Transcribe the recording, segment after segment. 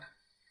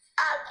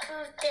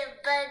the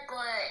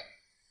backward.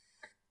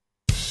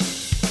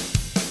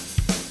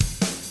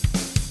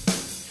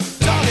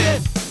 Talking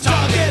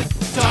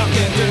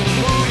through the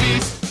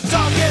movies.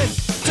 Talking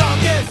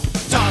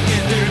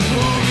through the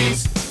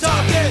movies.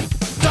 Talking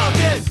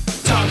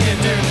through the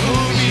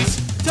movies.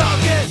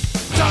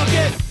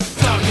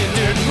 Talking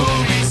through the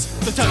movies.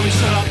 So tell me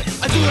shut up,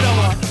 I do what I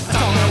want, I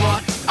talk what I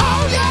want.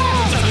 Oh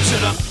yeah! Tell me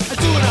shut up, I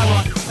do what I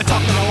want, I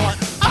talk what I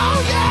want. Oh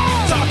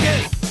yeah!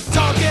 Talking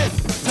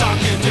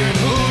through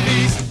the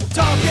movies.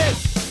 Talking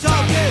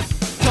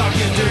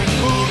through the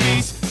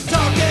movies.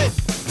 Talking through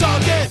the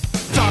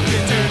movies.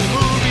 Talking through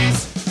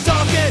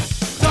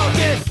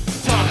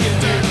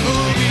the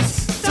movies.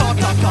 Talk.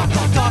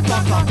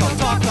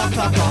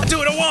 Do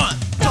what I want.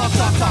 I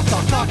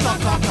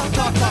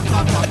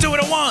do what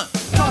I want.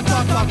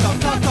 I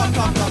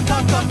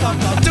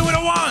do what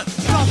I want.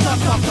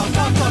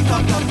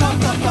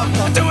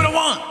 I do what I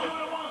want.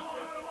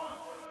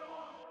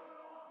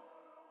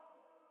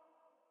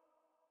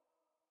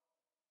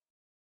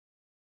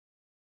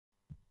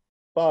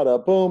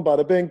 Bada boom,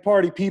 bada bing,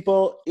 party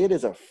people. It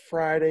is a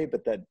Friday,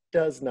 but that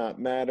does not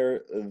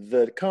matter.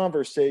 The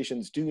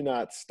conversations do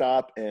not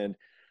stop. And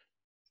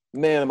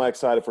man, am I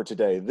excited for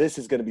today. This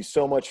is going to be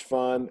so much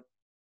fun.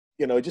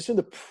 You know, just in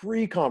the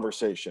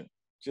pre-conversation,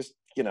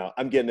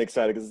 I'm getting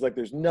excited because it's like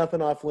there's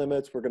nothing off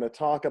limits. We're going to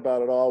talk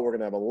about it all. We're going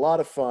to have a lot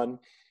of fun.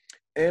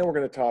 And we're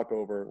going to talk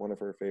over one of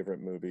her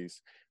favorite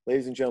movies.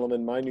 Ladies and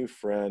gentlemen, my new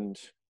friend,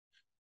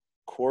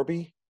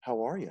 Corby,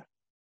 how are you?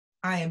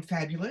 I am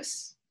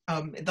fabulous.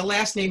 The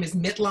last name is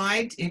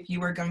Mitleid, if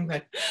you are going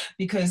to,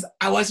 because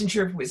I wasn't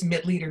sure if it was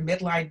Mitleid or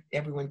Mitleid.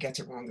 Everyone gets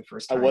it wrong the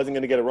first time. I wasn't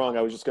going to get it wrong.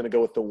 I was just going to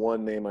go with the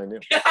one name I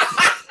knew.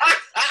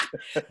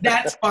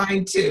 That's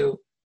fine too.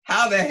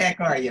 How the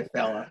heck are you,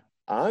 fella?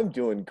 I'm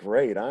doing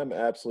great. I'm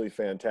absolutely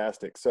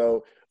fantastic.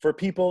 So for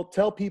people,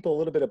 tell people a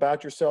little bit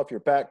about yourself, your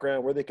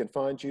background, where they can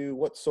find you,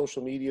 what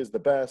social media is the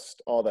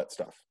best, all that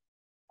stuff.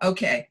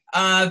 Okay.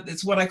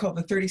 It's what I call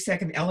the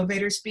 30-second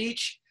elevator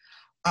speech.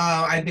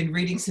 I've been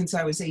reading since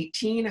I was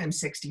 18. I'm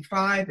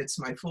 65. It's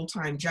my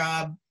full-time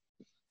job.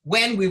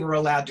 When we were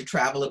allowed to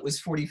travel, it was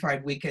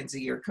 45 weekends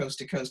a year, coast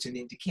to coast and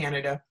into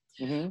Canada.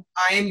 Mm-hmm.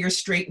 I am your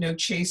straight no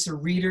chaser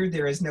reader.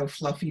 There is no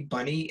fluffy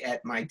bunny at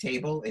my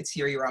table. It's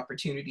here are your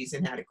opportunities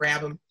and how to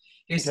grab them.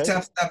 Here's the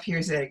tough stuff.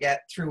 Here's how to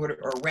get through it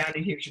or around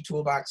it. Here's your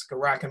toolbox. Go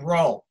rock and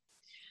roll.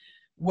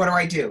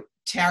 What do?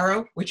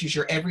 Tarot, which is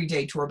your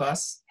everyday tour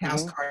bus.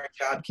 House, car,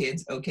 job,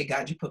 kids. Okay,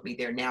 God, you put me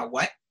there. Now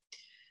what?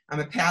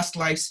 I'm a past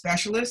life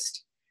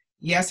specialist.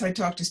 Yes, I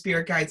talk to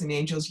spirit guides and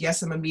angels.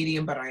 Yes, I'm a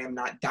medium, but I am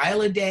not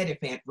dial-a-dead.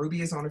 If Aunt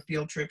Ruby is on a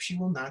field trip, she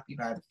will not be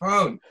by the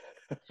phone.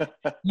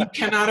 You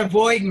cannot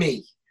avoid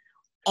me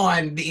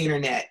on the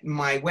internet.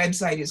 My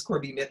website is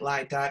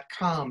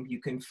CorbyMitleid.com.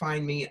 You can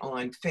find me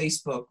on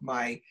Facebook.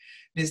 My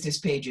business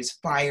page is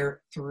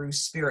Fire Through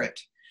Spirit.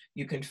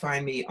 You can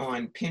find me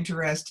on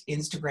Pinterest,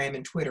 Instagram,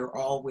 and Twitter,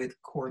 all with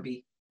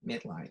Corby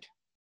Mitleid.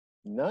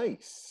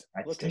 Nice.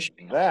 Look at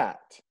that.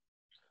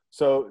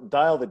 So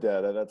Dial the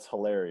Dead, that's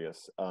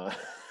hilarious.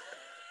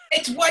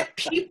 It's what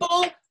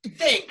people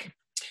think.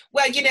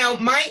 Well, you know,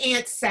 my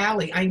Aunt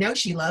Sally, I know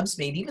she loves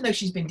me, and even though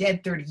she's been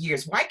dead 30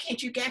 years, why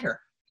can't you get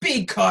her?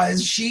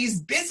 Because she's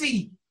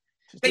busy.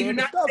 They do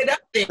not sit up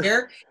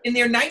there in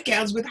their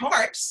nightgowns with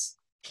harps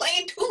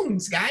playing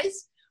tunes,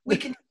 guys. We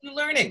continue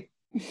learning.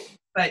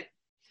 But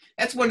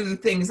that's one of the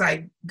things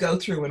I go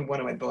through in one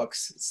of my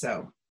books.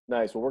 So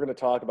nice. Well, we're going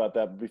to talk about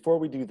that. But before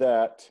we do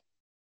that,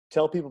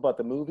 tell people about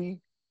the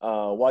movie.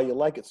 Why you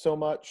like it so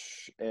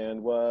much,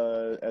 and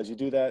as you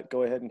do that,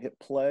 go ahead and hit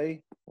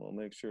play. We'll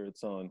make sure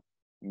it's on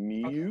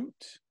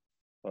mute.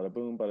 Okay. Bada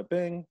boom, bada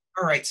bing.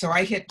 All right, so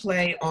I hit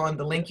play on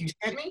the link you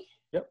sent me?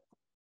 Yep.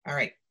 All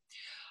right.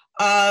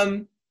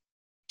 To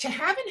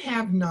Have and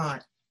Have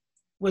Not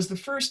was the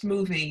first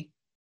movie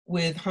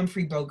with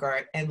Humphrey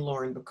Bogart and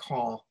Lauren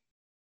Bacall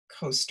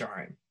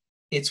co-starring.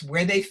 It's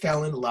where they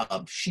fell in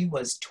love. She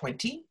was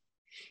 20.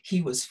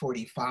 He was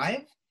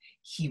 45.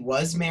 He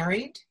was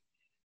married.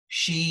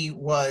 She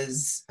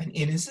was an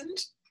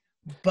innocent,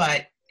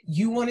 but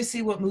you want to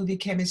see what movie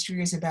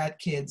chemistry is about,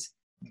 kids?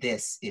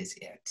 This is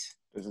it.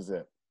 This is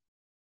it.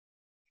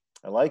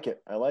 I like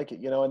it.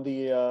 You know, and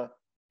the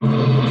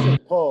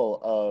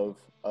pull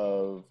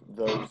of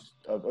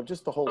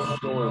just the whole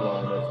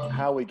storyline of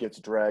how he gets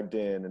dragged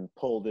in and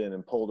pulled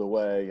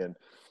away, and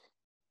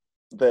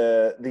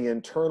the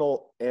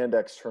internal and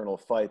external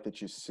fight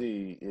that you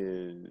see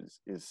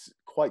is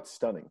quite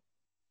stunning.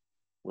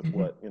 With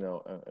what, you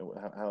know,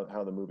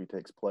 how the movie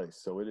takes place.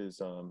 So it is,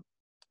 you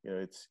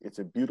know, it's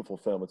a beautiful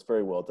film. It's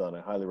very well done.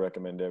 I highly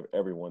recommend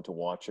everyone to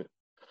watch it.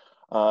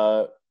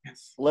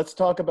 Yes. Let's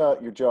talk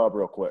about your job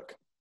real quick.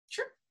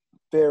 Sure.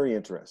 Very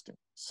interesting.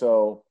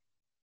 So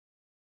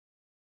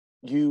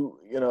you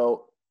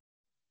know,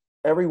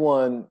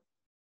 everyone,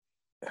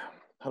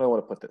 how do I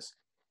want to put this?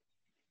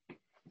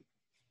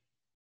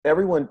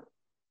 Everyone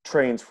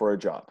trains for a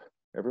job.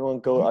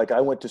 Everyone like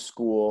I went to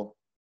school,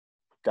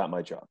 got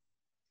my job.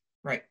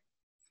 Right.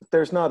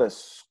 There's not a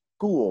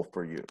school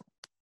for you,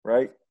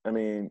 right? I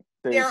mean,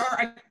 there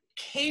are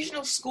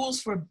occasional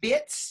schools for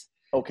bits.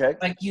 Okay.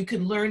 Like you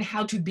can learn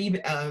how to be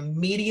a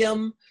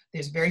medium.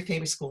 There's a very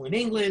famous school in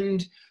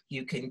England.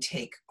 You can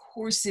take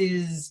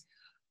courses.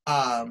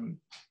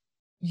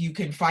 You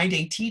can find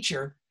a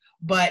teacher,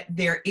 but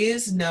there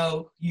is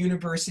no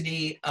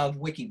University of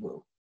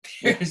WikiWoo.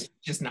 There's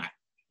just not.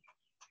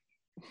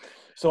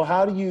 So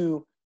how do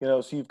you,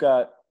 so you've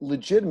got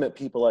legitimate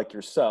people like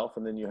yourself,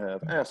 and then you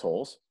have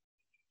assholes.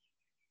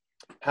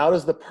 How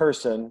does the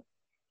person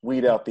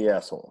weed out the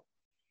asshole?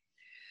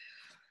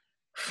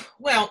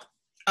 Well,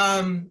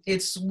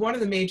 it's one of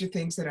the major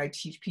things that I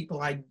teach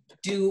people. I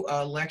do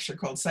a lecture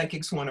called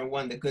Psychics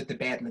 101, The Good, the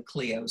Bad, and the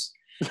Cleos.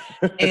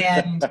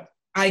 And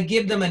I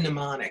give them a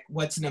mnemonic.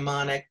 What's a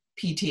mnemonic?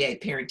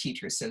 PTA, Parent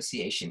Teacher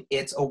Association.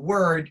 It's a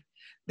word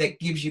that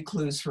gives you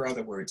clues for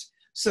other words.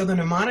 So the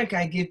mnemonic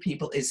I give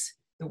people is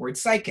the word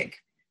psychic,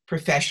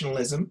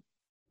 professionalism,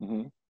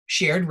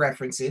 shared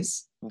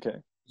references. Okay.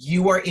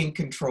 You are in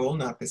control,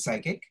 not the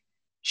psychic.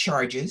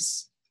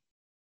 Charges.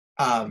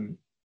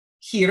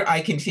 Here I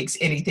can fix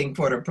anything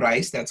for a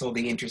price. That's all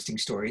the interesting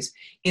stories.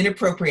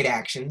 Inappropriate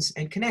actions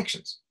and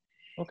connections.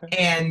 Okay.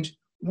 And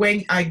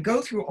when I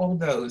go through all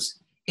those,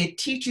 it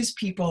teaches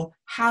people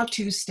how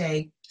to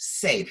stay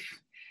safe,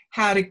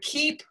 how to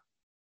keep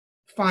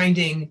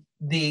finding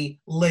the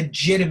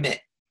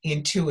legitimate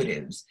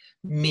intuitives.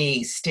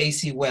 Me,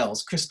 Stacey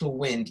Wells, Crystal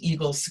Wind,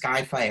 Eagle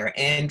Skyfire,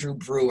 Andrew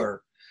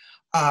Brewer,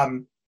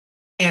 and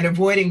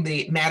avoiding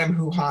the Madame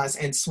Hoo-Ha's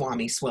and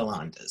Swami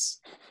Swalandas.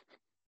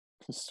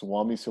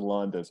 Swami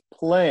Swalandas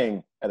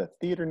playing at a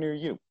theater near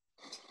you.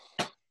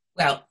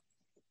 Well,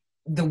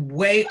 the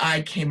way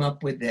I came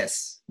up with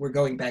this, we're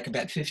going back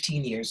about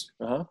 15 years.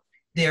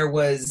 There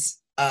was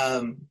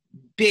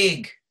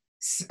big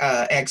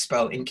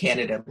expo in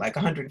Canada, like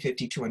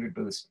 150, 200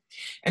 booths.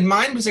 And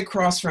mine was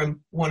across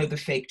from one of the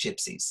fake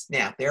gypsies.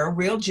 Now, there are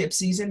real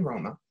gypsies in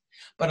Roma,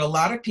 but a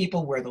lot of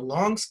people wear the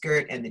long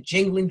skirt and the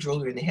jingling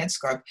jewelry and the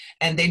headscarf,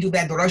 and they do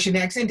that Russian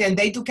accent, and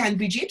they too can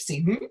be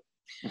gypsy.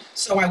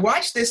 So I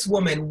watched this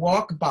woman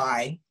walk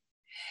by,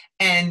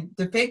 and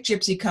the fake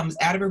gypsy comes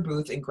out of her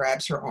booth and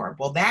grabs her arm.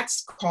 Well,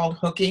 that's called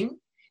hooking,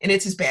 and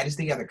it's as bad as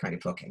the other kind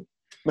of hooking.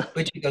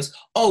 But she goes,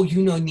 oh,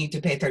 you no need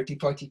to pay $30,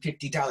 $40,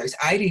 $50.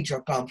 I read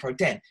your palm for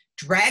 10.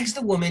 Drags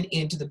the woman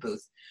into the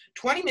booth.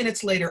 20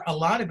 minutes later, a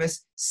lot of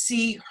us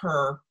see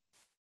her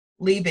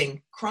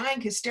leaving, crying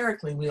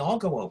hysterically. We all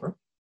go over,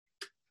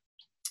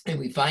 and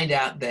we find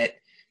out that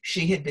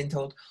she had been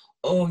told,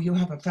 oh, you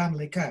have a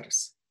family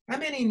curse. How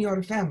many in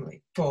your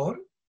family? 4.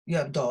 You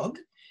have dog.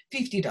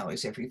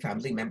 $50 every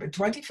family member.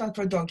 25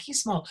 for dog.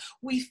 He's small.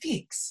 We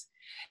fix.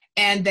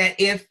 And that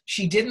if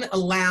she didn't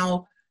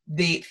allow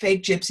the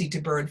fake gypsy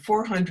to burn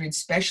 400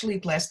 specially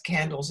blessed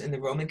candles in the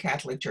Roman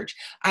Catholic Church,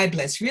 I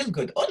bless real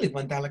good, only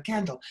 $1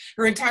 candle,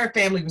 her entire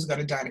family was going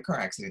to die in a car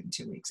accident in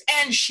 2 weeks.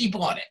 And she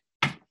bought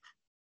it.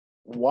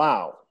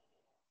 Wow.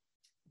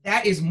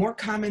 That is more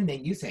common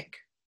than you think.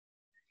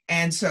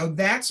 And so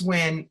that's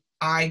when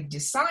I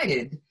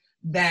decided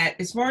that,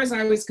 as far as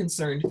I was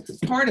concerned,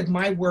 part of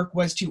my work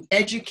was to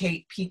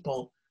educate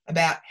people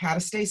about how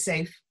to stay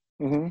safe,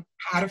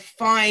 how to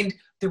find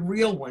the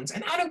real ones.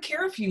 And I don't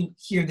care if you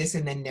hear this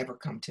and then never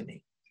come to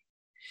me,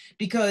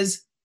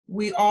 because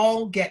we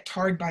all get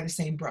tarred by the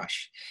same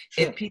brush.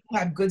 Sure. If people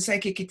have good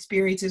psychic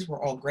experiences,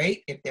 we're all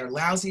great. If they're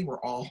lousy,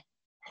 we're all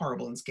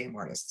horrible and scam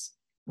artists.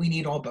 We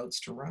need all boats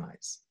to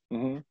rise.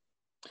 Do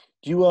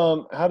you,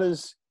 how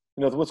does,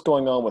 what's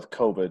going on with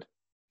COVID,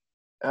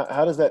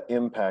 how does that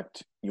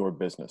impact your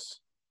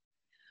business?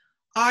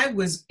 I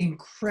was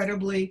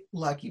incredibly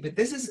lucky, but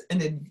this is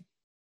an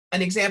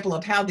example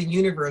of how the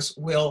universe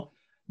will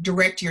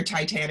direct your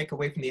Titanic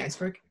away from the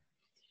iceberg.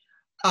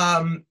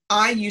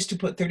 I used to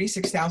put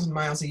 36,000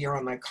 miles a year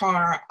on my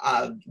car,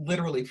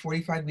 literally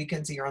 45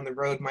 weekends a year on the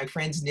road. My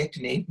friends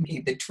nicknamed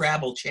me the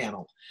Travel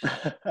Channel.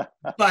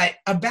 But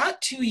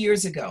about 2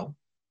 years ago,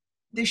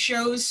 the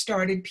shows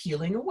started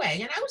peeling away,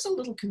 and I was a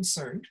little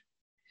concerned,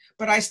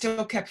 but I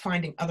still kept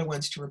finding other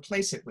ones to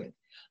replace it with.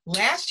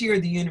 Last year,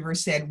 the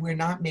universe said, we're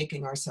not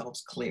making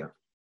ourselves clear.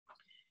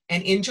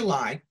 And in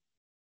July,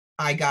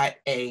 I got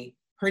a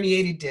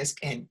herniated disc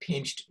and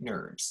pinched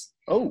nerves.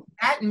 Oh.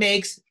 That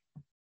makes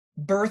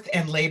birth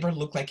and labor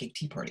look like a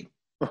tea party.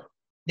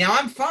 Now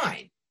I'm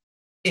fine.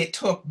 It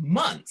took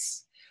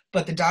months,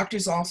 but the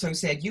doctors also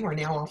said, you are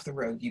now off the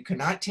road. You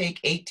cannot take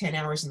 8-10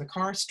 hours in the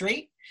car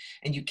straight,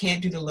 and you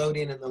can't do the load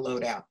in and the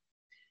load out.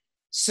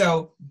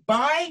 So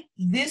by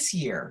this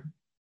year,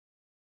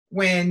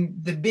 when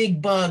the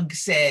big bug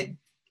said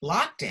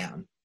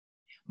lockdown,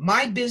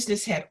 my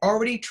business had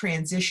already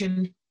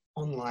transitioned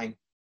online.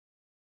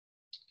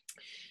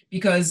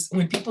 Because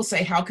when people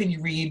say, how can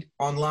you read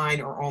online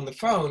or on the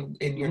phone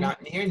and you're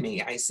not near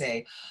me? I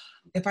say,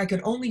 if I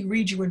could only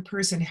read you in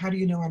person, how do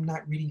you know I'm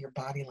not reading your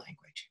body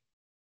language?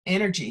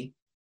 Energy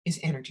is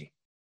energy.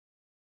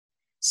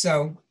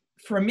 So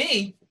for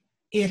me,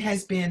 it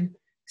has been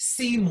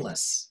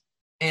seamless,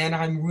 and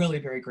I'm really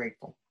very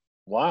grateful.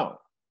 Wow.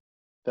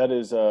 That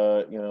is,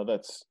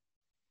 that's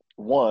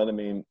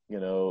one,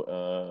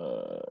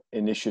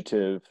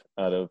 initiative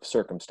out of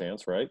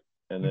circumstance, right?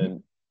 And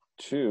then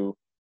to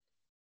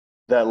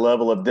that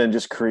level of then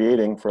just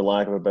creating, for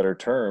lack of a better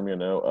term,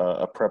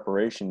 a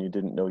preparation you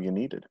didn't know you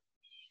needed.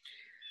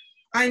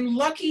 I'm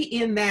lucky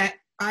in that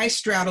I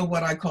straddle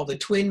what I call the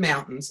twin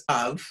mountains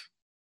of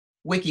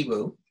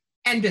WikiWoo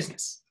and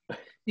business,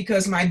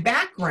 because my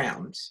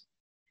background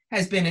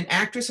has been an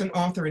actress, an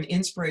author, an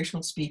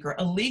inspirational speaker,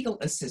 a legal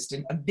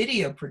assistant, a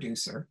video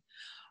producer,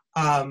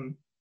 an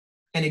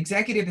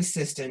executive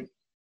assistant,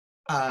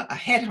 a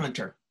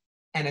headhunter,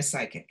 and a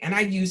psychic. And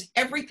I use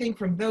everything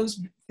from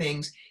those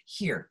things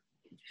here.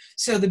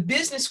 So the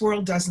business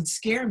world doesn't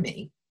scare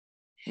me.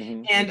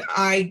 Mm-hmm. And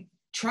I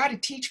try to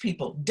teach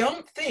people,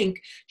 don't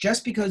think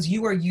just because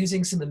you are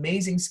using some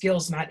amazing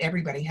skills not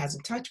everybody has a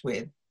touch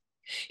with,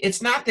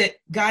 it's not that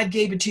God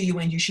gave it to you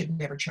and you should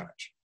never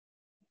charge.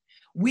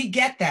 We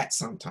get that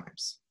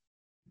sometimes.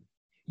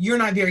 You're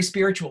not very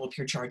spiritual if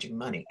you're charging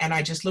money. And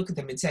I just look at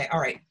them and say, all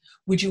right,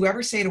 would you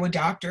ever say to a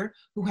doctor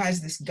who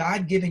has this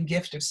God-given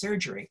gift of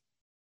surgery,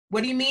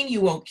 what do you mean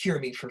you won't cure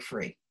me for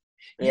free?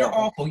 You're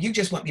awful. You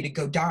just want me to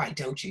go die,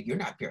 don't you? You're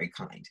not very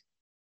kind.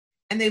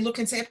 And they look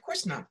and say, of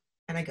course not.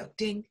 And I go,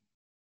 ding.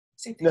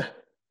 Same thing.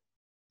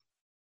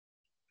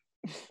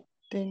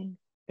 Ding.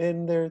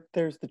 And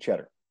there's the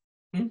cheddar.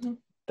 Mm-hmm.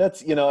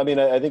 That's,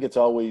 I think it's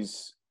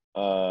always,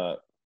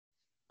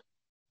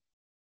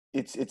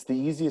 it's the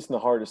easiest and the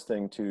hardest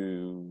thing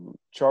to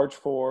charge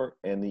for,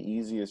 and the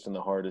easiest and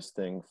the hardest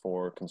thing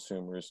for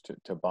consumers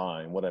to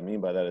buy. And what I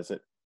mean by that is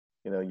that,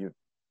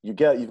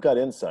 you've got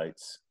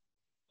insights,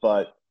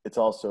 but it's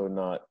also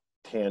not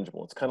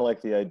tangible. It's kind of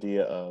like the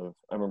idea of,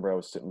 I remember I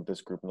was sitting with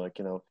this group and like,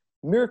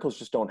 miracles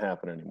just don't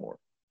happen anymore.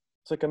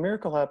 It's like a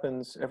miracle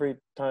happens every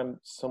time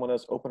someone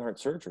has open heart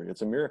surgery.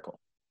 It's a miracle.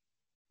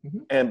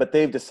 Mm-hmm. But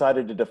they've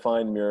decided to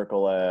define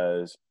miracle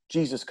as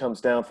Jesus comes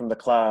down from the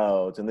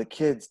clouds and the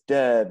kid's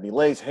dead and he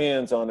lays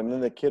hands on him and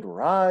then the kid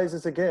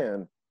rises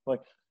again.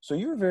 Like, so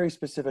you're very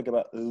specific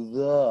about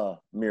the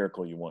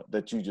miracle you want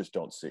that you just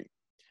don't see,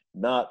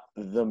 not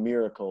the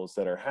miracles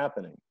that are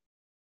happening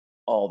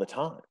all the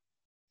time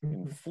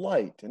in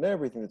flight and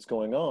everything that's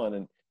going on.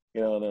 And,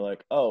 and they're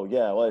like, oh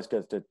yeah, well, I just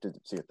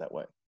didn't see it that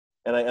way.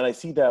 And I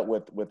see that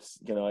with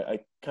I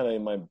kind of,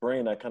 in my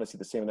brain, I kind of see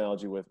the same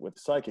analogy with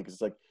psychic.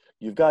 It's like,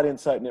 you've got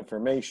insight and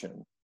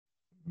information,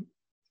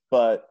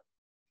 but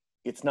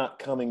it's not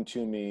coming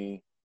to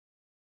me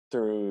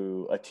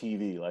through a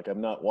TV. Like,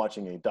 I'm not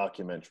watching a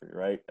documentary,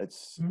 right?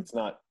 It's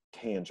not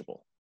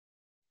tangible.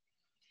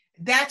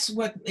 That's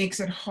what makes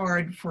it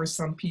hard for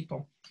some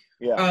people.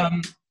 Yeah.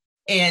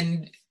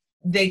 And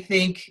they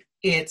think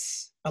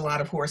it's a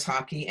lot of horse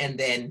hockey, and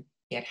then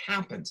it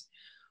happens.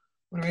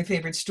 One of my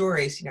favorite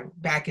stories,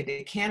 back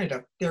in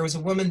Canada, there was a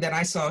woman that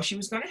I saw, she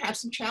was going to have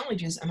some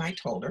challenges, and I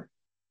told her.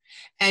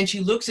 And she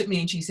looks at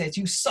me and she says,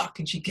 you suck.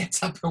 And she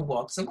gets up and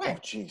walks away.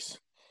 Oh, jeez.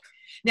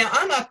 Now,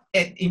 I'm up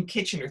in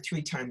Kitchener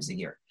 3 times a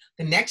year.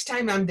 The next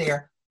time I'm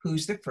there,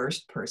 who's the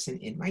first person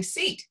in my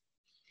seat?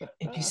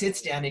 And she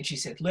sits down and she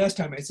said, last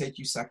time I said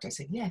you sucked. I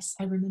said, yes,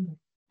 I remember.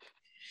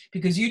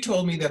 Because you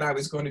told me that I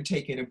was going to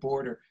take in a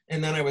boarder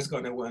and then I was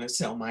going to want to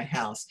sell my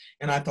house.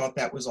 And I thought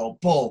that was all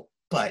bull.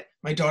 But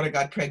my daughter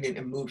got pregnant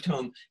and moved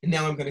home. And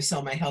now I'm going to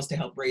sell my house to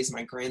help raise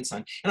my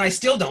grandson. And I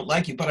still don't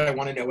like you, but I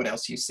want to know what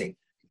else you see.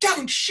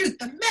 Don't shoot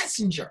the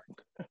messenger.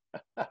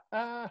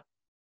 How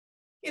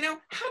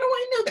do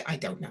I know that? I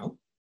don't know.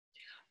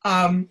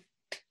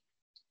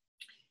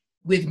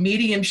 With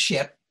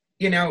mediumship,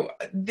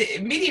 the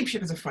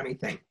mediumship is a funny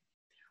thing.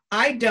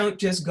 I don't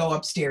just go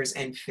upstairs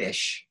and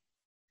fish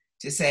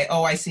to say,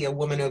 oh, I see a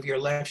woman over your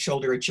left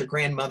shoulder. It's your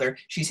grandmother.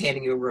 She's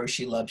handing you a rose.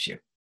 She loves you.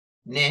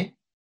 Nah.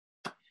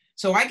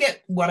 So I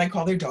get what I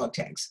call their dog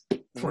tags.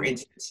 For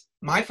instance,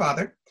 my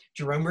father,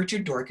 Jerome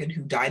Richard Dorkin,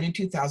 who died in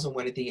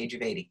 2001 at the age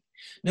of 80.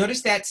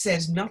 Notice that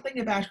says nothing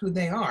about who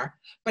they are,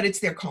 but it's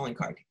their calling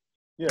card.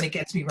 Yeah. And it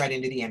gets me right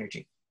into the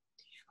energy.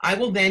 I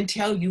will then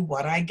tell you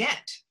what I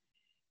get.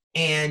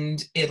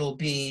 And it'll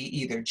be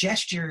either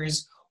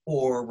gestures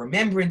or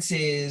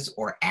remembrances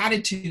or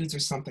attitudes or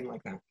something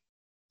like that.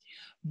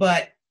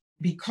 But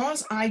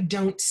because I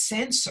don't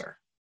censor,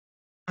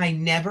 I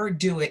never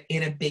do it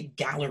in a big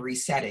gallery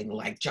setting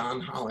like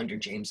John Holland or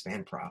James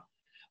Van Praagh,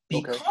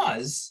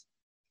 because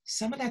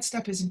some of that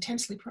stuff is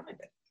intensely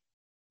private.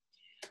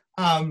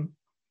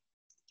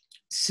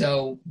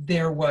 So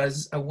there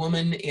was a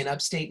woman in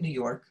upstate New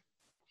York.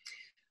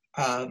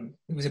 It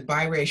was a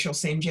biracial,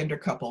 same-gender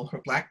couple.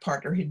 Her Black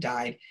partner had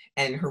died,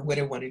 and her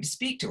widow wanted to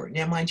speak to her.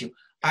 Now, mind you,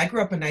 I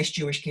grew up a nice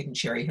Jewish kid in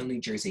Cherry Hill, New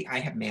Jersey. I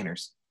have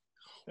manners.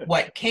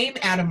 What came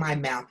out of my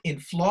mouth in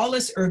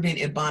flawless urban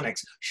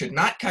ebonics should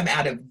not come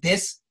out of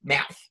this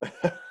mouth.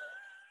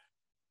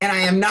 And I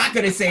am not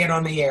going to say it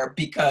on the air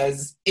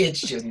because it's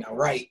just not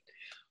right.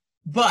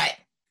 But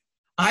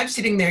I'm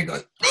sitting there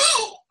going,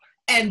 oh!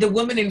 And the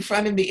woman in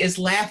front of me is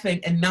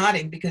laughing and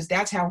nodding because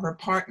that's how her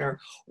partner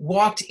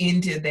walked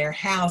into their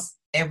house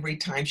every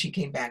time she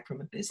came back from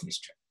a business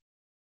trip.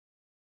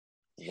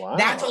 Wow.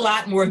 That's a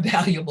lot more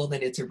valuable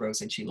than it's a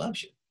rose and she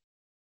loves you.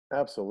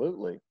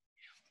 Absolutely.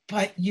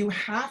 But you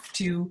have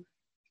to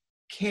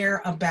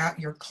care about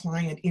your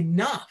client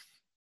enough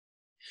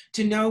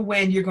to know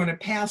when you're going to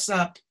pass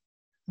up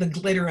the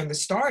glitter and the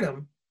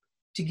stardom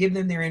to give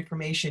them their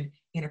information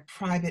in a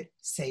private,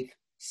 safe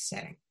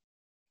setting.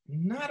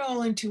 Not all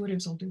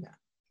intuitives will do that.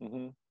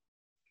 Mm-hmm.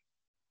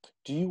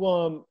 Do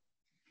you,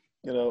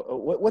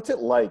 what's it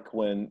like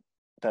when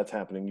that's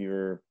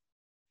happening?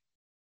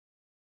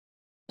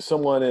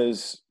 Someone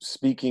is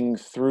speaking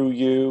through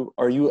you.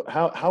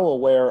 How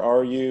aware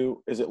are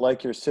you? Is it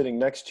like you're sitting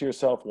next to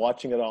yourself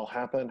watching it all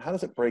happen? How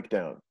does it break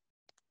down?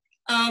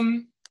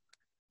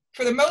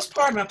 For the most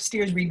part, I'm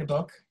upstairs reading a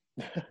book.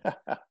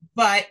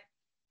 But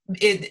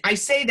I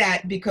say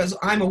that because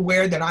I'm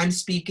aware that I'm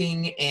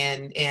speaking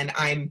and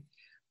I'm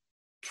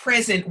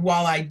present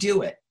while I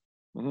do it.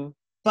 Mm-hmm.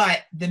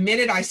 But the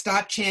minute I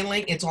stop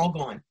channeling, it's all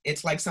gone.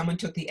 It's like someone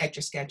took the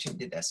Etch-a-Sketch and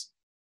did this.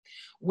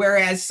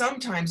 Whereas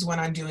sometimes when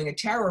I'm doing a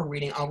tarot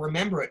reading, I'll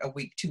remember it a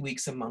week, 2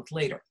 weeks, a month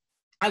later.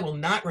 I will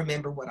not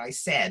remember what I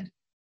said,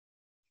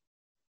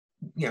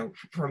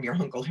 from your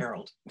Uncle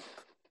Harold.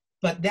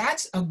 But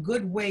that's a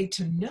good way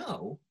to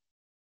know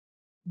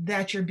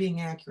that you're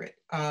being accurate.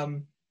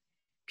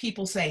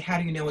 People say, how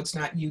do you know it's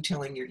not you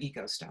telling your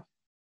ego stuff?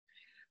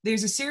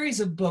 There's a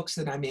series of books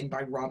that I'm in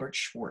by Robert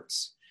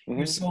Schwartz, Mm-hmm.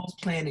 Your Soul's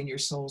Plan and Your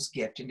Soul's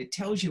Gift. And it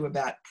tells you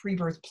about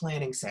pre-birth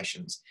planning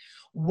sessions,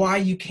 why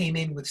you came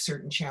in with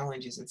certain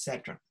challenges,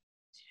 etc.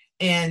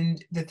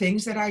 And the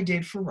things that I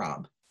did for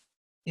Rob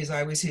is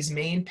I was his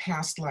main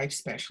past life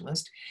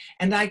specialist.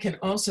 And I can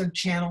also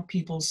channel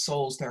people's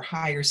souls, their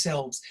higher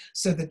selves,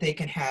 so that they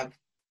can have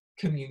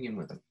communion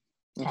with them.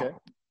 Okay.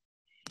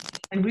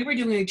 And we were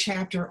doing a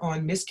chapter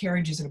on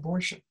miscarriages and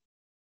abortion.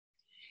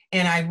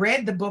 And I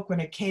read the book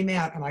when it came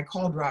out, and I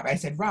called Rob. I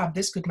said, Rob,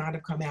 this could not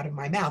have come out of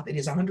my mouth. It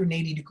is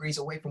 180 degrees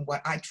away from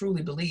what I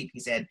truly believe. He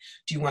said,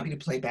 do you want me to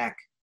play back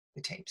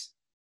the tapes?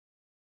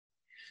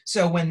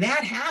 So when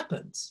that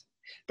happens,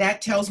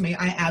 that tells me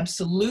I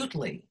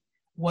absolutely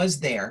was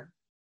there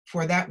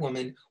for that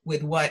woman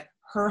with what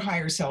her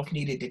higher self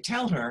needed to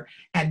tell her,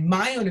 and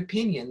my own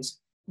opinions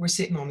were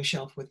sitting on the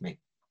shelf with me.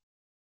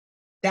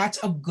 That's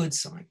a good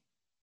sign.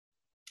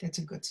 That's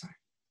a good sign.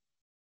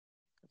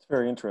 It's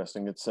very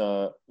interesting. It's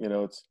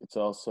it's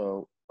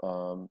also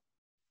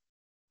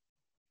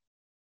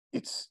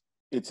it's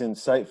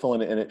insightful,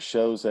 and it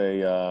shows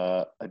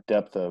a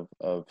depth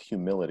of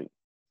humility,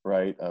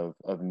 right?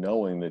 Of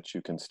knowing that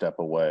you can step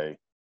away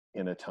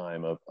in a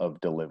time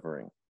of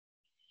delivering.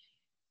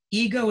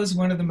 Ego is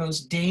one of the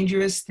most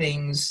dangerous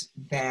things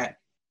that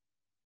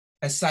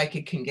a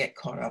psychic can get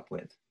caught up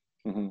with.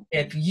 Mm-hmm.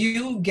 If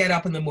you get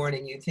up in the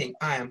morning, you think,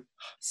 I am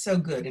so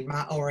good and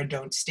my aura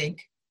don't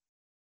stink,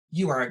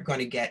 you are going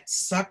to get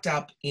sucked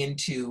up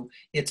into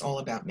it's all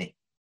about me.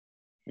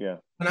 Yeah.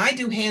 When I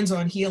do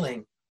hands-on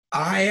healing,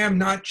 I am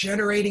not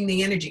generating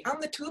the energy. I'm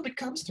the tube it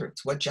comes through.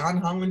 It's what John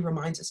Holland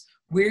reminds us.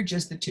 We're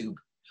just the tube.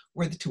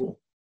 We're the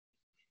tool.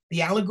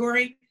 The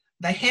allegory,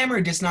 the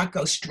hammer does not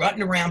go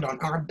strutting around on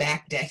our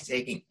back deck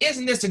saying,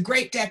 isn't this a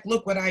great deck?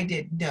 Look what I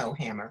did. No,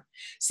 hammer.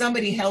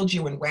 Somebody held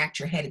you and whacked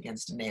your head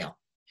against a nail.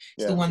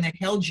 It's the one that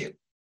held you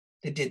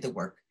that did the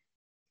work.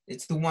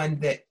 It's the one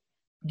that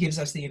gives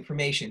us the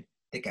information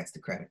that gets the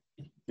credit.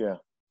 Yeah.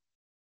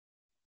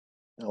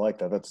 I like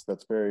that.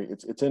 That's very,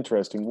 it's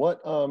interesting.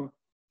 What,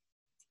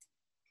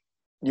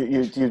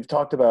 you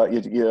talked about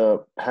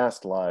your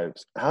past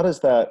lives. How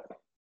does that,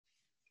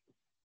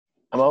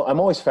 I'm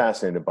always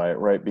fascinated by it,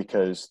 right?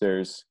 Because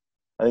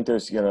I think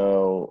there's, in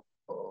our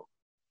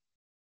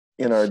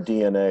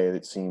DNA,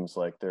 it seems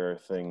like there are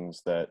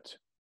things that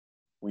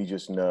we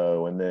just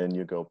know, and then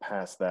you go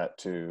past that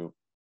to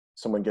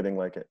someone getting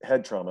like a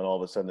head trauma, and all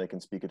of a sudden they can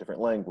speak a different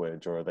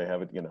language, or they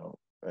have a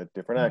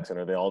different accent,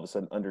 or they all of a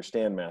sudden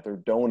understand math or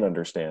don't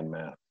understand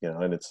math,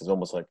 and it's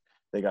almost like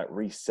they got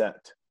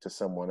reset to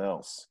someone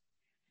else.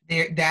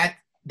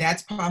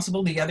 That's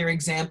possible. The other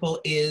example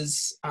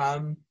is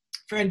a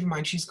friend of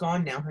mine. She's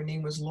gone now. Her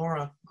name was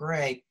Laura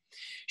Gray.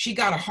 She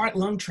got a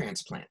heart-lung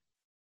transplant.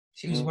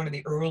 She was one of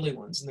the early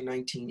ones in the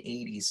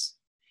 1980s,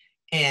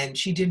 and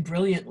she did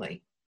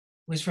brilliantly.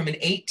 It was from an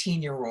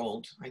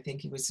 18-year-old. I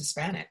think he was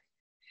Hispanic,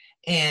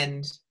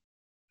 and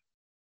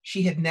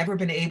she had never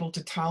been able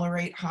to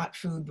tolerate hot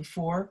food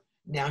before.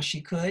 Now she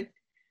could.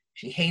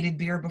 She hated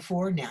beer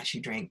before. Now she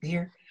drank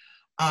beer.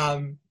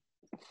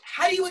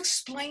 How do you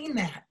explain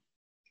that?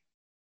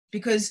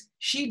 Because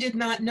she did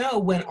not know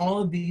when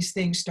all of these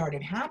things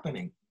started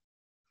happening,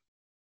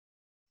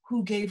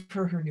 who gave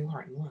her new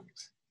heart and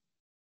lungs.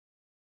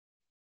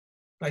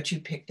 But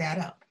you pick that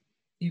up.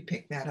 You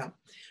pick that up.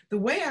 The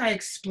way I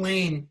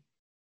explain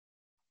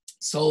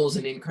souls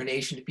and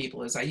incarnation to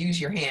people is I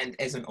use your hand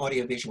as an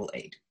audiovisual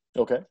aid.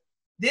 Okay.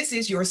 This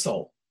is your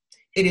soul.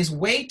 It is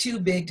way too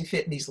big to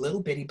fit in these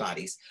little bitty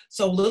bodies.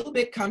 So a little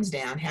bit comes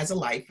down, has a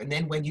life, and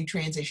then when you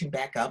transition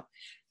back up,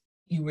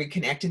 you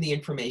reconnect and the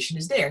information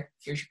is there.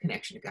 Here's your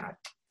connection to God.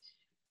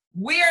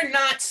 We're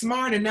not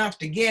smart enough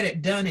to get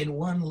it done in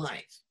one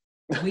life.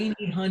 We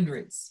need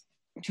hundreds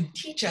to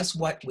teach us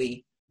what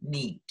we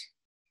need.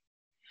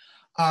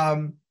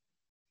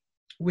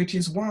 Which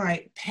is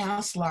why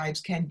past lives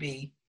can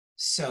be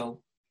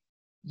so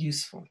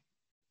useful.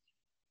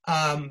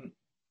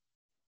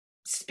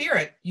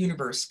 Spirit,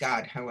 universe,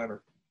 God,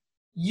 however,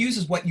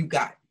 uses what you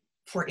got.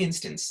 For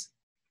instance,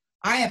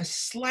 I have a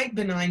slight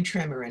benign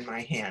tremor in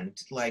my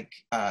hand, like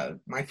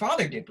my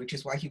father did, which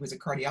is why he was a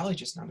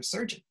cardiologist, not a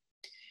surgeon.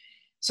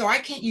 So I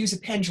can't use a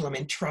pendulum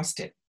and trust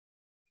it.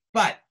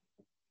 But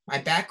my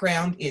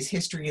background is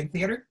history and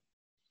theater.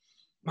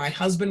 My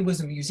husband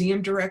was a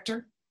museum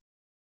director.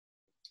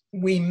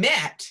 We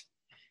met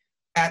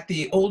at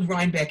the old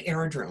Rhinebeck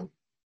Aerodrome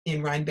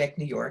in Rhinebeck,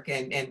 New York.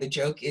 And the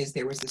joke is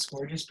there was this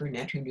gorgeous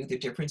brunette who knew the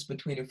difference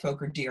between a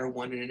Fokker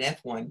DR1 and an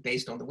F1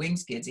 based on the wing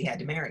skids. He had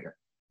to marry her.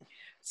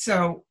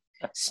 So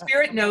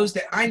Spirit knows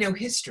that I know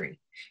history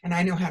and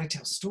I know how to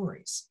tell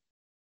stories.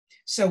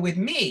 So with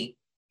me,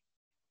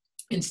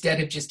 instead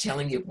of just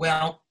telling you,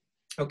 well,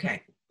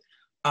 okay,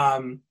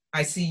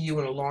 I see you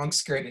in a long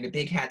skirt and a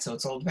big hat, so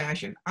it's old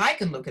fashioned. I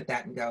can look at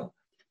that and go,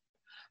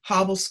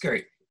 hobble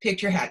skirt,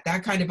 picture hat,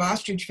 that kind of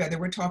ostrich feather.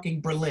 We're talking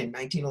Berlin,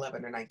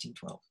 1911 or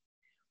 1912.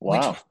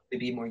 Wow. Which would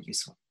be more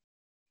useful?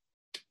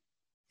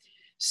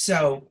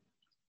 So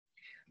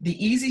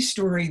the easy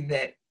story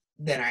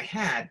that I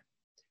had,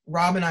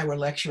 Rob and I were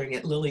lecturing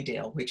at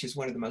Lilydale, which is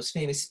one of the most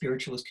famous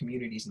spiritualist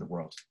communities in the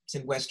world. It's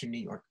in Western New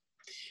York.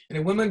 And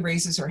a woman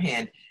raises her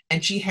hand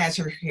and she has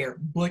her hair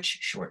butch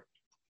short.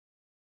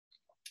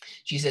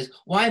 She says,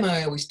 why am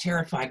I always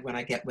terrified when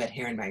I get wet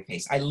hair in my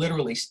face? I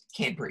literally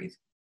can't breathe.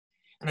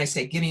 And I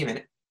say, give me a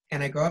minute.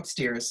 And I go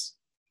upstairs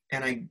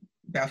and I,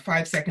 about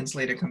 5 seconds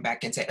later, come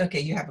back and say, okay,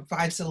 you have a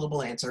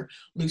 5-syllable answer,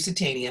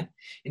 Lusitania.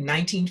 In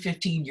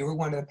 1915, you were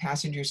one of the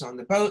passengers on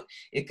the boat.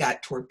 It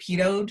got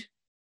torpedoed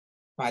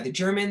by the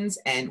Germans.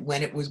 And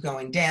when it was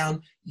going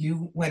down,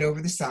 you went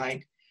over the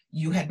side.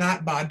 You had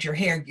not bobbed your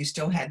hair. You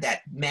still had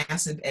that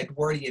massive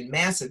Edwardian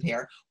massive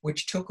hair,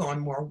 which took on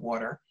more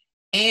water.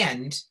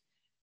 And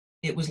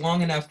it was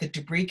long enough that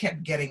debris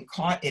kept getting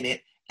caught in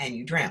it and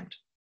you drowned.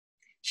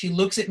 She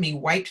looks at me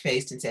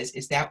white-faced and says,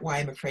 is that why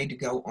I'm afraid to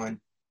go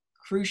on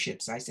cruise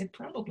ships? I said,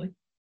 probably.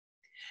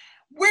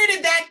 Where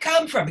did that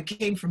come from? It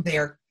came from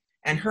there.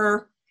 And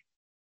her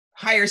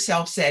higher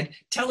self said,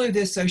 tell her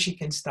this so she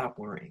can stop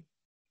worrying.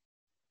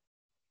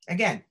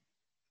 Again,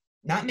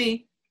 not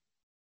me,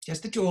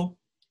 just a tool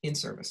in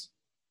service.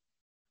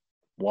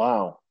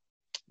 Wow.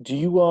 Do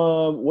you,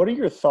 what are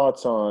your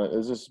thoughts on,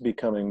 is this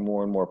becoming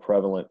more and more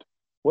prevalent?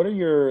 What are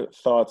your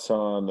thoughts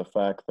on the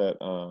fact that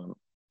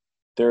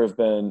there have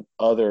been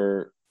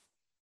other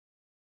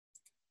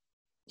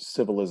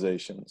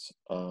civilizations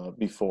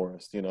before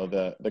us? You know,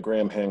 the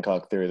Graham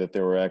Hancock theory that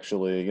there were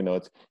actually, you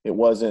know, it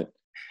wasn't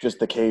just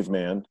the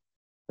caveman,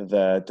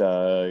 that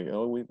you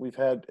know, we've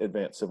had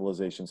advanced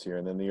civilizations here,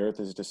 and then the Earth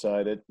has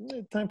decided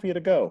time for you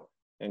to go,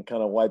 and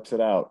kind of wipes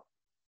it out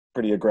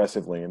pretty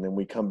aggressively, and then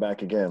we come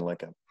back again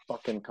like a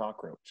fucking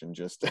cockroach and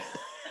just.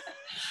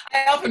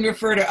 I often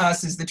refer to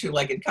us as the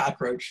two-legged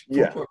cockroach.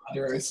 Yeah.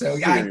 So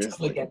yeah, I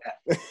totally get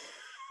that.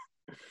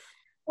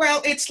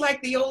 Well, it's like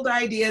the old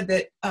idea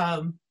that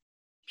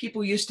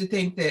people used to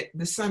think that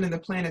the sun and the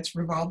planets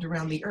revolved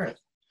around the Earth.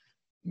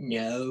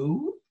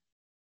 No.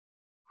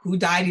 Who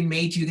died and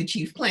made you the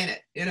chief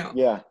planet? You know.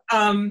 Yeah.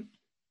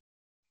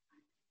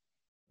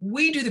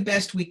 We do the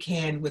best we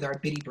can with our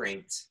bitty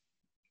brains,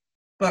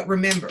 but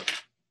remember,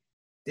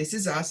 this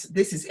is us.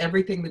 This is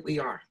everything that we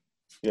are.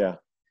 Yeah.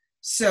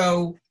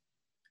 So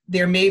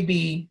there may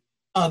be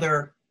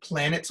other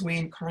planets we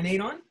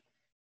incarnate on.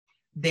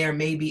 There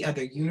may be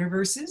other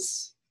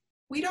universes.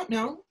 We don't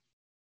know.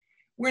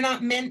 We're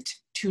not meant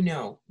to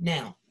know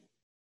now.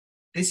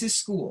 This is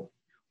school.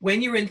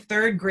 When you're in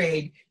 3rd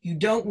grade, you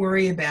don't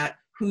worry about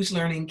who's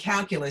learning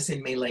calculus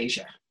in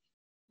Malaysia.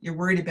 You're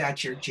worried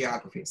about your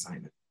geography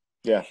assignment.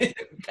 Yeah.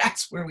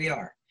 That's where we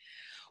are.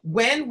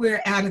 When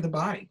we're out of the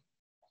body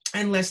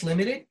and less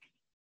limited,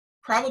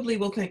 probably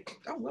we'll think,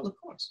 oh, well, of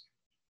course.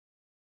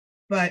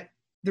 But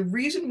the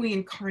reason we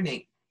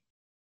incarnate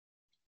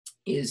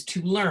is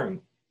to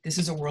learn. This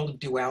is a world of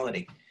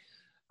duality.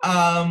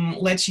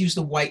 Let's use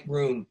the white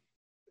room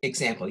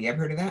example. You ever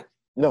heard of that?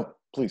 No,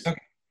 please.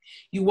 Okay.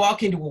 You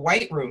walk into a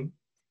white room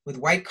with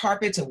white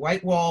carpets and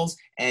white walls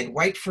and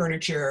white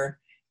furniture,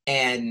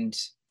 and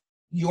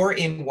you're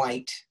in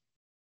white.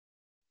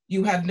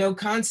 You have no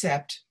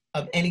concept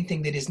of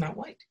anything that is not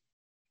white.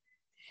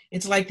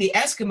 It's like the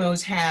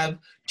Eskimos have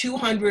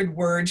 200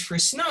 words for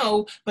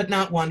snow, but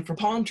not one for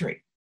palm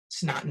tree.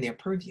 It's not in their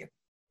purview.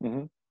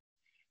 Mm-hmm.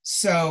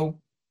 So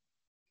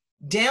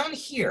down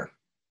here,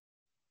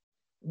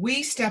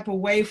 we step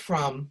away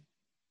from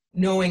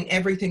knowing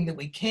everything that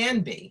we can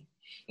be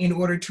in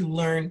order to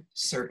learn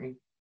certain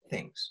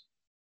things.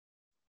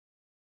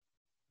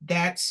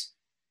 That's,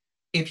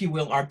 if you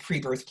will, our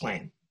pre-birth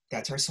plan.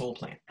 That's our soul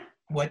plan.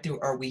 What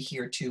are we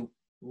here to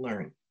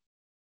learn?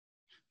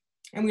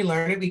 And we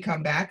learn it, we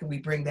come back, and we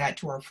bring that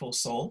to our full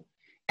soul,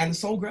 and the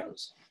soul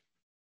grows.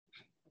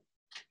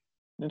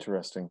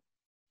 Interesting.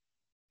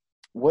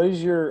 What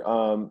is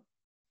your,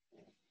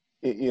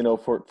 you know,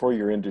 for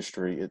your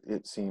industry,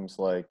 it seems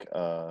like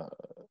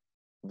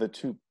the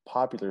two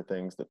popular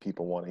things that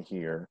people want to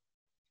hear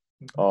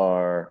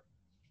are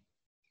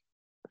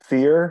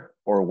fear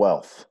or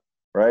wealth.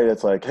 right?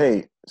 It's like,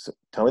 hey,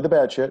 tell me the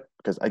bad shit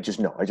because I just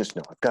know.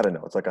 I've got to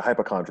know. It's like a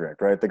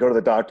hypochondriac, right? They go to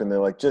the doctor and they're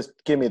like, just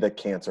give me the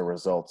cancer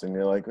results, and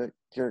you're like,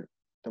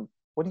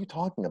 what are you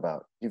talking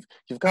about? You've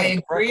got.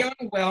 I agree on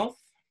wealth.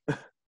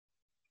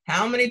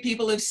 How many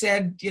people have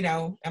said, you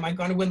know, am I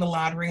going to win the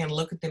lottery? And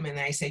look at them and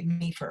I say,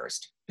 me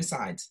first.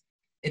 Besides,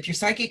 if your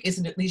psychic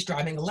isn't at least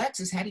driving a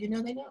Lexus, how do you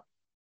know they know?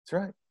 That's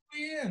right. Oh,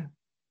 yeah.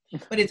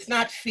 But it's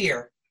not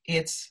fear.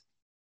 It's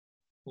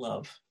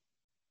love.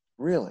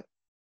 Really?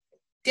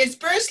 Does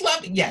Bruce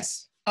love?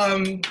 Yes.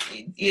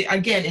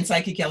 Again, in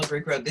Psychic Yellow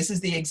Brick Road, this is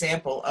the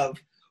example of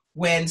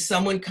when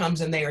someone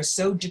comes and they are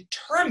so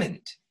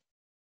determined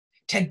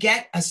to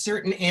get a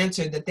certain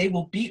answer that they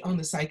will beat on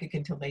the psychic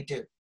until they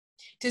do.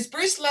 Does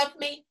Bruce love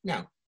me?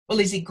 No. Well,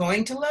 is he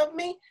going to love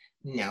me?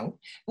 No.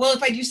 Well,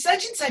 if I do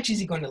such and such, is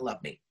he going to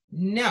love me?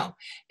 No.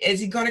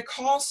 Is he going to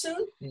call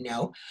soon?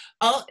 No.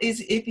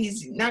 If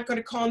he's not going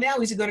to call now,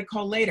 is he going to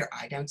call later?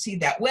 I don't see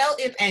that. Well,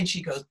 and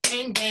she goes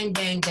bang, bang,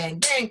 bang, bang,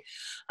 bang,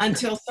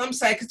 until some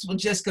psychics will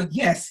just go,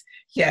 yes,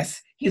 yes,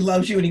 he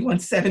loves you and he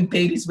wants 7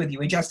 babies with you.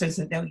 He just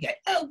doesn't know yet.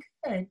 Oh,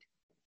 good.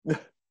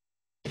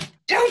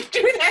 Don't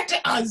do that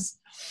to us.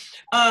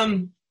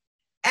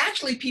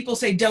 Actually, people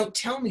say, don't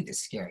tell me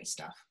this scary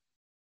stuff.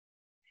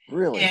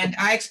 Really? And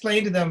I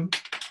explain to them,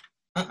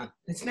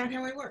 it's not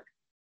how I work.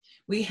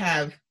 We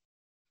have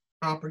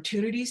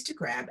opportunities to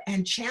grab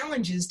and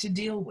challenges to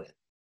deal with.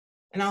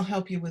 And I'll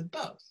help you with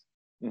both.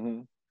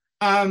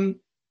 Mm-hmm.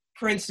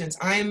 For instance,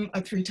 I'm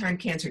a 3-time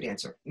cancer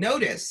dancer.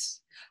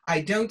 Notice,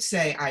 I don't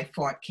say I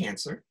fought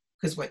cancer,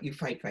 because what you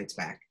fight fights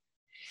back.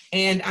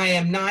 And I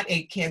am not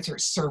a cancer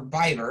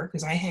survivor,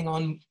 because I hang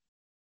on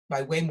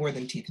by way more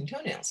than teeth and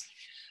toenails.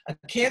 A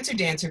cancer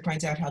dancer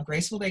finds out how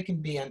graceful they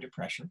can be under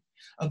pressure,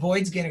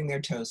 avoids getting their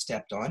toes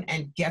stepped on,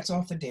 and gets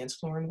off the dance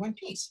floor in one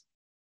piece.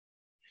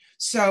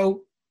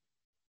 So,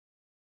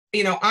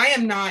 you know, I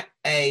am not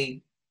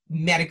a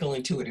medical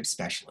intuitive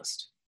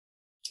specialist.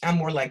 I'm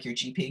more like your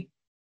GP.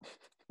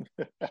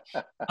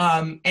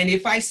 And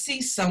if I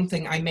see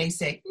something, I may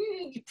say,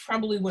 you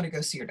probably want to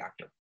go see your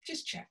doctor.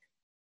 Just check.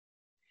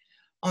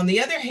 On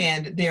the other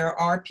hand, there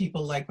are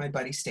people like my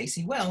buddy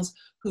Stacey Wells,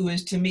 who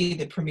is to me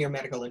the premier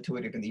medical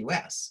intuitive in the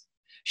US.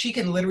 She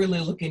can literally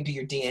look into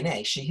your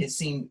DNA. She has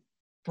seen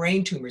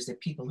brain tumors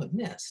that people have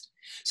missed.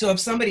 So if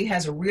somebody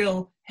has a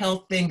real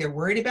health thing they're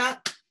worried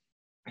about,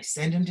 I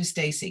send them to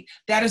Stacey.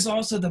 That is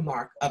also the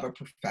mark of a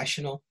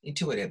professional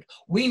intuitive.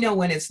 We know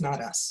when it's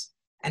not us,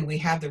 and we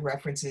have the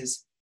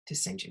references to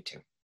send you to.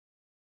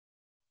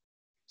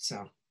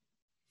 So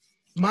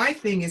my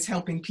thing is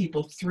helping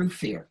people through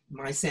fear.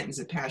 My sentence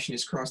of passion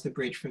is cross the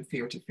bridge from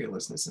fear to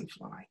fearlessness and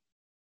fly.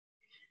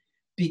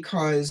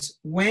 Because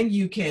when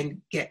you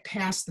can get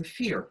past the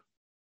fear,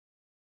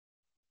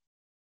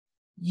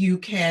 you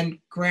can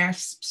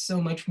grasp so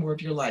much more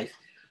of your life.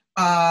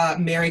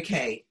 Mary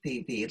Kay,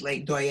 the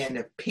late doyen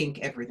of Pink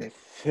Everything.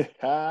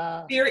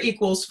 Fear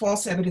equals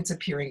false evidence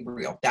appearing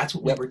real. That's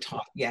what we were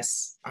taught.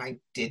 Yes, I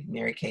did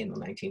Mary Kay in the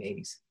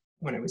 1980s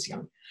when I was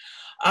young.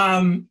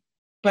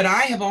 But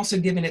I have also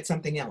given it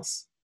something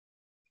else.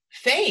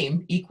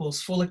 Fame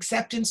equals full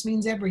acceptance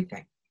means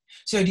everything.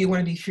 So do you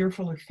want to be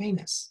fearful or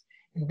famous?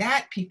 And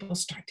that people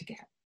start to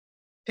get.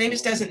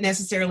 Famous doesn't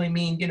necessarily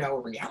mean, you know,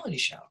 a reality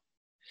show,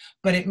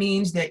 but it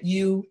means that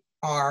you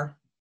are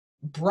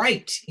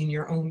bright in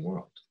your own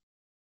world.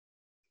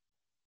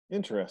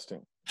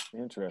 Interesting.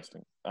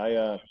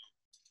 I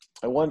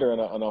wonder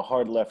on a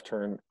hard left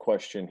turn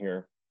question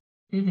here.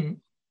 Mm-hmm.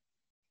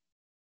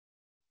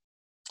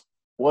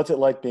 What's it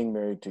like being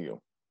married to you?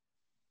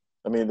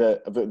 I mean,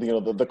 the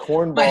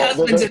cornball. My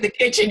husband's in the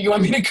kitchen. You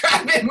want me to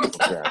grab him?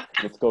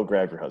 Let's go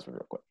grab your husband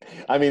real quick.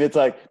 I mean, it's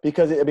like,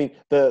 because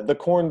the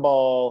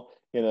cornball,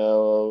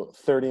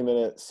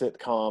 30-minute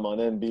sitcom on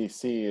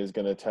NBC is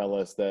going to tell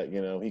us that,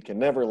 he can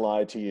never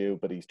lie to you,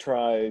 but he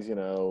tries,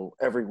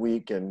 every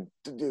week, and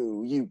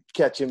you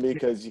catch him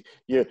because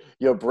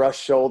you brush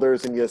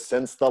shoulders and you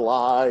sense the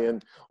lie,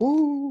 and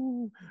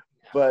ooh.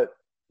 But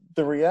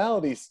the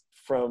reality,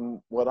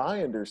 from what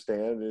I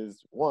understand,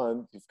 is,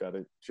 one, you've got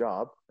a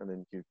job, and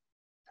then you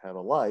have a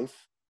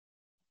life,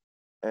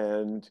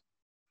 and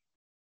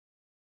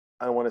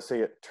I don't want to say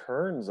it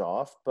turns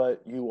off,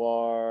 but you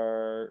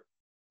are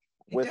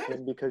with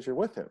him because you're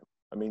with him.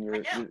 I mean,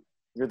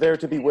 you're there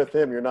to be with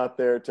him. You're not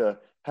there to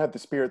have the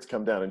spirits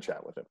come down and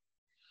chat with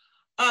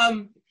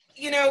him.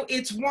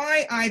 It's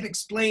why I've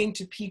explained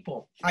to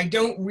people, I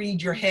don't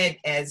read your head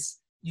as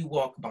you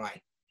walk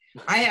by.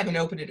 I have an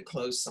open and a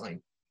closed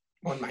sign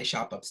on my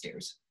shop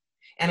upstairs.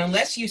 And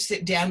unless you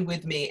sit down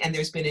with me and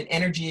there's been an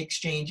energy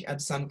exchange of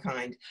some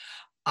kind,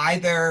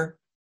 either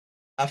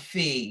a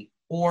fee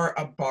or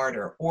a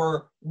barter,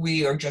 or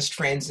we are just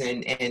friends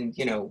and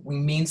we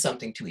mean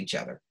something to each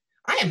other,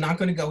 I am not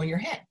going to go in your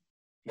head.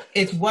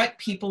 It's what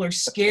people are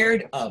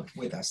scared of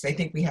with us. They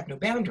think we have no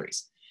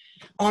boundaries.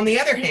 On the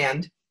other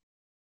hand,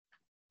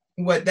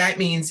 what that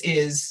means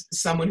is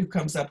someone who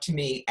comes up to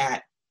me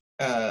at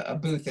a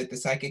booth at the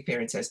psychic fair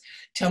and says,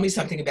 tell me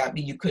something about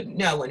me you couldn't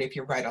know, and if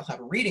you're right, I'll have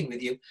a reading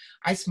with you,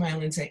 I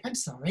smile and say, I'm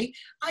sorry,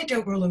 I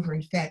don't roll over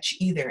and fetch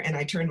either, and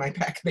I turn my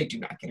back, they do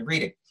not get a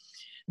reading.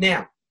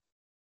 Now,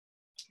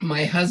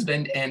 my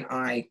husband and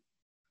I,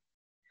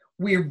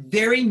 we're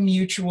very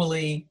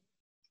mutually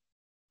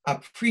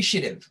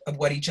appreciative of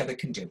what each other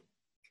can do,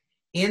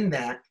 in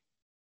that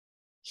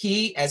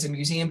he, as a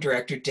museum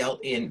director,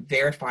 dealt in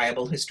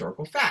verifiable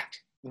historical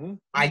fact. Mm-hmm.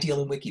 I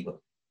deal in WikiWoo.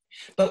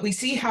 But we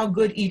see how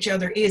good each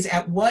other is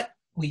at what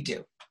we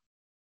do.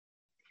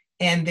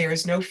 And there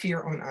is no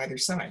fear on either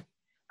side.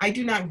 I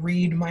do not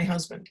read my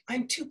husband.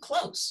 I'm too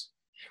close.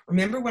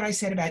 Remember what I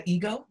said about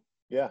ego?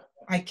 Yeah.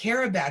 I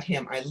care about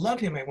him. I love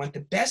him. I want the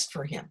best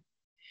for him.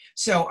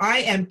 So I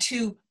am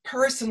too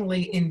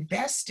personally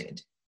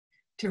invested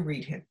to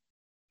read him.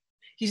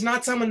 He's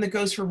not someone that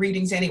goes for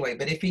readings anyway,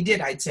 but if he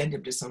did, I'd send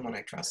him to someone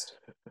I trust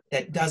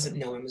that doesn't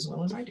know him as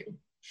well as I do.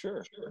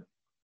 Sure.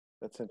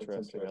 That's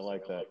interesting. I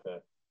like that.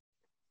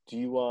 Do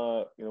you,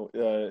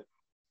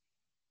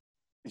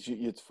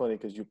 it's funny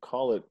because you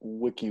call it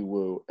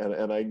WikiWoo,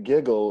 and I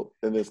giggle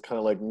in this kind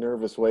of like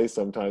nervous way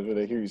sometimes when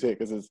I hear you say it,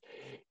 because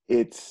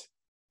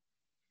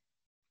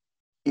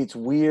it's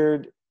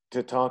weird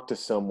to talk to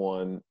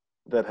someone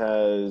that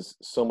has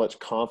so much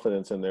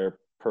confidence in their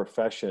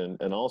profession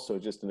and also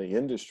just in the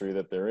industry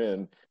that they're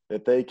in,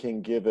 that they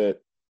can give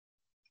it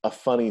a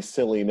funny,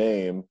 silly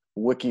name,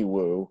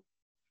 WikiWoo,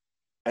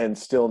 and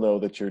still know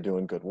that you're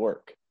doing good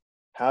work.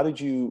 How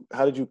did you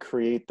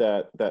create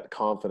that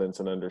confidence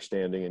and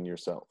understanding in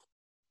yourself?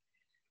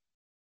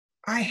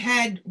 I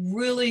had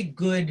really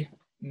good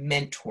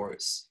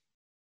mentors.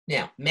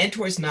 Now,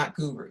 mentors, not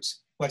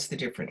gurus. What's the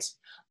difference?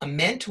 A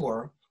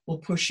mentor will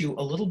push you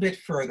a little bit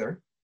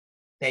further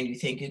than you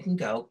think you can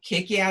go,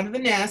 kick you out of the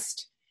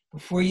nest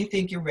before you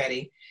think you're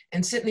ready,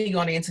 and sit in the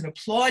audience and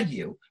applaud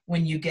you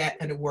when you get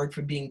an award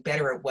for being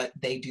better at what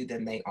they do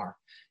than they are.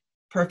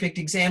 Perfect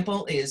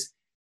example is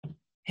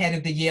head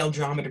of the Yale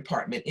drama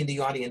department in the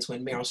audience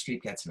when Meryl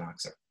Streep gets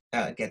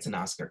an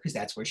Oscar, because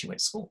that's where she went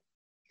to school.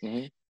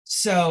 Mm-hmm.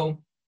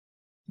 So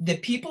the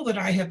people that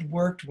I have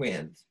worked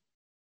with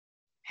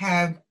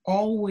have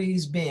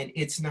always been,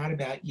 it's not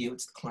about you,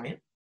 it's the client.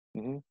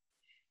 Mm-hmm.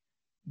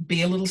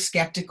 Be a little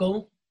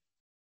skeptical.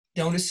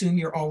 Don't assume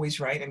you're always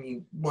right. I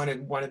mean, one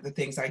of the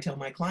things I tell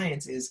my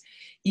clients is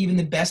even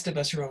the best of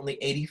us are only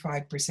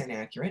 85%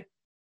 accurate.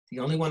 The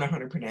only one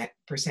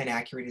 100%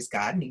 accurate is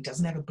God, and he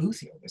doesn't have a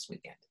booth here this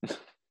weekend.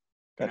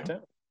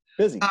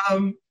 Busy.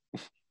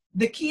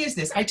 The key is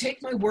this. I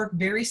take my work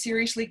very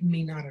seriously.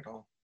 Me, not at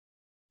all.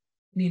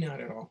 Me,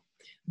 not at all.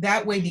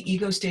 That way the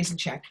ego stays in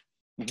check.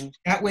 Mm-hmm.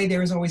 That way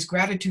there is always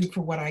gratitude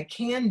for what I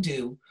can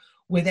do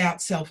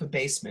without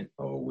self-abasement.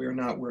 Oh, we're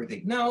not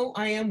worthy. No,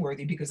 I am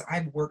worthy because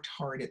I've worked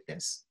hard at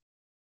this.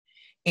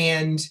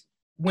 And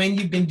when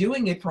you've been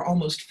doing it for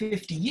almost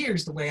 50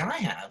 years the way I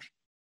have,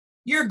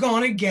 you're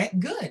going to get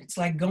good. It's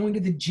like going to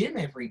the gym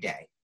every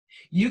day.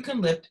 You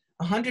can lift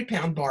a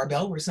 100-pound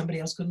barbell where somebody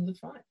else couldn't lift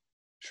 5.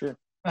 Sure.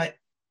 But,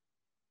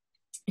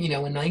 in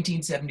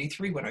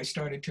 1973, when I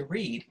started to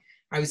read,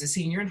 I was a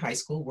senior in high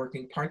school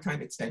working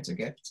part-time at Spencer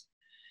Gifts.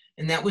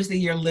 And that was the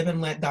year Live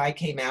and Let Die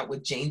came out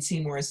with Jane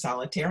Seymour as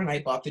Solitaire, and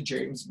I bought the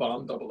James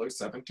Bond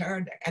 007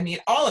 Pterodactyl. I mean,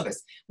 all of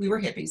us, we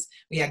were hippies.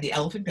 We had the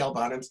elephant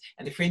bell-bottoms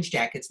and the fringe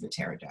jackets and the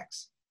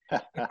pterodactyls.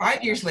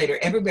 5 years later,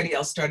 everybody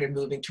else started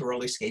moving to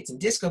roller skates and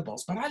disco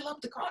balls, but I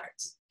loved the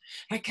cards.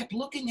 I kept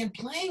looking and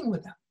playing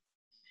with them.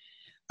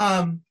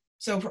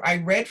 I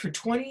read for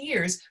 20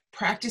 years,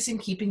 practicing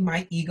keeping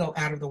my ego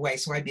out of the way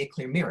so I'd be a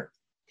clear mirror.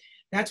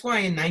 That's why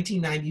in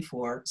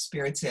 1994,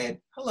 Spirit said,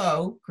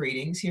 hello,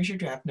 greetings, here's your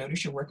draft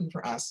notice, you're working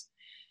for us.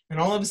 And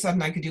all of a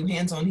sudden I could do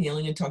hands-on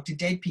healing and talk to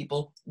dead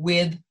people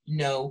with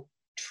no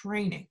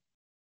training.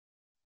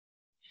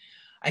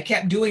 I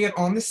kept doing it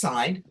on the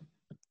side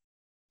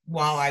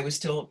while I was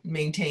still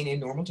maintaining a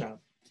normal job.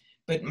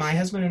 But my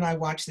husband and I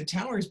watched the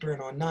towers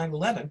burn on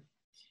 9/11. And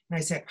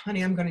I said,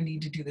 honey, I'm going to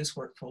need to do this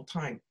work full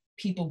time.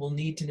 People will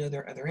need to know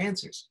their other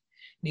answers.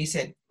 And he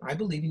said, I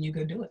believe in you,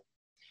 go do it.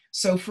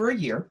 So for a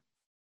year,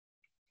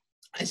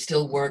 I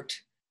still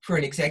worked for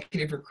an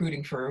executive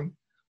recruiting firm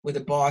with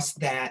a boss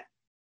that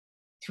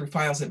threw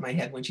files at my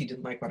head when she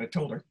didn't like what I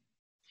told her,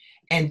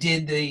 and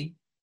did the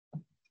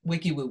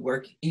WikiWoo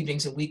work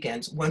evenings and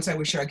weekends. Once I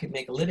was sure I could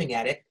make a living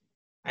at it,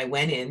 I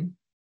went in,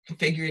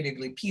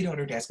 figuratively peed on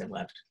her desk and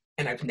left,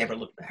 and I've never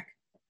looked back.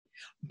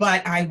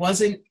 But I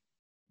wasn't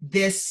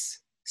this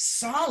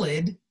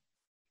solid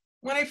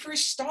when I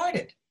first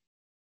started.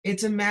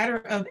 It's a matter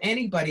of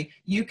anybody.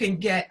 You can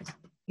get,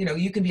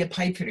 you can be a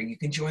pipe fitter, you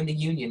can join the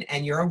union,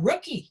 and you're a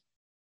rookie.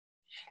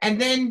 And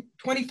then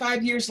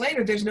 25 years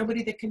later, there's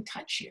nobody that can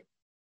touch you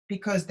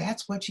because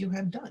that's what you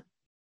have done.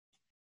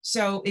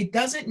 So it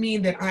doesn't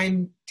mean that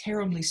I'm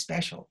terribly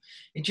special.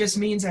 It just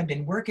means I've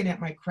been working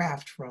at my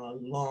craft for a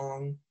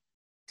long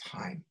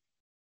time.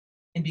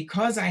 And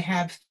because I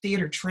have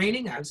theater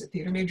training, I was a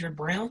theater major at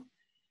Brown,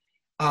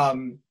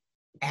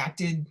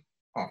 acted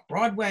off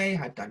Broadway,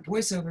 I've done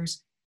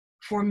voiceovers.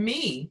 For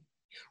me,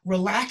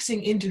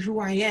 relaxing into who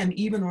I am,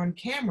 even on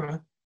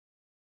camera,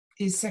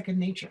 is second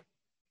nature.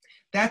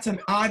 That's an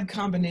odd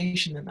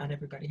combination that not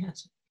everybody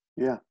has.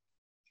 Yeah.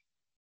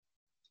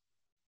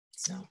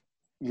 So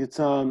It's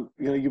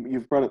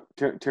you've brought up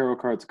tarot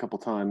cards a couple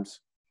times.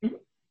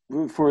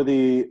 Mhm. For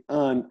the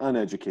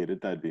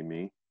uneducated, that'd be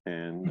me,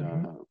 and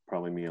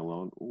probably me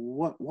alone.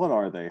 What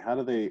are they? How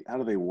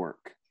do they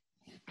work?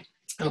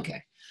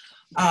 okay.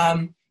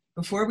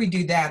 Before we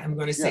do that, I'm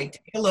going to say,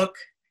 take a look.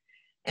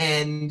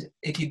 And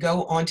if you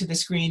go onto the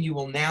screen, you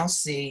will now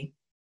see,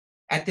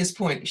 at this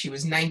point, she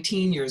was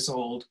 19 years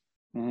old,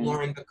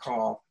 Lauren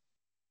Bacall,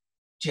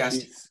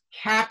 just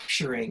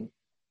capturing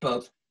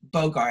both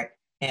Bogart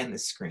and the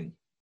screen.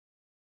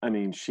 I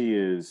mean,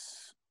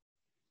 she's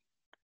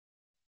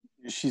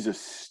a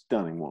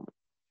stunning woman.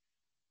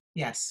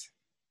 Yes.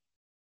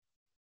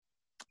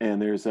 And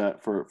there's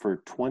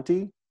for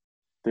 20,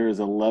 there is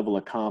a level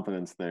of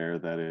confidence there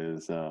that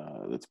is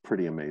that's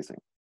pretty amazing.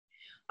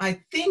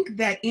 I think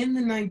that in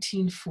the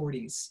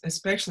 1940s,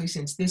 especially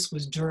since this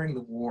was during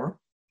the war,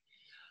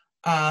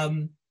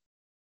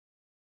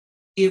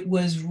 it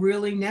was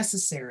really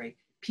necessary.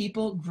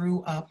 People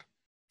grew up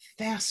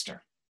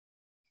faster.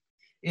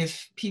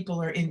 If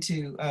people are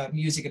into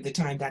music at the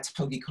time, that's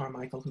Hoagy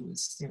Carmichael, who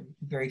was a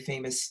very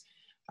famous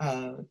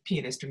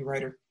pianist and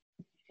writer.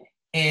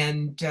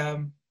 And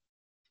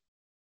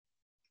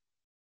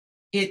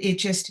it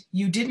just,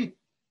 you didn't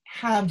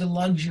have the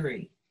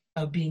luxury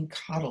of being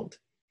coddled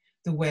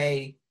the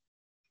way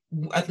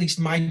at least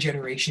my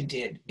generation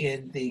did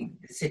in the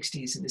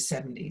 60s and the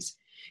 70s.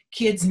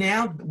 Kids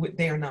now,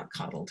 they are not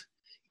coddled.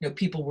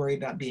 People worry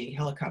about being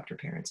helicopter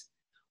parents.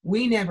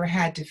 We never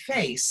had to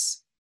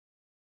face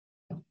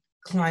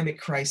climate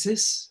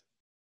crisis,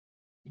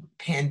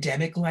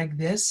 pandemic like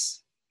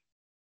this.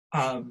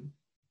 The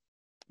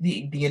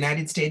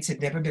United States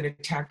had never been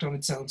attacked on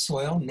its own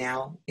soil.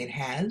 Now it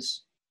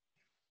has.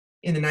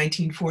 In the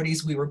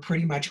 1940s, we were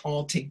pretty much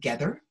all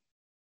together.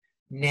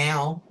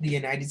 Now the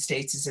United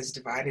States is as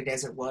divided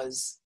as it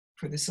was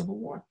for the Civil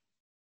War.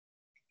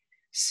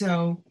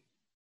 So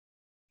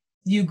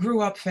you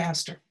grew up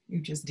faster. You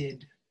just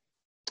did.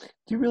 Do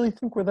you really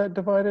think we're that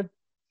divided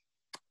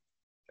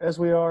as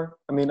we are?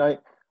 I mean,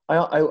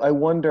 I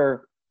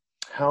wonder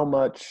how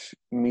much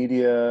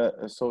media,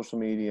 social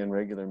media and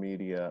regular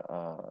media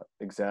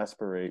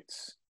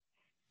exasperates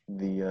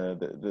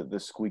the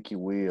squeaky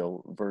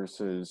wheel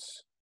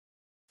versus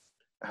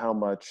how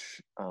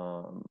much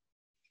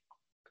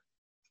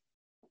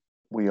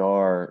we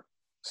are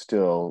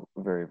still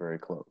very, very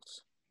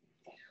close.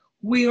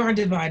 We are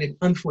divided,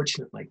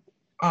 unfortunately.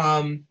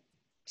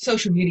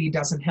 Social media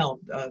doesn't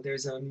help.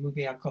 There's a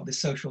movie out called The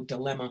Social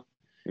Dilemma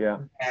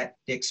that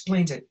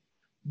explains it.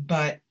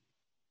 But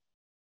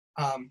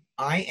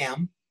I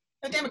am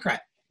a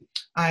Democrat.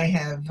 I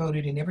have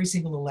voted in every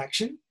single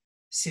election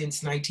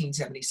since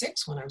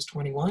 1976 when I was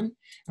 21,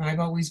 and I've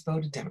always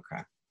voted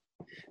Democrat.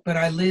 But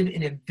I live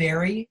in a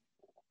very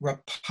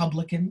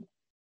Republican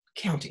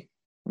county.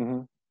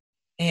 Mm-hmm.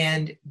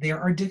 And there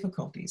are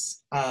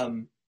difficulties.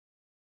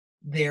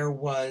 There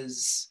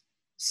was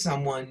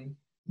someone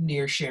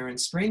near Sharon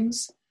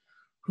Springs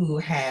who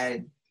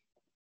had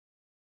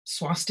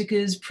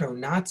swastikas,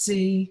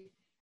 pro-Nazi,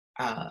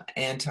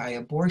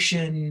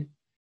 anti-abortion,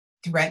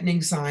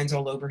 threatening signs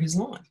all over his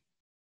lawn.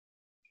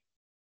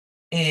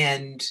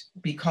 And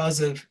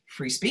because of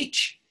free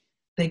speech,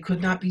 they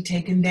could not be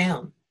taken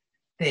down.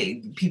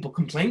 People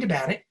complained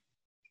about it,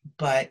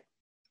 but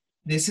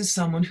this is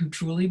someone who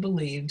truly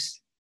believes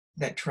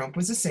that Trump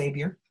was a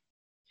savior,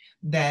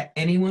 that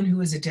anyone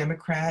who is a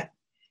Democrat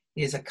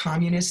is a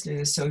communist and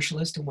a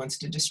socialist and wants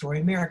to destroy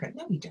America.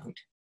 No, we don't.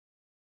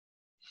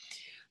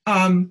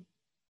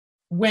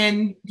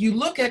 When you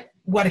look at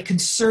what a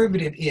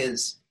conservative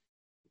is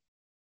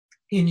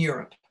in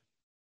Europe,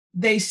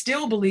 they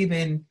still believe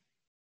in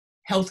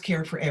health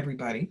care for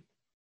everybody.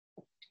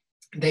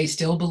 They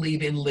still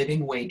believe in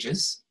living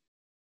wages.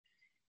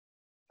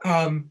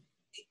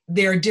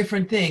 There are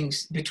different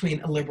things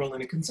between a liberal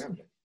and a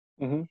conservative.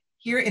 Mm-hmm.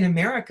 Here in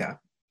America,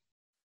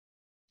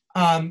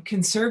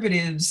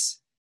 conservatives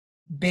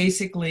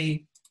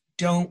basically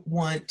don't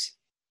want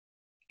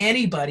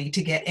anybody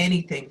to get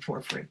anything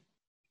for free.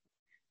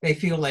 They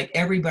feel like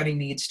everybody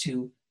needs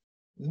to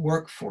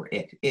work for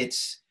it.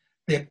 It's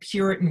the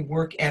Puritan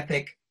work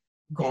ethic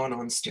gone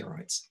on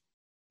steroids.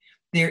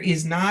 There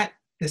is not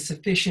the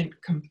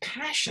sufficient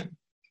compassion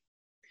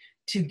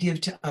to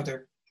give to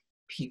other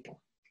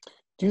people.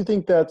 Do you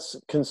think that's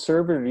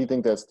conservative, or do you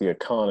think that's the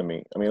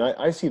economy? I mean,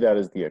 I see that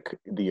as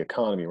the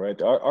economy,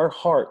 right? Our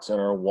hearts and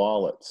our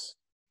wallets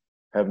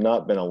have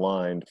not been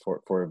aligned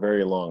for a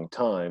very long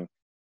time.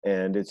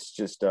 And it's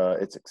just,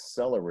 it's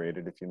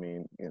accelerated, if you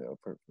mean,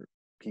 for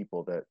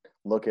people that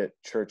look at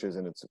churches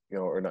and it's,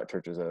 or not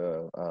churches,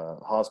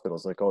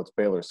 hospitals, like, oh, it's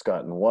Baylor,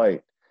 Scott and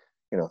White.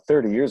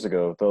 30 years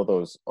ago,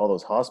 though, all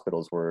those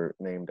hospitals were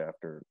named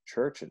after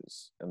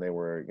churches, and they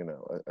were,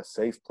 a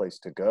safe place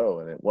to go.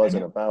 And it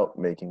wasn't about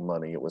making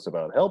money; it was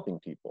about helping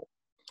people.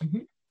 Mm-hmm.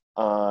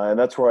 And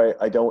that's where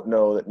I don't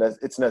know that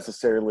it's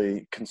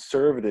necessarily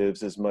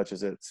conservatives as much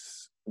as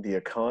it's the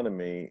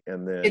economy,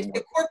 and then It's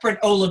the corporate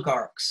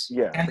oligarchs.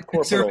 Yeah, And the the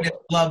corporate conservatives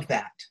oligarchs. love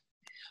that.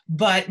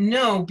 But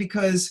no,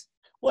 because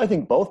Well, I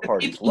think both the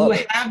parties people who love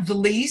it. have the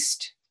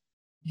least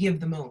give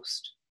the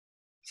most.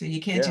 So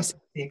you can't Yeah. just say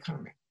the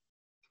economy.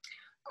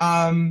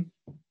 Um,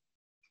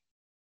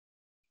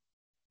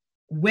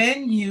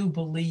 when you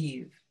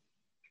believe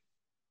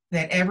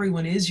that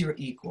everyone is your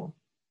equal,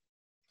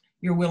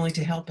 you're willing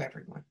to help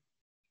everyone.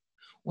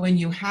 When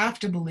you have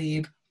to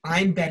believe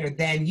I'm better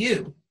than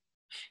you,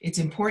 it's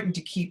important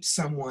to keep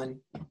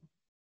someone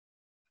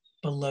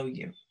below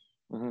you.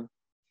 Mhm.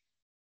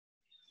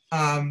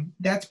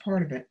 That's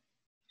part of it.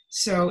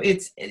 So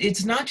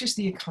it's not just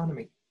the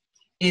economy.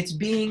 It's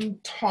being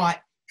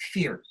taught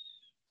fear.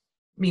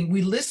 I mean,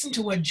 we listened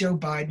to what Joe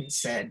Biden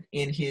said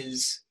in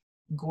his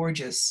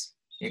gorgeous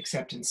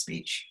acceptance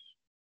speech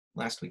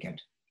last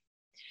weekend.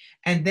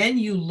 And then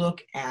you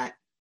look at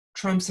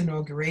Trump's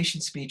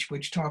inauguration speech,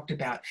 which talked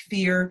about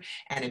fear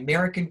and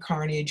American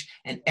carnage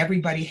and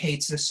everybody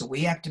hates us, so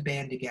we have to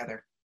band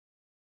together.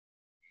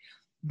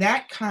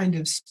 That kind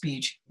of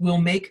speech will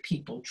make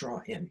people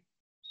draw in.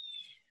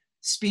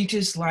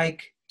 Speeches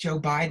like Joe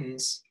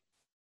Biden's,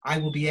 I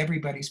will be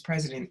everybody's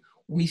president,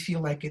 we feel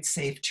like it's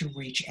safe to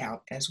reach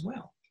out as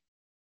well.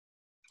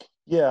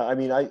 Yeah, I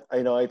mean,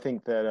 I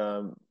think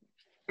that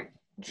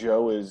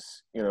Joe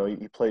is,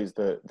 he plays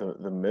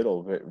the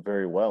middle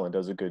very well and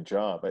does a good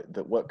job.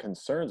 What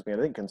concerns me,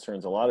 and I think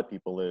concerns a lot of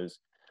people, is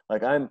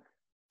like I'm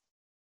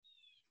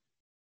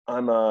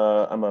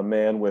a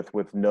man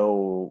with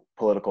no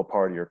political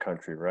party or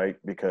country, right?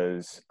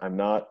 Because I'm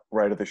not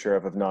right of the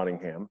sheriff of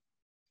Nottingham.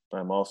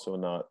 I'm also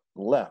not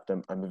left.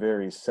 I'm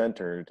very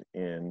centered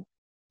in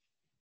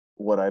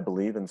what I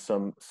believe, and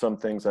some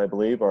things I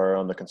believe are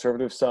on the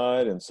conservative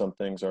side, and some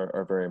things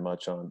are very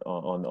much on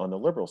the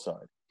liberal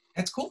side.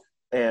 That's cool.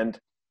 And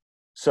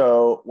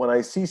so when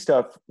I see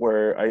stuff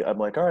where I'm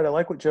like, all right, I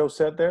like what Joe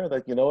said there.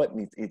 Like, you know what?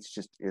 It's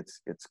just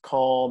it's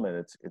calm, and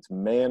it's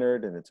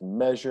mannered, and it's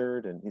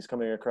measured, and he's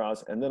coming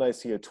across. And then I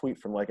see a tweet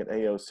from like an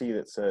AOC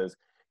that says,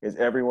 "Is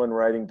everyone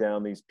writing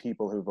down these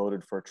people who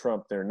voted for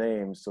Trump, their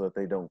names, so that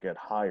they don't get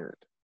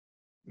hired?"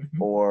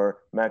 Mm-hmm. Or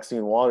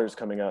Maxine Waters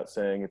coming out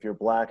saying, "If you're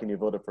black and you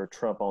voted for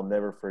Trump, I'll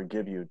never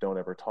forgive you. Don't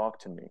ever talk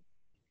to me."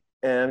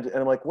 And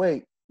I'm like,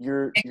 wait,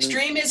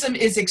 extremism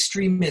is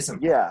extremism.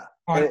 Yeah.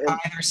 On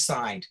either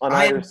side. On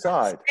either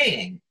side.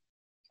 Saying,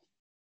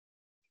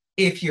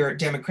 if you're a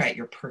Democrat,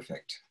 you're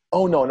perfect.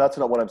 Oh no, that's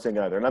not what I'm saying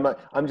either. And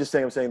I'm just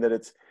saying that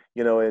it's,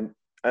 and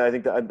I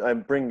think that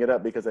I'm bringing it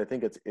up because I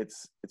think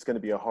it's going to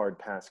be a hard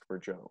task for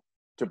Joe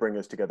to bring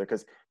us together,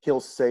 because he'll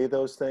say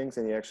those things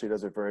and he actually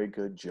does a very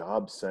good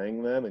job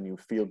saying them, and you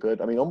feel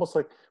good. I mean, almost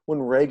like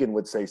when Reagan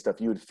would say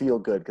stuff, you would feel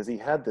good because he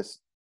had this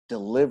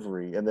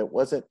delivery, and it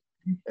wasn't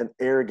an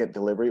arrogant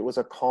delivery. It was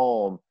a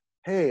calm,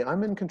 hey,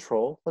 I'm in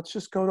control. Let's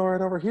just go right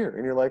over here.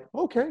 And you're like,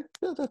 okay,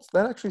 yeah,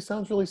 that actually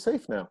sounds really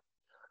safe now.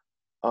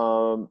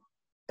 And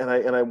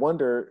I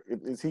wonder,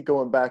 is he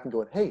going back and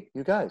going, hey,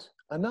 you guys,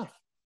 enough,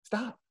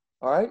 stop.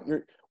 All right,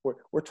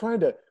 we're trying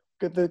to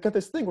get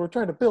this thing. We're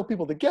trying to build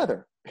people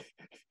together.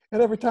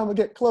 And every time we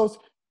get close,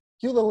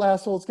 you little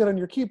assholes get on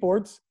your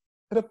keyboards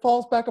and it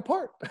falls back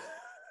apart.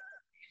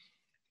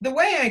 The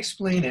way I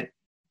explain it,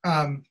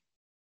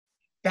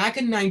 back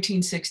in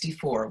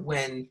 1964,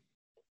 when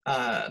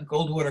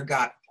Goldwater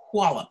got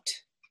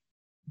walloped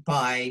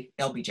by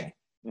LBJ,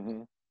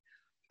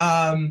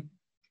 Mm-hmm.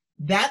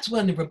 That's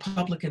when the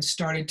Republicans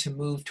started to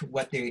move to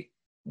what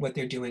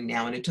they're doing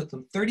now. And it took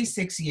them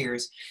 36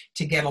 years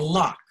to get a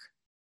lock,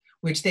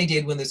 which they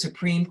did when the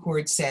Supreme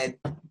Court said,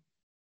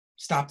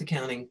 stop the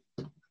counting,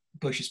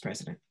 Bush is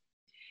president.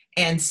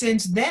 And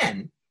since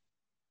then,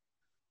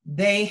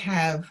 they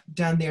have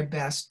done their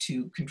best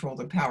to control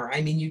their power.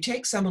 I mean, you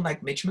take someone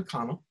like Mitch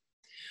McConnell,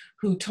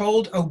 who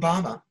told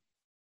Obama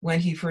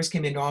when he first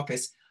came into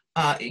office,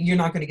 you're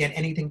not going to get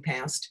anything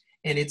passed,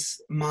 and it's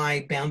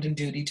my bounden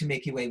duty to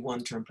make you a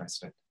one-term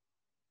president.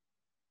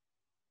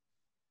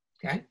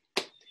 Okay?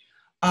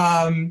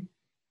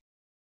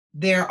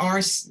 There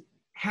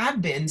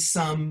have been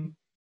some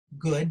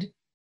good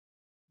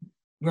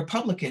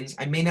Republicans.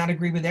 I may not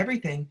agree with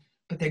everything,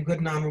 but they're good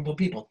and honorable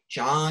people.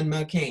 John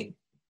McCain.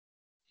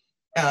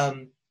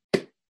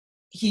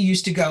 He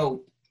used to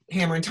go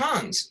hammer and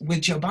tongs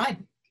with Joe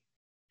Biden,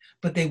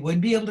 but they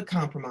would be able to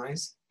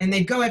compromise, and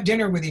they'd go have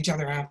dinner with each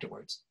other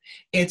afterwards.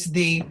 It's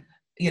the,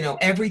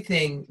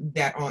 everything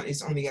that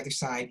is on the other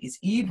side is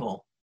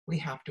evil. We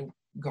have to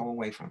go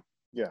away from.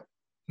 Yeah.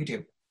 We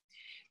do.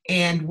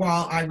 And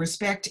while I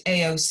respect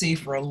AOC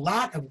for a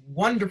lot of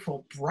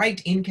wonderful,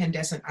 bright,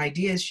 incandescent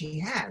ideas she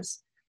has,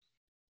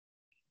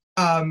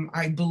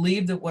 I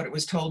believe that what it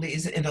was told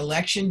is an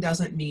election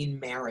doesn't mean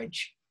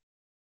marriage.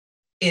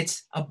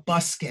 It's a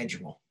bus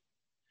schedule.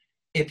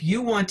 If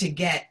you want to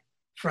get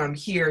from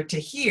here to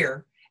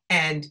here,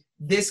 and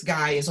this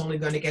guy is only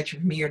going to get you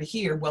from here to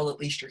here, well, at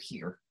least you're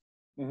here.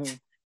 Mm-hmm.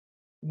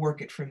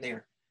 Work it from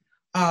there.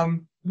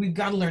 We've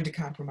got to learn to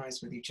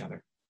compromise with each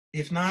other.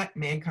 If not,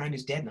 mankind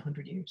is dead in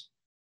 100 years.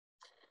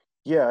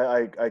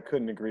 Yeah, I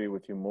couldn't agree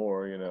with you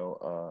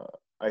more.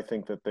 I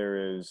think that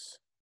there is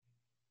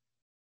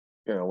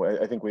you know,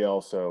 I think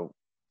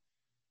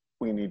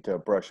we need to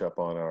brush up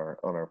on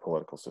our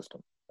political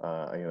system.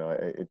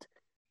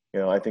 You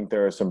know, I think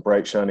there are some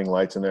bright shining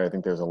lights in there. I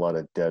think there's a lot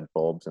of dead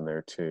bulbs in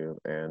there too,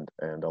 and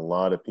a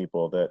lot of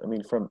people that, I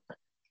mean,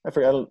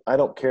 I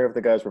don't care if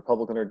the guy's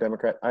Republican or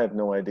Democrat. I have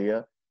no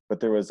idea. But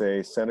there was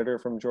a senator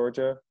from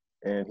Georgia,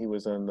 and he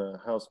was on the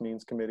House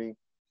Means Committee,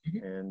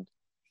 Mhm. and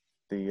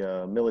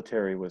the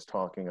military was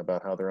talking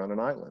about how they're on an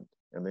island,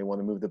 and they want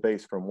to move the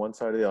base from one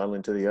side of the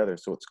island to the other,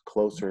 so it's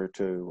closer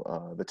to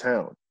the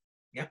town.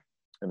 Yeah.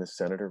 And the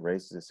senator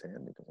raises his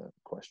hand. He goes, "I have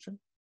a question."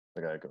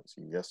 The guy goes,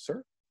 "Yes,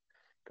 sir."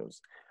 He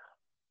goes,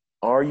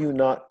 "Are you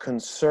not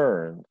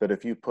concerned that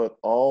if you put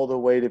all the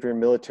weight of your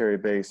military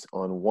base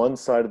on one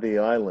side of the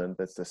island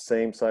that's the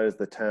same side as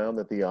the town,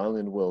 that the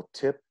island will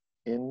tip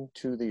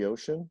into the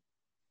ocean?"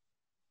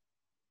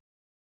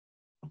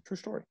 True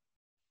story.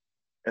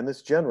 And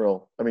this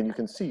general, I mean, you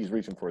can see he's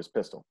reaching for his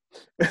pistol.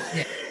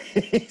 Yeah.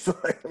 He's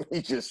like, "Let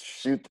me just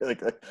shoot.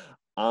 Like,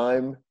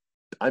 I'm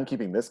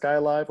keeping this guy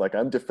alive. Like,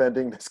 I'm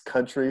defending this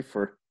country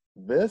for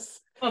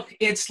this." Look,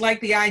 it's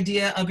like the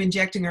idea of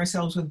injecting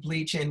ourselves with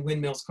bleach and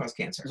windmills cause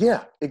cancer.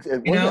 Yeah,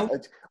 You know, you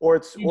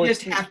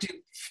just it's have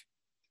to.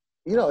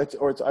 you know,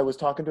 I was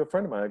talking to a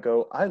friend of mine. I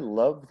go, "I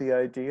love the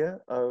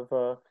idea of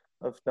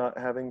not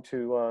having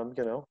to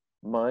you know,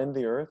 mine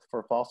the earth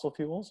for fossil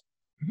fuels."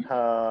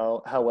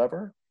 Mhm.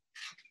 However,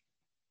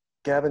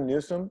 Gavin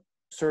Newsom,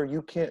 sir,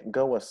 you can't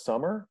go a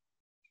summer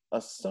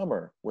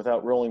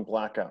without rolling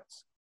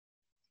blackouts.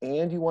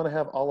 And you want to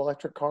have all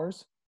electric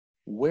cars?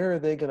 Where are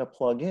they going to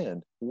plug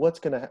in? What's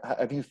going to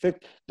have you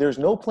fixed? There's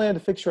no plan to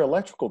fix your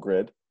electrical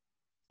grid,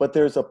 but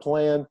there's a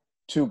plan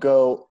to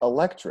go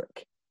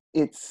electric.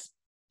 It's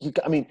you.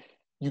 I mean,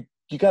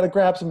 you got to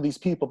grab some of these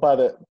people by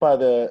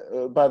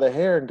the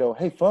hair and go,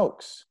 "Hey,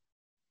 folks,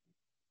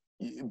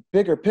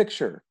 bigger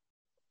picture,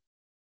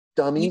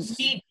 You dummies."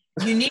 need,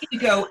 you need to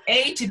go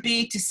A to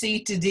B to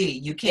C to D.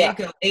 You can't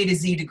go A to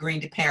Z to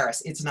Green to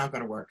Paris. It's not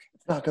going to work.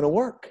 It's not going to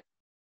work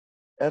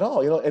at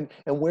all, you know.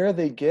 And where are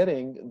they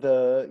getting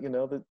the, you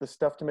know, the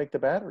stuff to make the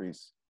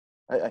batteries?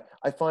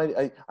 I find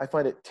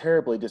it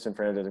terribly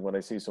disenfranchising when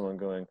I see someone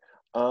going,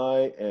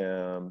 "I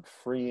am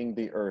freeing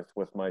the earth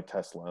with my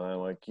Tesla," and I'm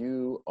like,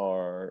 "You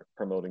are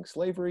promoting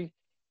slavery,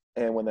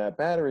 and when that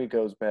battery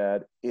goes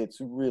bad, it's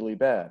really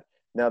bad."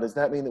 Now, does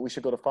that mean that we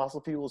should go to fossil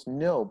fuels?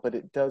 No, but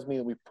it does mean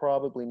that we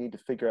probably need to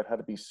figure out how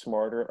to be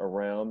smarter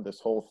around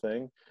this whole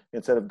thing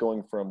instead of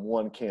going from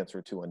one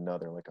cancer to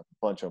another like a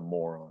bunch of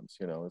morons.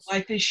 You know,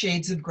 Life is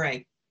shades of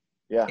gray.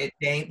 yeah, It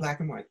ain't black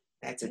and white.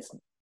 That's it. it's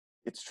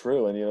it's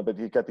true. And you know, but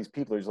you got these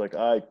people who's like,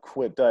 "I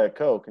quit Diet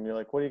Coke," and you're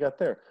like, "What do you got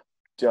there?"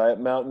 "Diet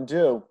Mountain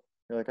Dew."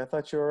 You're like, "I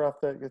thought you were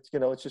off the." It's, you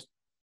know, it's just,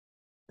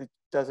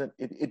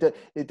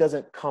 it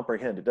doesn't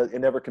comprehend.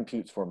 It never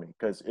computes for me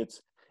because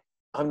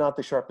I'm not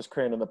the sharpest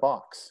crayon in the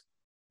box.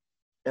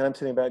 And I'm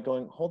sitting back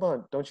going, "Hold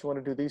on, don't you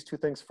want to do these two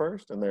things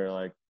first?" And they're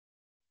like,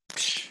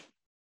 "Psh,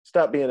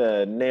 stop being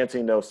a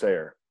Nancy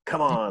no-sayer.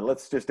 Come on,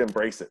 let's just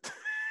embrace it."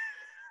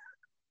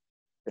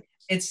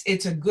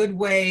 It's a good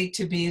way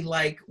to be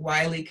like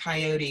Wile E.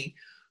 Coyote,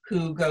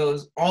 who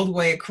goes all the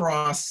way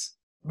across,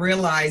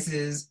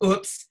 realizes,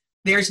 oops,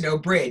 there's no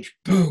bridge.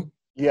 Boom.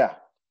 Yeah.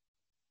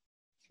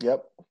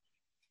 Yep.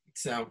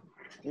 So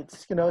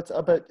It's, you know,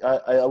 but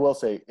I will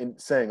say, in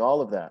saying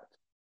all of that,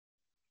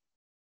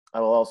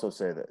 I will also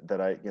say that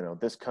I, you know,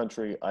 this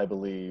country, I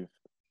believe,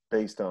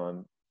 based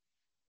on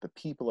the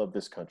people of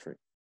this country,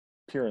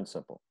 pure and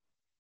simple,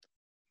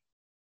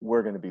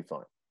 we're going to be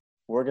fine.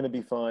 We're going to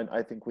be fine.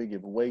 I think we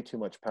give way too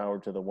much power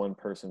to the one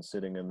person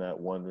sitting in that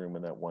one room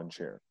in that one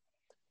chair.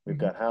 We've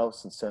got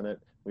House and Senate.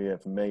 We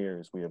have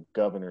mayors. We have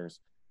governors.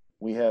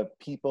 We have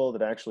people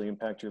that actually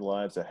impact your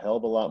lives a hell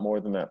of a lot more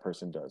than that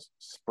person does.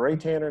 Spray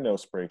tan or no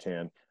spray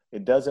tan,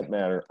 it doesn't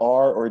matter.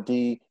 R or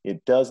D,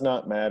 it does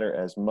not matter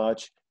as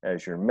much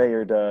as your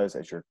mayor does,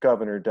 as your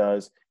governor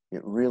does.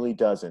 It really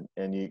doesn't.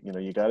 And you know,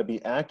 you got to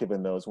be active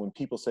in those. When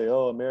people say,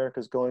 "Oh,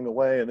 America's going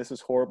away and this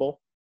is horrible,"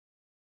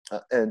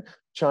 and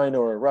China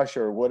or Russia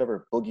or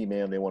whatever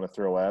boogeyman they want to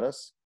throw at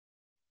us,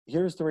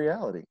 here's the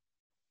reality.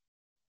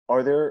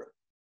 Are there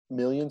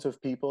millions of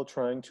people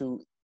trying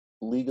to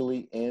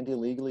legally and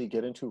illegally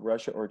get into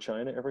Russia or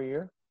China every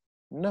year?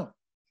 No.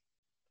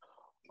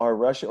 Are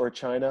Russia or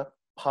China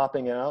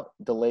popping out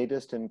the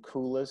latest and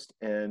coolest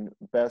and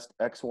best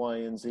X, Y,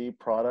 and Z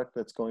product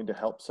that's going to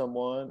help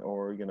someone,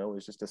 or, you know,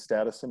 is just a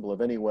status symbol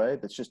of any way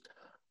that's just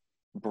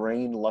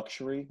brain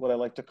luxury, what I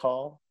like to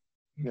call,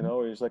 you know,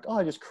 or it's like, "Oh,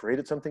 I just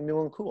created something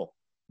new and cool"?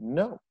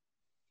 No.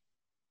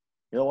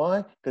 You know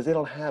why? Because they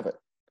don't have it.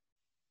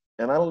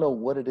 And I don't know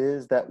what it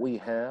is that we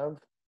have,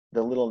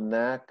 the little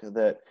knack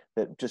that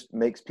just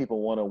makes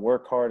people want to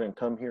work hard and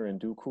come here and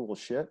do cool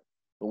shit,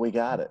 but we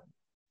got it.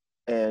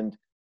 And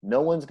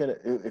no one's going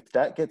to, if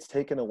that gets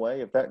taken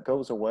away, if that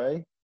goes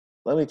away,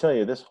 let me tell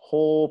you, this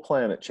whole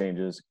planet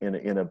changes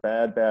in a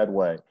bad, bad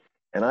way.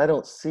 And I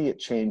don't see it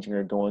changing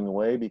or going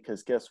away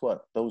because guess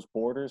what? Those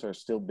borders are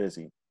still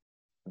busy.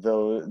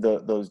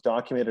 Those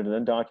documented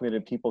and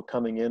undocumented people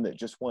coming in that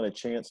just want a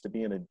chance to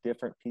be in a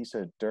different piece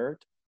of dirt,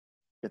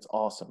 It's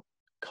awesome.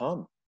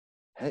 Come.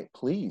 Hey,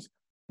 please.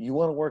 You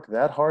want to work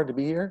that hard to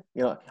be here?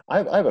 You know, I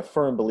have a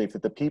firm belief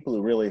that the people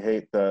who really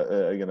hate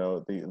the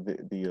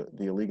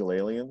illegal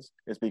aliens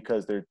is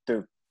because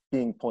they're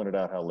being pointed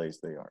out how lazy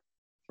they are,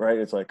 right?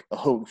 It's like,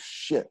 oh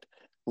shit,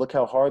 look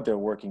how hard they're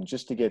working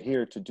just to get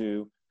here to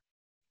do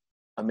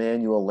a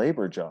manual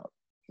labor job.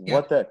 Yeah.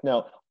 What that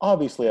now?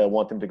 Obviously, I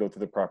want them to go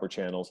through the proper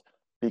channels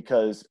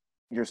because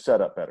you're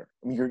set up better.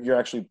 I mean, you're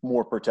actually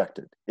more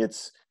protected. It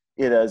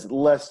has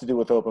less to do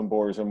with open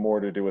borders and more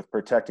to do with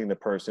protecting the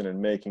person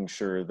and making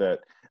sure that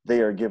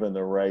they are given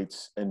the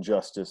rights and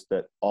justice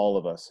that all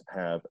of us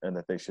have and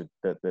that they should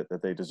that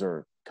they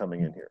deserve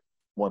coming in here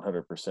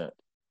 100%.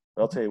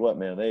 But I'll tell you what,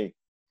 man, it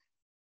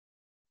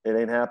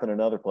ain't happening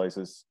in other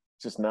places.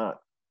 It's just not.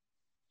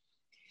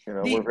 You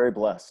know, we're very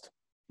blessed.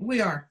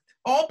 We are.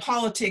 All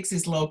politics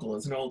is local,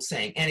 is an old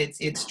saying, and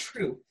it's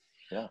true.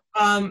 Yeah.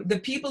 The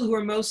people who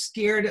are most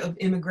scared of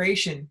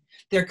immigration,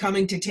 they're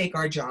coming to take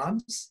our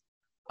jobs.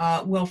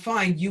 Well,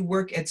 fine, you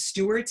work at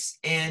Stewart's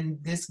and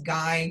this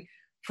guy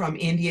from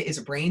India is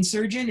a brain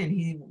surgeon and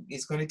he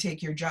is going to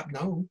take your job.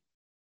 No.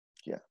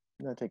 Yeah,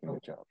 I'm not taking your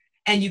job.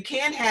 And you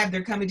can't have,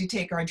 they're coming to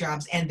take our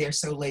jobs and they're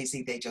so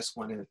lazy they just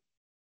want to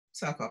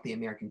suck off the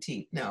American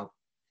teeth. No.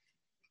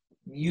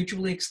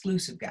 Mutually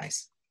exclusive,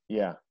 guys.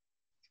 Yeah.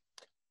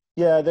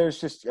 Yeah,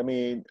 there's just, I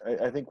mean,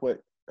 I think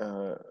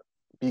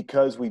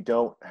because we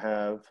don't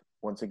have,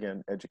 once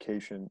again,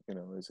 education, you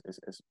know,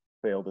 has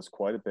failed us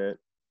quite a bit.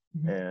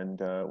 Mm-hmm.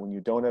 And when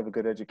you don't have a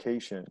good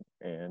education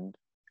and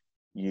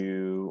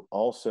you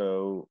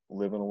also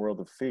live in a world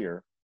of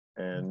fear,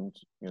 and,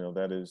 you know,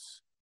 that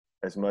is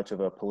as much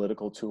of a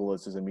political tool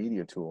as is a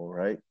media tool,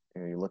 right?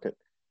 You know, you look at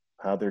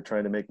how they're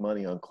trying to make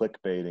money on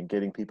clickbait and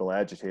getting people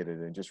agitated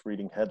and just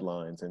reading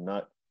headlines and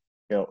not,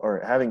 you know,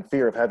 or having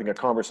fear of having a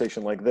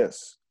conversation like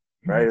this,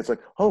 right? It's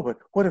like, oh, but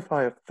what if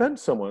I offend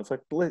someone? It's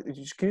like, can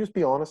you just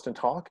be honest and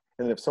talk?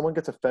 And then if someone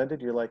gets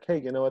offended, you're like, hey,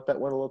 you know what? That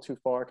went a little too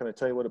far. Can I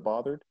tell you what it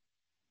bothered?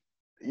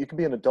 You can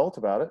be an adult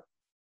about it,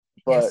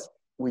 but Yes.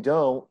 we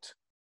don't.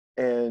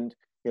 And,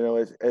 you know,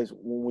 as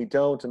when we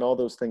don't and all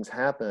those things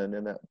happen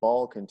and that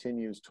ball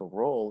continues to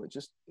roll, it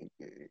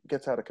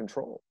gets out of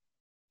control,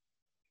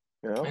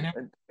 you know? I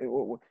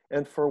know.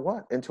 And for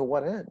what? And to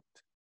what end,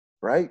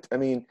 right? I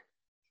mean,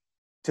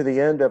 to the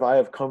end of I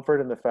have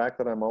comfort in the fact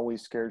that I'm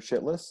always scared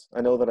shitless.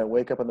 I know that I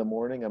wake up in the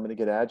morning, I'm going to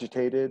get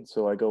agitated.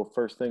 So I go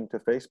first thing to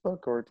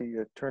Facebook, or do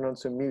you turn on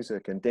some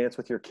music and dance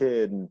with your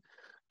kid and,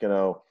 you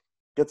know,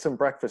 get some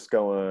breakfast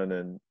going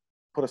and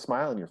put a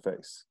smile on your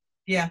face?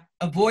 Yeah.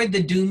 Avoid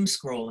the doom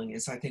scrolling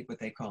is, I think, what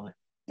they call it.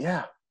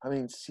 Yeah. I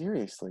mean,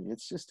 seriously,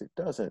 it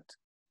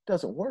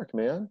doesn't work,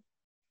 man.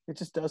 It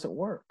just doesn't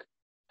work.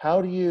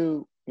 How do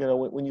you, you know,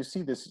 when you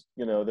see this,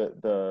 you know,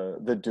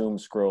 the doom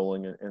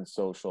scrolling and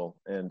social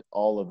and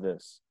all of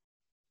this,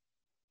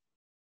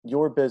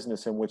 your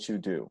business and what you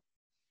do,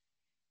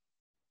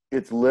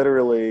 it's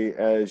literally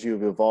as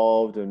you've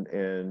evolved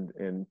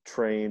and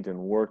trained and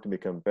worked and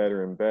become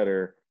better and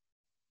better,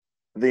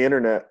 the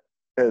internet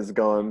has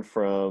gone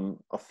from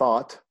a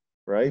thought,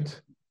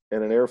 right,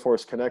 and an Air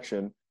Force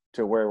connection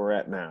to where we're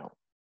at now.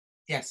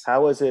 Yes.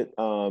 How is it,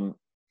 you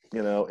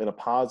know, in a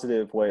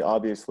positive way?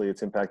 Obviously,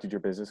 it's impacted your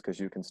business because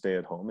you can stay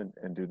at home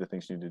and do the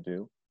things you need to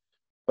do.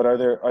 But are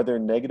there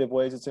negative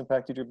ways it's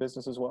impacted your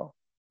business as well?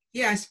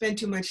 Yeah, I spend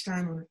too much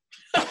time on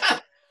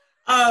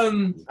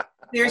it.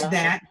 There's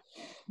that.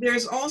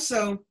 There's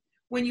also,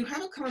 when you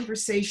have a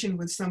conversation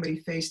with somebody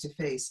face to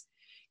face,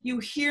 you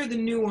hear the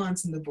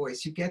nuance in the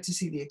voice. You get to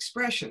see the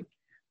expression.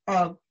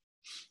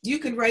 You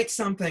can write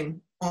something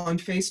on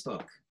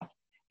Facebook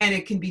and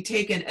it can be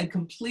taken a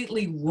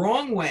completely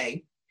wrong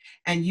way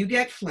and you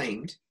get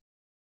flamed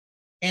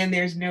and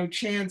there's no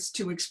chance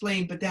to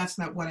explain, but that's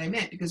not what I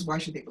meant, because why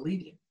should they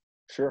believe you?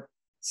 Sure.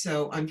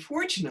 So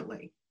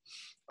unfortunately,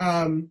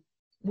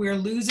 we're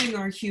losing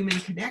our human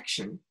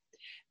connection,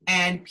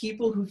 and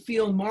people who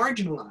feel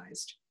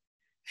marginalized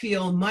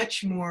feel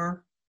much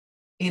more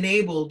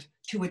enabled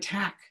to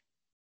attack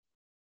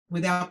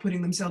without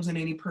putting themselves in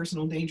any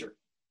personal danger.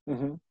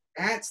 Mm-hmm.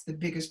 That's the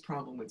biggest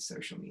problem with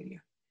social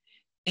media.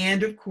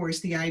 And of course,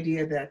 the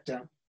idea that,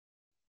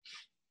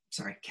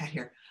 sorry, cat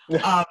here,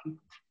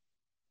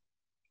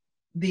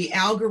 the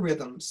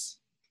algorithms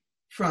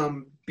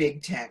from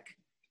big tech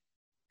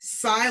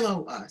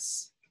silo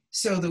us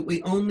so that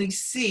we only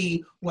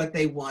see what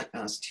they want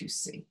us to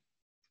see.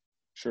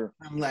 Sure.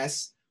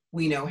 Unless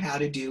we know how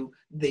to do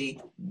the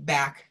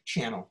back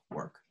channel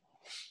work.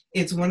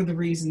 It's one of the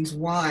reasons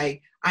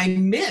why I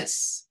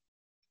miss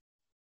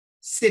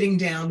sitting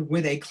down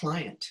with a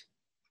client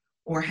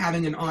or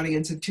having an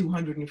audience of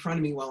 200 in front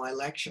of me while I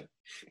lecture,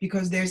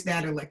 because there's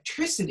that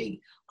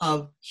electricity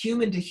of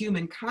human to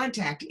human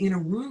contact in a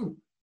room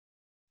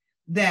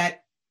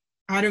that,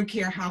 I don't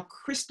care how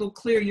crystal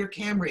clear your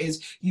camera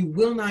is, you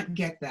will not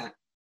get that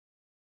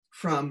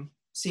from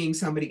seeing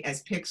somebody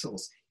as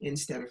pixels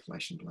instead of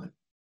flesh and blood.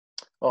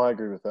 Oh, I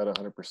agree with that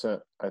 100%.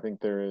 I think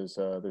there's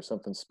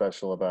something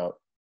special about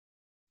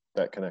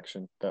that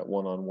connection, that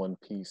one-on-one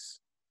piece.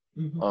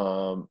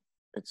 Mm-hmm.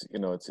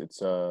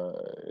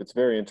 it's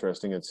very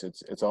interesting.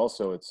 It's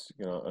also,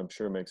 I'm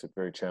sure makes it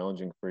very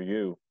challenging for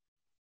you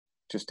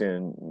just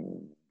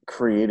in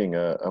creating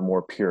a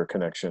more pure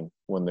connection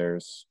when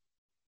there's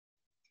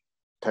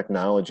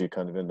technology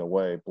kind of in the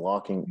way,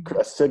 blocking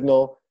a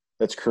signal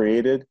that's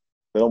created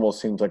that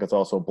almost seems like it's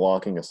also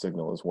blocking a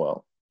signal as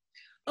well.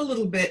 A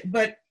little bit,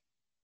 but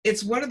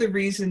it's one of the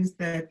reasons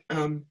that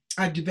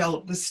I've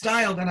developed the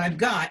style that I've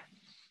got,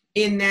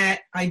 in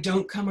that I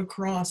don't come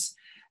across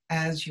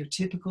as your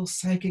typical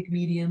psychic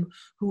medium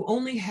who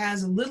only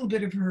has a little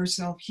bit of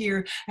herself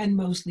here and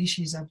mostly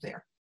she's up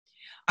there.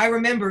 I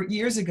remember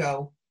years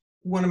ago,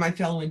 one of my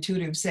fellow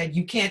intuitives said,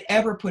 you can't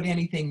ever put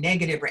anything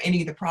negative or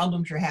any of the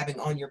problems you're having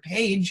on your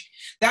page.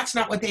 That's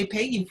not what they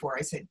pay you for.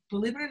 I said,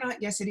 believe it or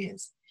not, yes, it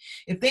is.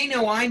 If they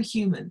know I'm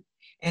human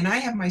and I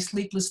have my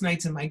sleepless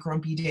nights and my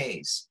grumpy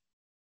days,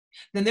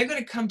 then they're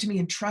going to come to me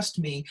and trust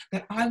me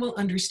that I will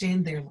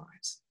understand their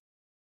lives.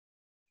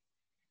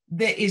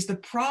 That is the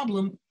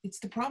problem. It's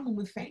the problem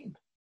with fame.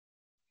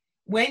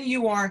 When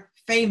you are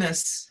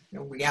famous,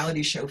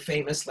 reality show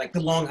famous, like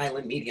the Long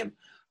Island Medium,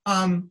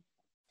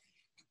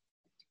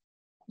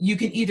 you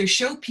can either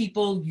show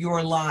people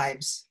your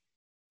lives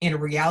in a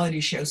reality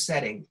show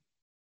setting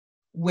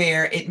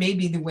where it may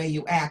be the way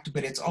you act,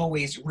 but it's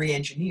always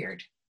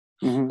re-engineered,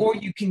 or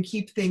you can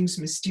keep things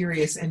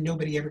mysterious and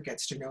nobody ever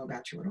gets to know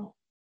about you at all.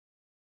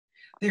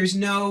 There's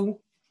no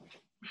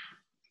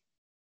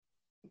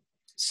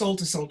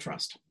soul-to-soul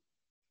trust,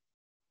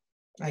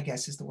 I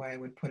guess is the way I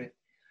would put it.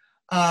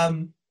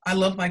 I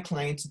love my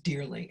clients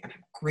dearly and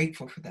I'm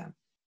grateful for them.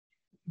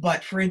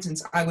 But for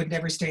instance, I would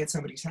never stay at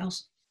somebody's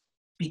house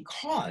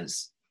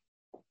because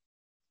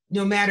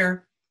no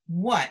matter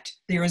what,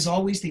 there is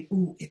always the,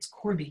 ooh, it's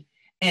Corby.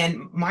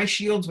 And my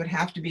shields would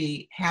have to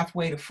be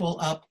halfway to full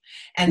up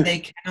and they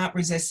cannot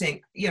resist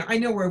saying, I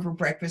know we're over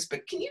breakfast,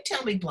 but can you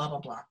tell me blah, blah,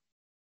 blah.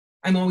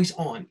 I'm always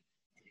on.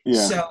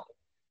 Yeah. So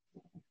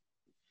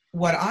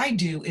what I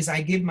do is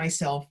I give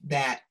myself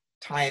that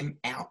time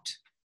out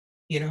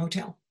in a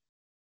hotel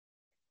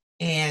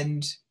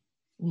and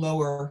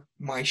lower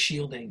my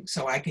shielding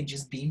so I can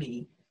just be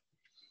me.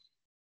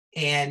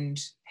 And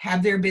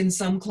have there been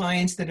some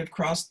clients that have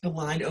crossed the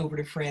line over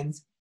to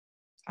friends?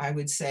 I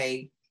would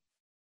say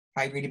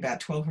I read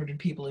about 1,200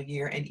 people a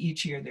year, and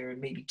each year there are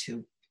maybe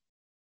 2,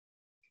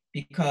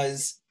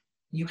 because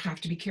you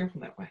have to be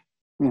careful that way.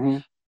 Mm-hmm.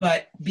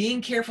 But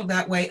being careful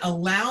that way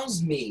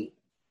allows me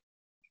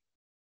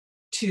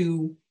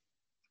to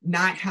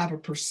not have a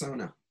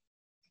persona.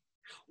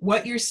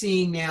 What you're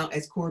seeing now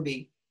as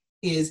Corby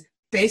is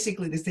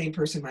basically the same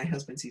person my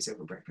husband sees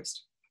over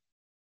breakfast.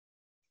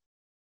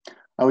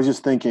 I was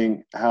just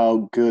thinking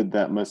how good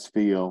that must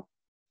feel.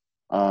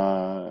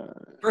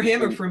 For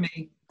him or for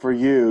me? For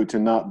you to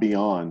not be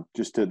on,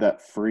 just to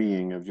that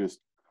freeing of just,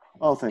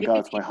 oh, thank God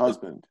it's my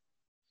husband.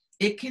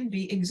 It can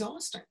be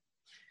exhausting.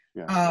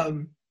 Yeah.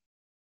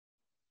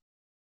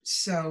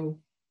 So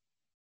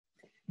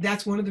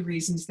that's one of the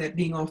reasons that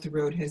being off the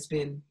road has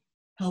been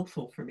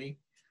helpful for me.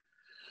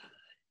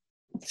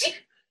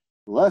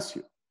 Bless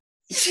you.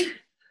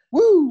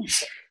 Woo!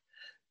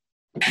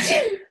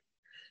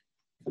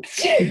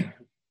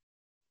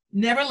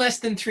 Never less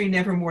than 3,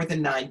 never more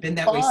than 9. Been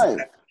that way since I was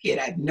a kid.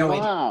 I had no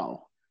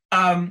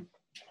idea.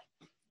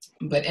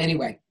 But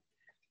anyway,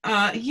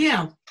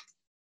 yeah.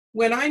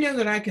 When I know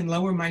that I can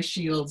lower my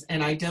shields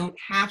and I don't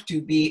have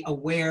to be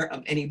aware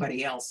of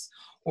anybody else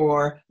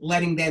or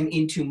letting them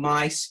into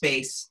my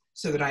space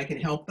so that I can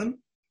help them,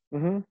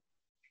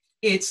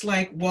 it's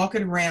like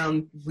walking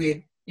around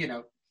with,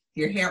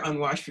 your hair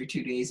unwashed for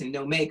 2 days and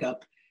no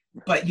makeup,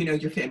 but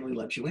your family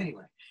loves you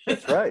anyway.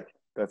 That's right.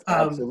 That's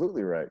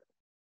absolutely right.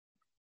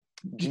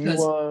 Because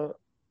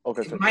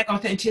my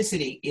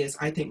authenticity is,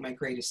 I think, my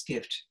greatest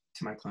gift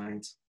to my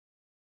clients.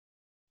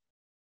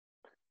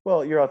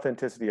 Well, your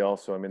authenticity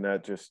also, I mean,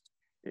 that just,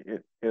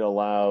 it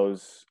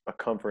allows a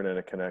comfort and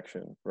a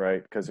connection,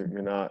 right? Because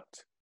you're not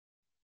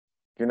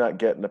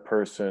getting a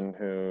person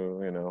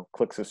who,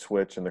 clicks a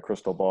switch and the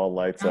crystal ball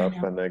lights up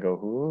and they go,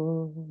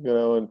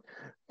 ooh, and,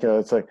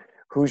 it's like,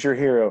 who's your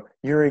hero?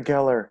 Uri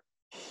Geller.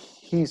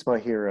 He's my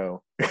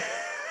hero.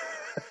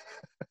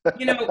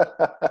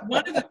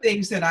 One of the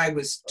things that I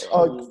was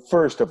told...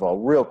 first of all,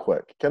 real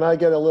quick, can I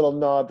get a little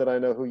nod that I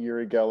know who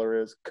Uri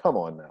Geller is? Come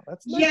on now.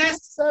 That's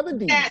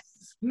 1970s.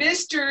 Yes,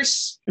 Mr.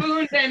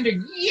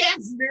 Spoonbender.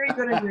 Yes, very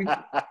good agree.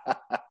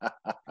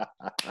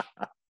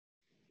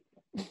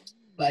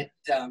 But...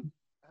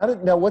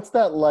 now, what's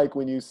that like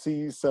when you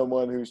see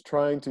someone who's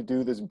trying to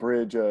do this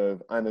bridge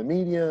of, I'm a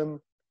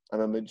medium, I'm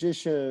a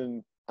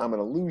magician, I'm an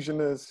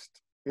illusionist?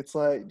 It's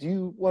like, do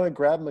you want to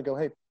grab them and go,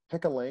 hey,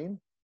 pick a lane,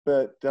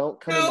 but don't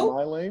come into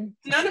my lane?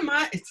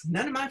 It's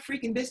none of my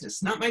freaking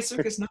business. Not my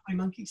circus, not my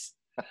monkeys.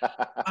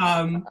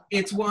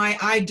 It's why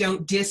I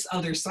don't diss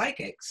other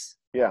psychics.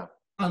 Yeah.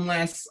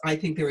 Unless I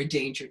think they're a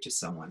danger to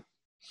someone.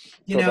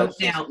 Now,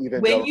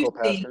 when you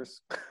see,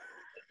 pastors?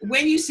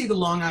 when you see the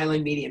Long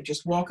Island medium,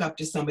 just walk up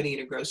to somebody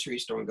in a grocery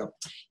store and go,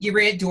 your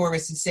Aunt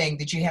Doris is saying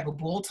that you have a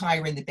bull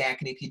tire in the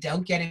back, and if you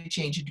don't get it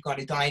changed, you're going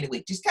to die in a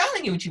week. Just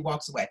telling you, and she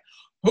walks away.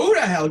 Who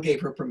the hell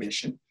gave her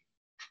permission?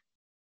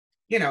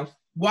 You know,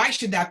 why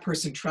should that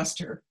person trust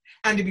her?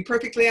 And to be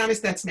perfectly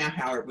honest, that's not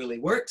how it really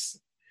works.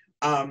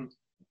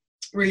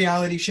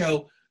 Reality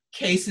show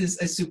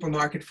cases a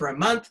supermarket for a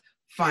month,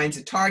 finds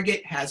a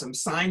target, has them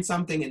sign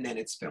something, and then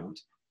it's filmed.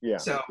 Yeah.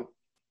 So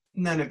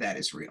none of that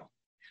is real.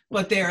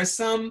 But there are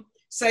some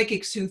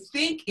psychics who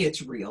think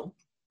it's real,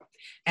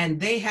 and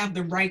they have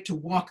the right to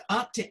walk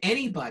up to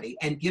anybody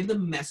and give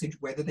them a message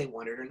whether they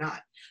want it or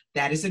not.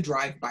 That is a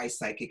drive-by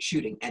psychic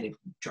shooting, and it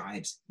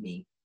drives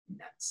me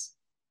nuts.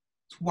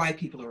 It's why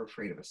people are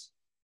afraid of us.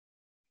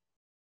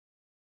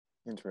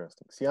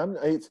 Interesting. See,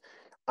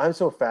 I'm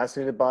so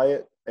fascinated by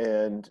it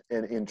and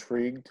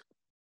intrigued.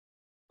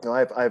 You know,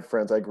 I have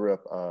friends. I grew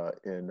up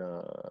in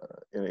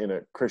a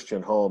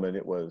Christian home, and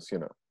it was, you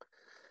know,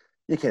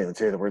 you can't even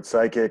say the word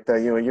psychic.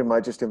 That, you know, you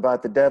might just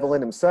invite the devil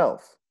in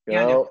himself. You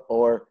know,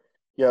 or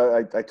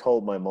yeah, I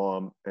told my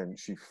mom, and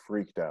she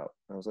freaked out.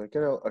 I was like,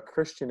 you know, a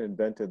Christian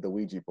invented the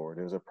Ouija board.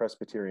 It was a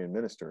Presbyterian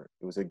minister.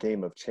 It was a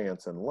game of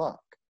chance and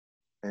luck.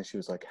 And she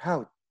was like,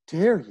 how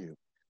dare you?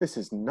 This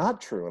is not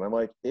true. And I'm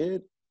like,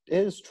 it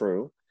is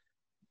true.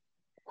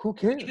 Who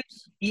cares?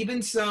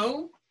 Even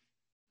so,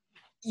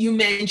 you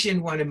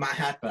mentioned one of my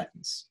hot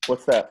buttons.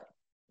 What's that?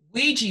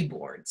 Ouija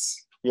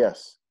boards.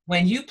 Yes.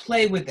 When you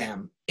play with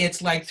them,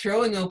 it's like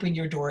throwing open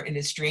your door in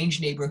a strange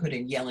neighborhood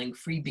and yelling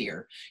free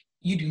beer.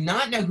 You do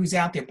not know who's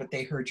out there, but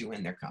they heard you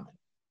and they're coming.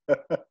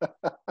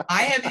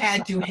 I have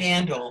had to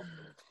handle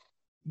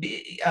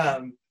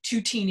 2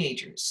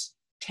 teenagers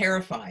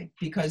terrified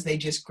because they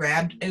just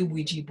grabbed a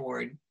Ouija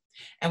board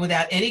and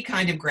without any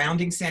kind of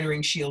grounding,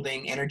 centering,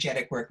 shielding,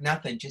 energetic work,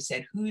 nothing, just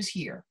said, who's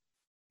here?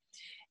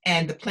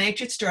 And the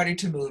planchet started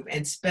to move,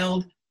 and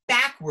spelled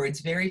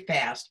backwards very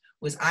fast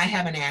was, I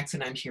have an axe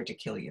and I'm here to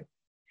kill you.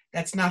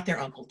 That's not their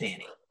Uncle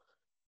Danny.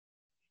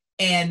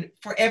 And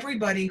for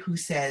everybody who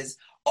says,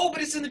 oh,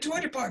 but it's in the toy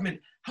department,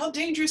 how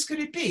dangerous could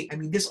it be? I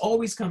mean, this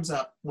always comes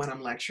up when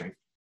I'm lecturing.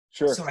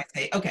 Sure. So I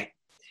say, okay,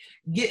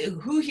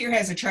 who here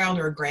has a child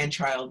or a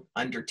grandchild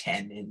under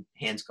 10? And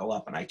hands go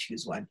up and I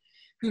choose one.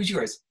 Who's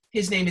yours?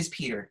 His name is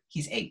Peter.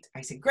 He's 8.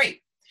 I say,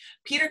 great.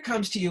 Peter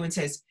comes to you and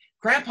says,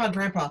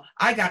 Grandpa,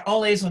 I got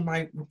all A's on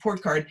my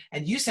report card,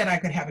 and you said I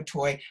could have a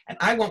toy, and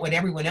I want what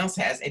everyone else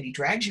has. And he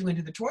drags you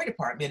into the toy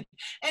department,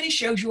 and he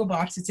shows you a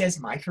box that says,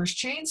 My First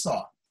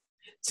Chainsaw.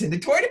 It's in the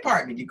toy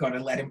department. You're going to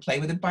let him play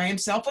with it by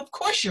himself? Of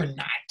course you're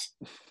not.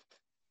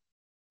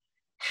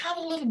 Have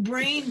a little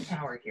brain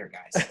power here,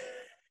 guys.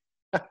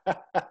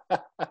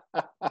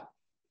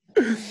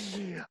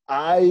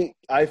 I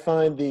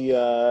find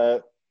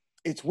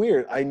it's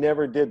weird. I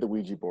never did the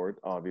Ouija board,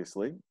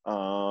 obviously.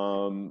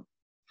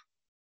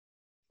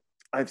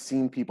 I've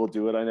seen people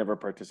do it. I never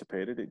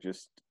participated. It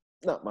just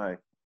not my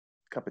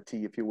cup of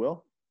tea, if you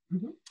will.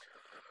 Mm-hmm.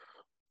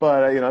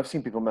 But you know, I've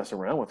seen people mess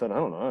around with it. I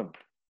don't know.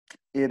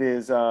 It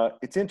is.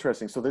 It's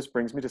interesting. So this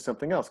brings me to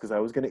something else, because I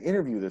was going to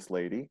interview this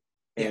lady,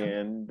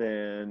 and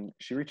then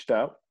she reached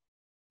out.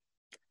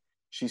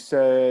 She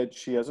said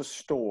she has a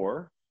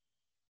store,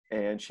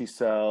 and she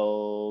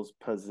sells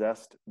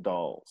possessed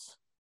dolls.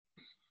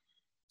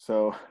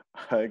 So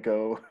I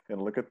go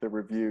and look at the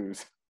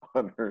reviews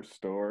on her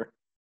store.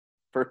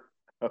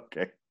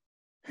 Okay.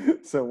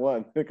 So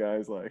one, the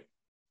guy's like,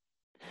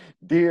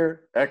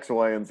 Dear X,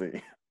 Y, and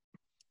Z,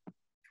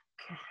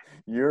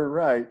 you're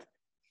right.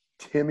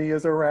 Timmy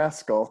is a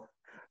rascal.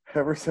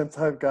 Ever since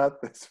I've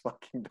got this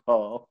fucking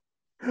doll,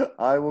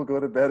 I will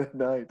go to bed at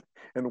night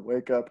and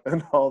wake up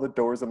and all the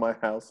doors of my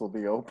house will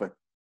be open.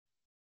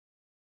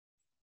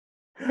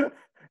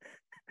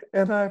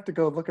 And I have to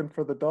go looking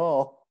for the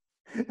doll.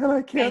 And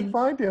I can't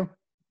find him.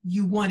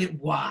 You want it?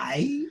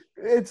 Why?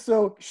 It's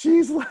so,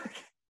 she's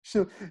like,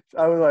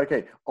 I was like,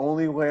 hey,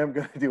 only way I'm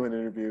going to do an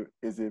interview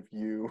is if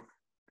you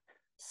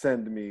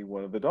send me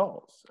one of the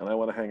dolls. And I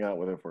want to hang out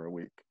with her for a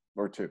week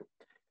or 2.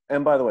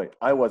 And by the way,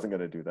 I wasn't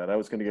going to do that. I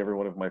was going to give her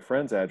one of my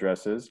friends'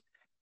 addresses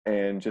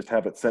and just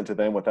have it sent to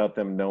them without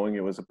them knowing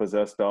it was a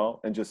possessed doll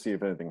and just see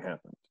if anything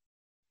happened.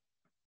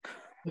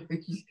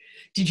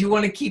 Did you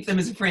want to keep them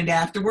as a friend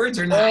afterwards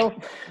or not? Well,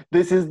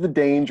 this is the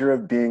danger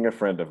of being a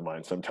friend of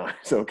mine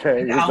sometimes,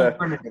 okay? I'll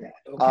remember that.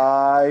 Okay.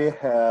 I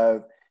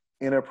have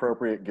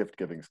inappropriate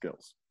gift-giving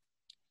skills.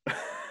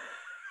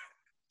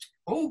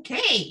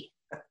 Okay.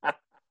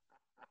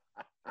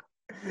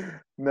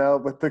 No,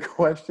 but the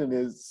question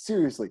is,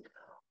 seriously,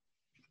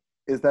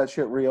 is that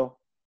shit real?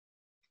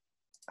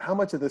 How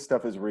much of this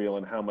stuff is real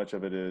and how much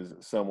of it is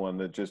someone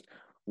that just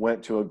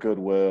went to a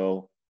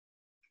Goodwill,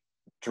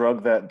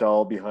 drug that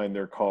doll behind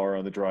their car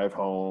on the drive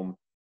home,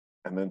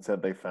 and then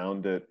said they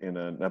found it in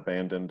an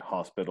abandoned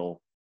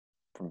hospital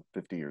from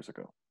 50 years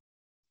ago?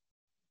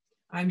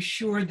 I'm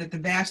sure that the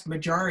vast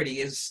majority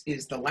is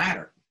the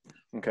latter.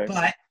 Okay.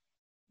 But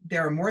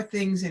there are more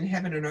things in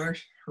heaven and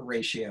earth,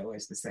 Horatio,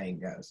 as the saying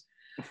goes.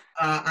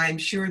 I'm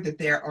sure that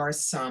there are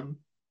some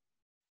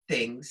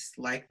things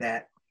like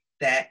that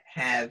that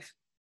have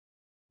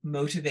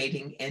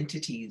motivating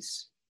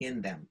entities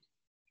in them.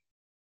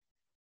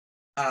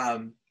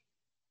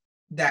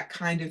 That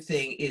kind of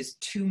thing is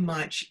too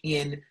much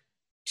in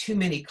too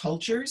many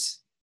cultures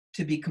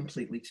to be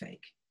completely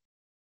fake.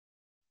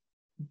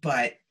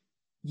 But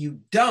you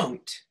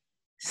don't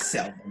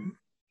sell them.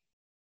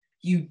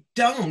 You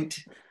don't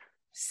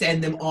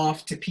send them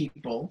off to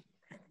people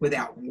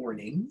without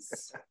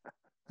warnings.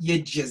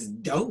 You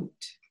just don't.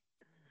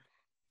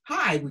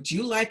 Hi, would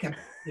you like a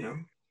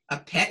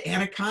pet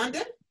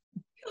anaconda?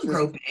 It'll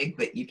grow big,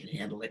 but you can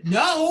handle it.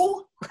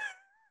 No.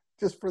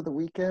 Just for the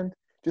weekend.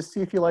 Just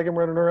see if you like him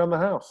running around the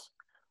house.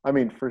 I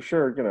mean, for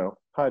sure,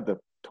 hide the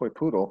toy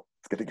poodle.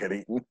 It's going to get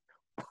eaten.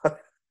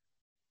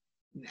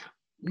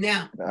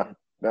 No.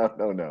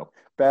 No.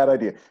 Bad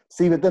idea.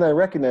 See, but then I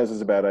recognize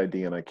it's a bad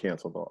idea and I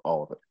canceled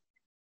all of it.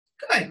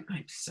 Good.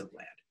 I'm so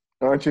glad.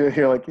 Aren't you?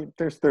 You're like,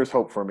 there's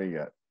hope for me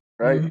yet,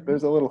 right? Mm-hmm.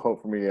 There's a little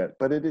hope for me yet.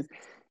 But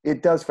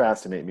it does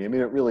fascinate me. I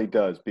mean, it really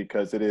does,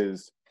 because it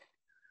is,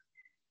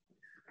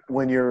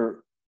 when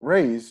you're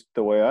raised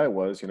the way I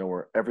was,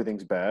 where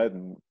everything's bad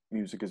and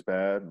music is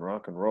bad and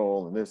rock and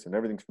roll and this and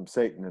everything's from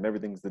Satan and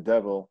everything's the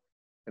devil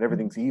and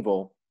everything's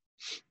evil,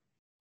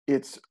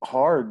 it's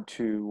hard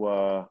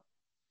to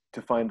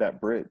find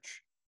that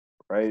bridge,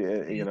 right?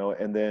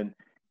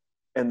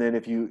 And then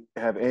if you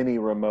have any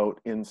remote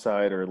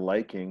insight or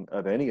liking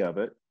of any of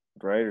it,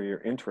 right, or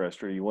you're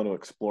interested or you want to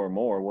explore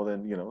more, well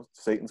then,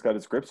 Satan's got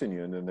his grips in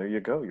you, and then there you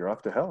go. You're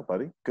off to hell,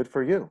 buddy. Good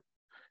for you.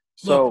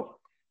 So look,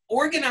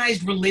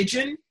 organized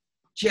religion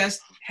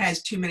just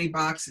has too many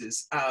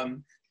boxes.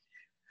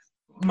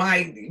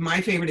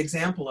 My favorite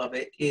example of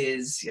it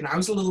is, I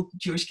was a little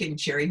Jewish kid in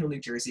Cherry Hill,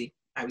 New Jersey.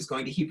 I was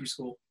going to Hebrew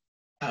school,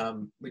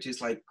 which is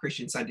like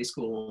Christian Sunday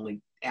school,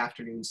 only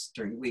afternoons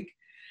during the week.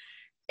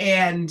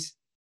 And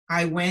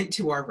I went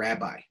to our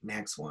rabbi,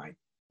 Max Wein,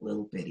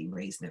 little bitty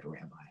raised never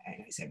rabbi.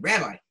 And I said,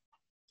 Rabbi,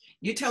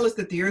 you tell us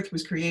that the earth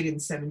was created in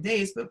 7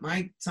 days, but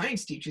my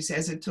science teacher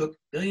says it took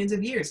billions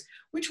of years.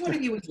 Which one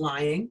of you is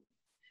lying?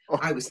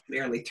 I was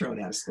summarily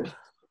thrown out of school.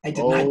 I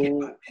did not get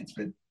my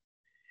Mitzvah.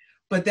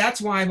 But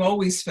that's why I've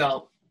always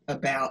felt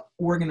about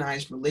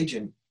organized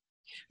religion.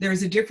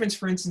 There's a difference,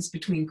 for instance,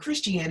 between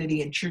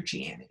Christianity and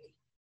churchianity.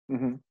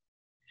 Mm-hmm.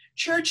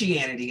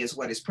 Churchianity is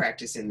what is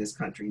practiced in this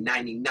country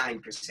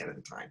 99% of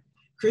the time.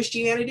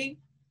 Christianity,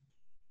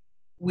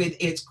 with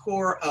its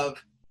core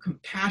of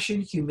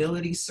compassion,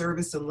 humility,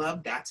 service, and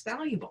love, that's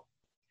valuable.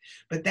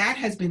 But that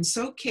has been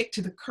so kicked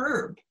to the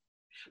curb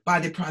by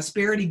the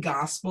prosperity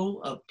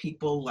gospel of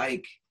people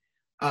like,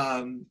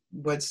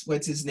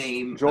 what's his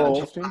name?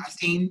 Joel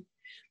Osteen,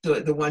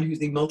 the one who's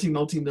the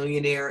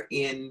multi-millionaire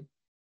in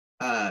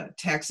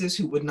Texas,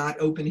 who would not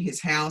open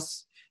his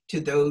house to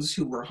those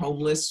who were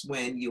homeless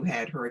when you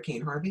had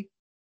Hurricane Harvey.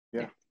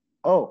 Yeah.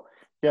 Oh,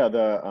 yeah.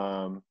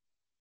 The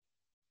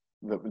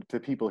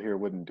people here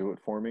wouldn't do it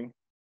for me.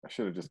 I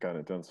should have just gotten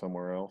it done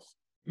somewhere else.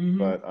 Mm-hmm.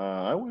 But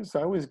I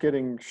was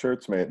getting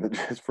shirts made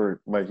just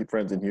for my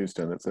friends in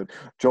Houston that said,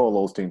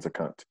 Joel Osteen's a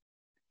cunt.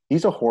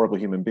 He's a horrible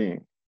human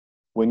being.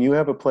 When you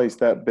have a place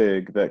that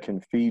big that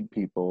can feed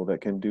people, that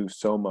can do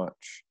so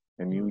much,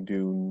 and you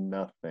do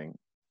nothing,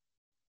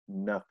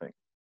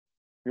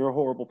 you're a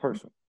horrible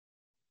person.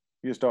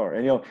 You just are.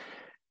 And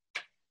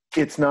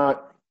it's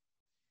not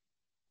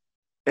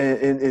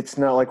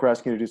like we're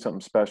asking you to do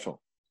something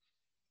special.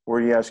 What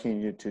are you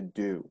asking you to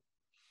do?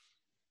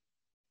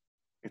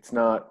 It's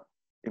not,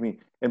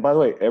 and by the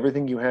way,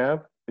 everything you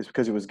have is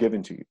because it was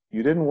given to you.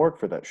 You didn't work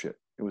for that shit.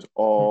 It was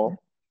all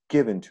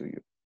given to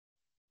you.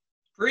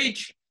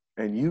 Preach.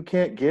 And you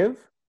can't give?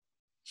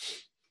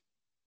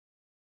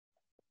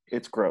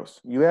 It's gross.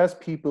 You ask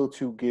people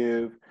to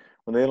give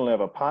when they don't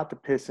have a pot to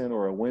piss in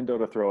or a window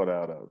to throw it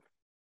out of.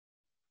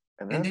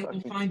 And they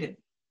will find it.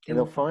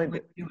 They'll find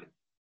it.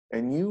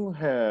 And you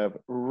have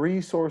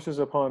resources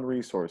upon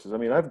resources.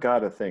 I've got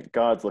to think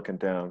God's looking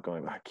down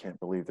going, I can't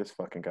believe this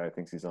fucking guy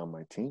thinks he's on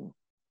my team.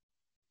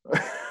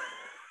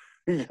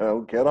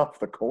 Get off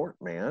the court,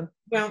 man.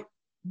 Well,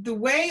 the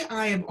way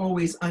I have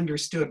always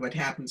understood what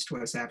happens to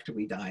us after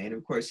we die, and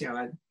of course,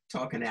 I'm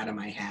talking out of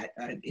my hat,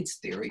 it's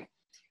theory,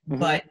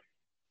 but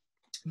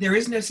there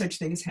is no such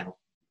thing as hell.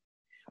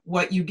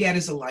 What you get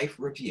is a life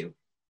review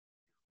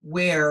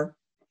where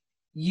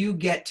you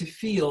get to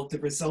feel the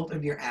result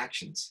of your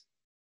actions.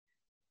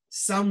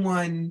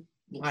 Someone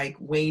like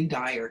Wayne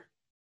Dyer,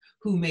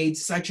 who made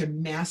such a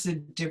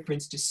massive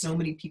difference to so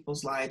many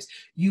people's lives,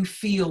 you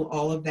feel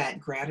all of that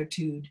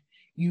gratitude,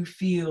 you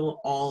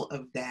feel all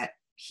of that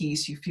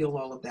peace, you feel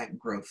all of that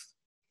growth.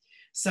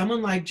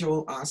 Someone like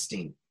Joel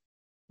Osteen,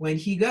 when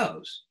he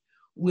goes,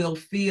 will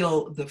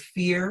feel the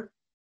fear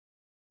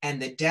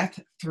and the death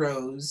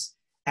throes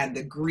and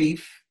the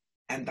grief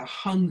and the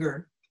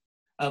hunger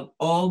of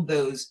all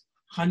those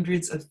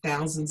hundreds of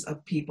thousands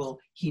of people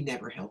he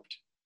never helped,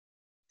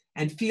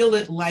 and feel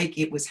it like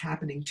it was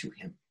happening to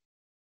him.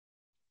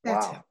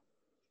 That's hell.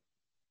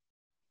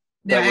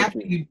 Now,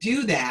 after you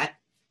do that,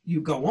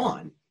 you go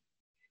on.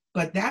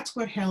 But that's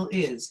what hell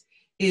is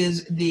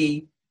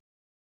the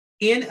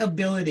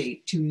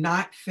inability to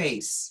not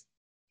face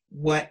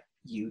what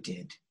you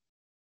did.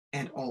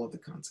 and all of the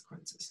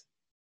consequences.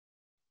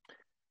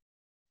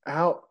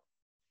 How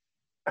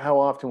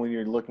often when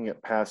you're looking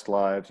at past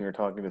lives and you're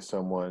talking to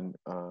someone,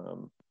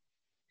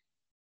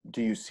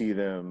 do you see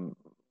them,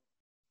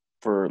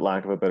 for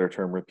lack of a better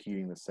term,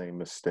 repeating the same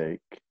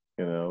mistake?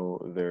 You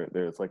know,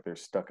 it's like they're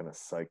stuck in a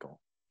cycle.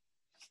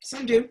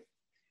 Some do.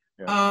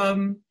 Yeah.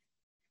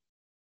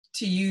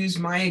 To use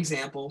my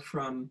example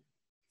from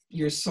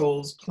Your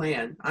Soul's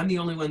Plan, I'm the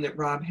only one that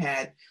Rob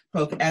had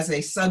both as a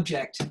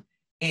subject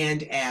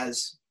and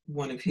as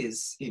one of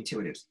his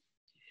intuitives.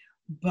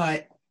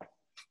 But,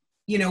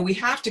 you know, we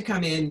have to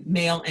come in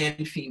male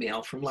and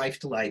female from life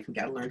to life. We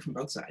got to learn from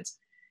both sides.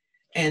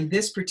 And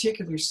this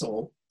particular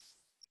soul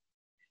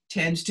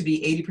tends to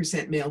be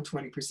 80% male,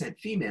 20%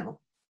 female.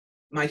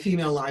 My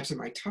female lives are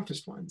my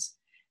toughest ones.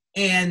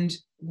 And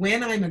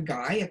when I'm a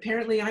guy,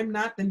 apparently I'm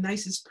not the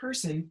nicest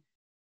person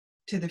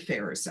to the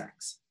fairer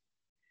sex.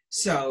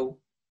 So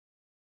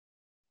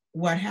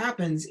what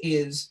happens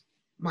is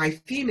my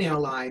female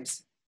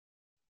lives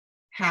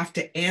have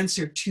to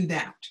answer to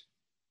that.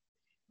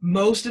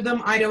 Most of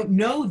them, I don't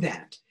know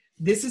that.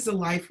 This is a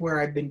life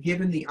where I've been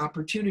given the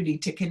opportunity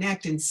to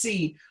connect and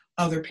see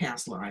other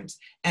past lives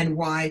and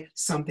why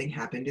something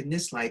happened in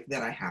this life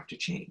that I have to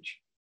change.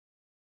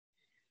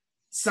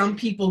 Some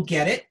people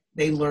get it.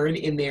 They learn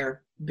in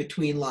their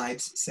between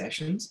lives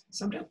sessions.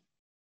 Some don't.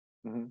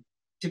 Mm-hmm.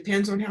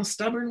 Depends on how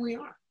stubborn we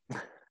are.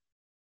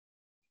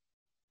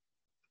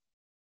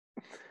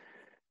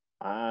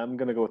 I'm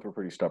going to go with we're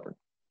pretty stubborn.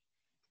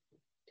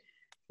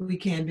 We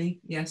can be,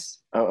 yes.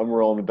 I'm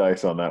rolling the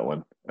dice on that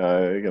one.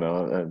 You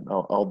know, and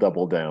I'll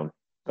double down.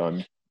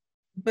 Done.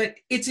 But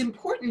it's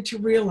important to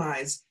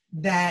realize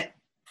that,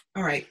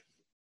 all right,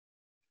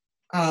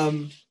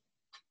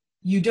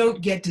 you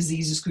don't get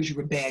diseases because you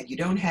were bad. You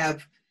don't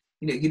have,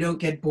 you know, you don't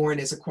get born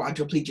as a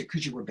quadriplegic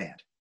because you were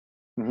bad.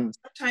 Mm-hmm.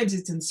 Sometimes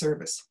it's in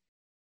service.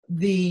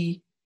 The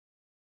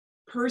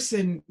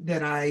person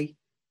that I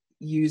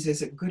use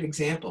as a good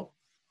example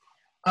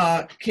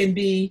can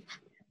be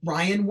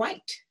Ryan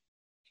White.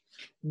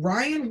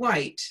 Ryan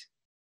White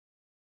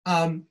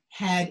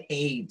had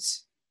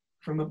AIDS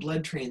from a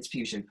blood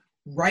transfusion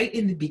right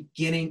in the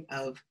beginning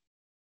of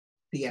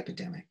the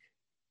epidemic.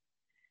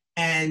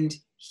 And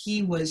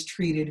he was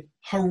treated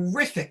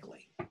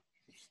horrifically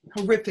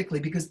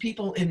because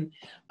people in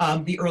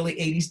the early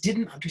 80s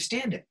didn't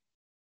understand it.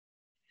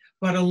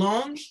 But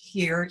along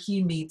here,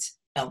 he meets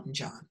Elton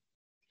John,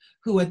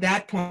 who at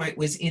that point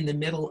was in the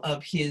middle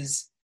of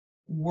his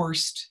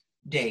worst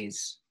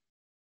days,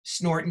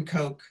 snorting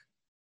coke,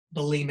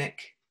 bulimic,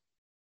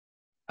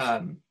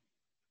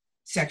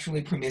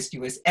 sexually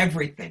promiscuous,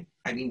 everything.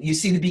 I mean, you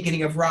see the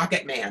beginning of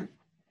Rocket Man.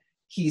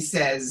 He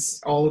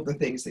says all of the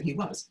things that he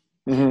was.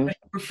 Mm-hmm. But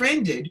he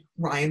befriended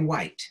Ryan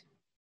White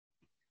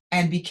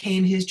and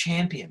became his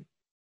champion,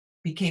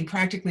 became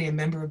practically a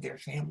member of their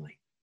family.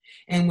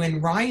 And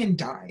when Ryan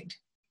died,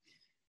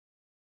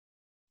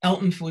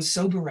 Elton was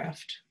so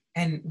bereft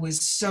and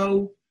was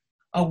so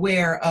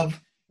aware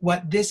of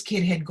what this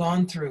kid had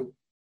gone through,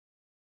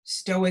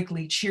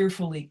 stoically,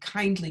 cheerfully,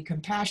 kindly,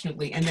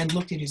 compassionately, and then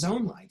looked at his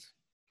own life,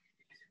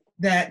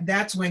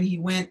 that's when he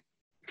went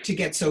to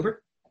get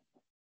sober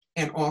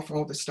and off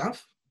all the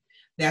stuff.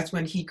 That's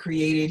when he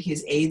created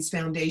his AIDS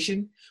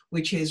Foundation,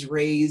 which has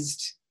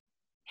raised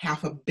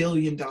 $500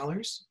 million.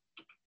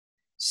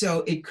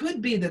 So it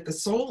could be that the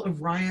soul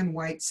of Ryan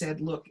White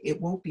said, look, it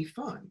won't be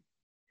fun,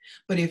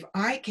 but if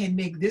I can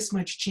make this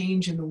much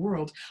change in the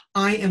world,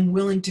 I am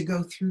willing to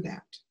go through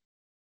that.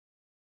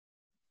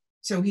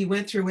 So he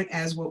went through it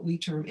as what we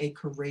term a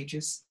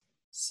courageous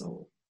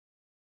soul,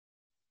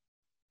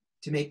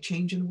 to make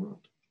change in the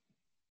world.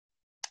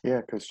 Yeah,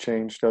 because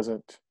change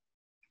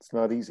it's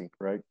not easy,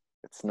 right?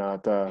 It's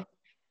not,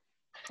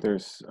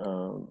 there's,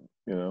 you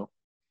know,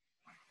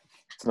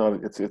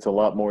 it's a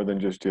lot more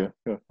than just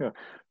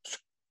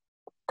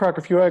crack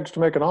a few eggs to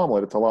make an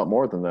omelet. It's a lot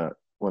more than that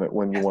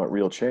when you want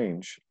real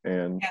change.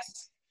 And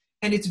yes.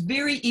 And it's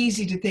very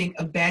easy to think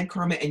of bad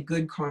karma and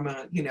good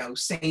karma, you know,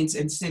 saints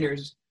and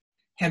sinners,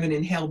 heaven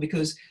and hell,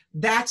 because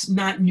that's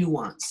not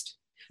nuanced.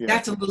 yeah.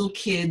 That's a little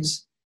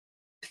kid's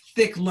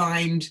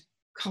thick-lined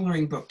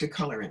coloring book to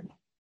color in,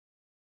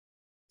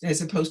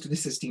 as opposed to the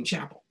Sistine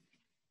Chapel.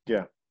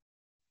 Yeah.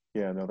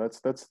 Yeah, no, that's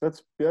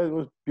yeah, it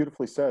was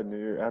beautifully said, and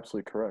you're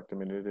absolutely correct. I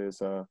mean, it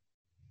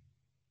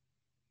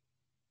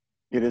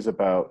is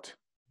about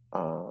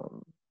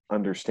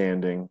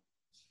understanding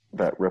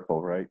that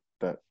ripple, right?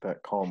 That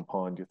calm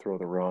pond you throw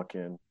the rock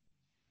in,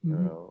 you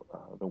know,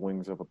 the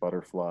wings of a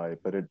butterfly.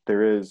 But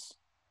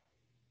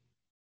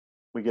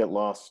we get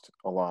lost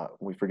a lot.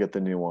 We forget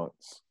the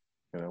nuance.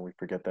 You know, we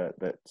forget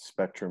that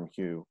spectrum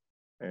hue,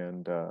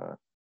 and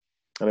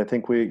I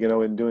think we, you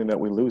know, in doing that,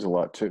 we lose a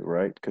lot too,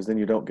 right? Because then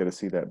you don't get to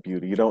see that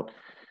beauty. You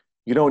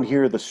don't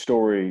hear the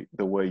story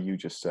the way you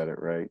just said it,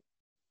 right?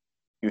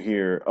 You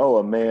hear, oh,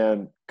 a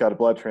man got a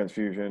blood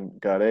transfusion,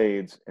 got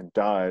AIDS, and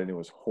died, and it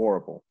was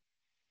horrible.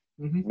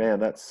 Mm-hmm. Man,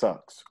 that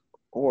sucks.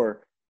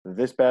 Or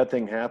this bad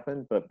thing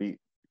happened, but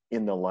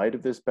in the light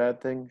of this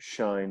bad thing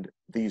shined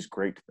these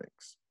great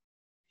things.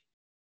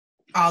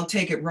 I'll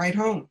take it right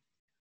home.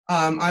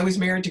 I was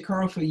married to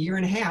Carl for a year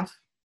and a half,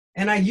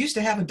 and I used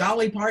to have a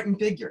Dolly Parton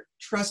figure,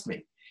 trust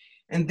me.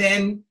 And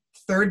then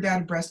third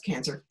bout of breast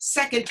cancer,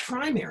 second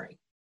primary.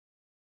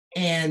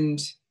 And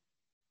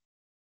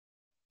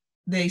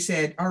they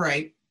said, all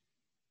right,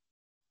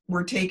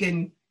 we're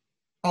taking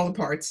all the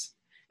parts,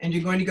 and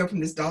you're going to go from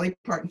this Dolly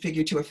Parton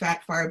figure to a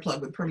fat fire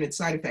plug with permanent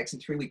side effects in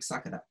 3 weeks.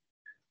 Suck it up.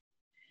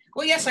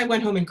 Well, yes, I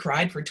went home and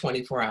cried for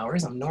 24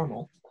 hours. I'm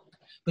normal.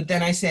 But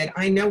then I said,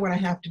 I know what I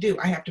have to do.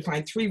 I have to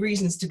find 3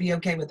 reasons to be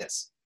okay with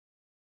this.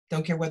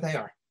 Don't care what they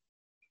are.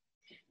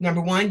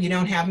 Number 1, you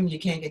don't have them, you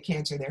can't get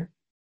cancer there.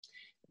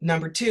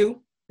 Number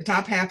 2, the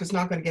top half is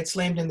not going to get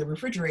slammed in the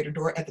refrigerator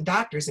door at the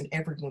doctor's, and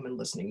every woman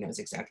listening knows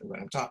exactly what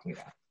I'm talking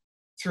about.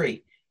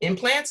 3,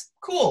 implants?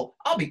 Cool.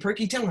 I'll be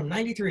perky till I'm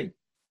 93.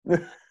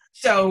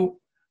 So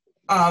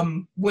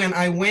when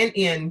I went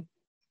in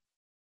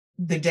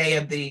the day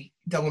of the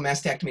double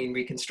mastectomy and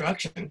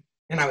reconstruction,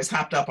 and I was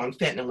hopped up on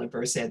fentanyl and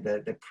Versed,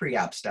 the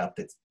pre-op stuff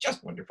that's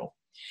just wonderful,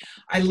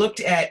 I looked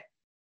at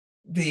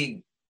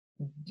the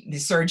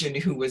surgeon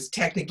who was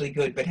technically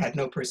good but had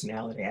no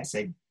personality. I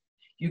said,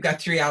 you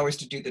got 3 hours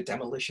to do the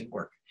demolition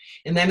work.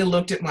 And then I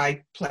looked at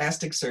my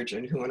plastic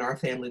surgeon, who in our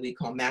family we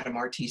call Madame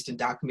Artiste and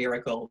Doc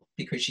Miracle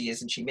because she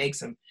is and she makes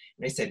them.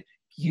 And I said,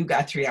 you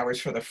got 3 hours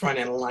for the front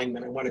end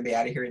alignment. I want to be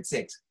out of here at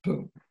 6.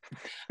 Boom.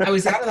 I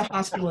was out of the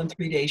hospital in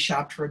 3 days,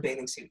 shopped for a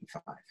bathing suit in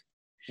 5.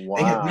 Wow.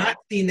 They have not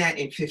seen that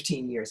in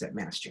 15 years at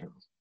Mass General.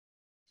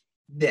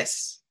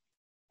 This,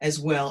 as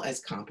well as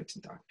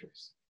competent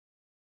doctors.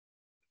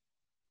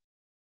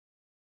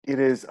 It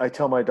is, I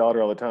tell my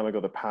daughter all the time, I go,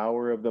 the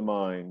power of the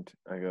mind.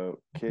 I go,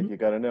 kid, you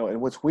got to know.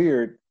 And what's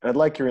weird, I'd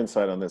like your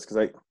insight on this, because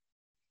I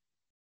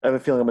have a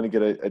feeling I'm going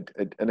to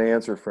get an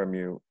answer from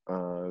you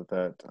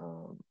that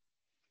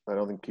I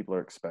don't think people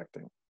are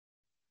expecting.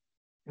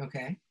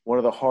 Okay. One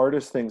of the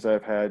hardest things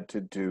I've had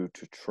to do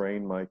to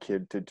train my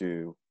kid to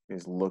do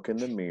is look in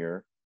the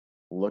mirror,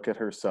 look at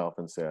herself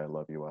and say, I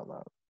love you out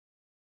loud.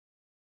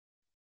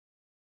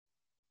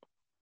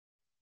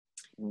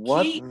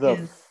 What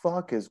the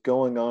fuck is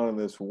going on in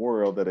this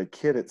world that a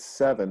kid at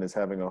 7 is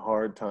having a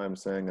hard time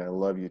saying I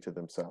love you to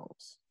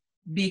themselves?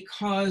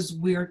 Because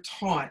we're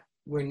taught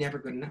we're never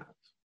good enough.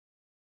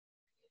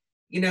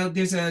 You know,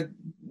 there's a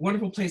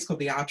wonderful place called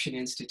the Option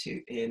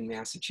Institute in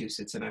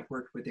Massachusetts, and I've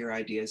worked with their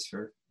ideas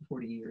for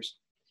 40 years.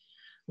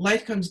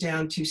 Life comes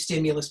down to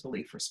stimulus,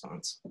 belief,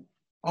 response.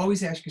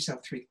 Always ask yourself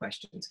 3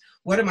 questions.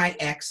 What am I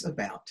X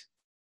about?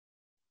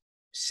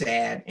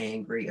 Sad,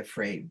 angry,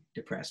 afraid,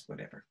 depressed,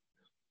 whatever.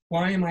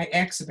 Why am I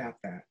X about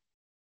that?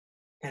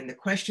 And the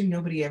question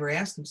nobody ever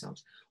asked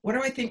themselves, what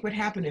do I think would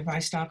happen if I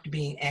stopped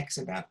being X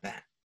about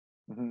that?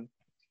 Mm-hmm.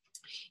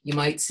 You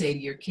might say to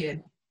your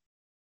kid,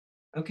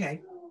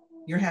 okay,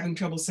 you're having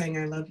trouble saying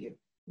I love you.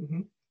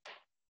 Mm-hmm.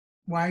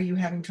 Why are you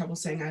having trouble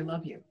saying I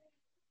love you?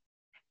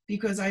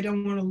 Because I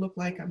don't want to look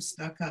like I'm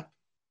stuck up.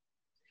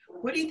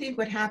 What do you think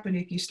would happen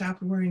if you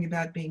stopped worrying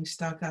about being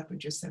stuck up and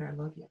just said I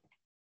love you?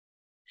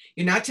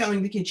 You're not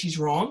telling the kid she's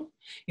wrong.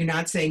 You're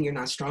not saying you're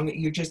not strong.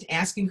 You're just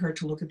asking her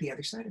to look at the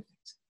other side of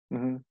things.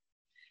 Mm-hmm.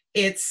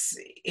 It's,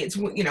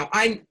 you know,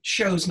 I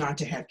chose not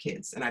to have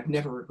kids and I've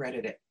never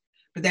regretted it,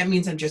 but that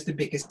means I'm just the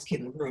biggest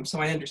kid in the room. So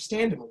I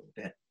understand them a little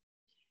bit.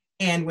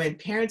 And when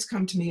parents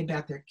come to me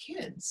about their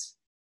kids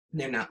and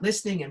they're not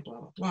listening and blah,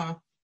 blah, blah,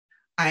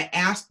 I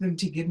ask them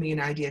to give me an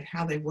idea of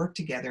how they work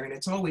together. And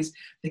it's always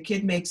the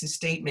kid makes a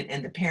statement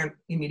and the parent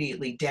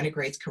immediately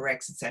denigrates,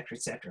 corrects, et cetera,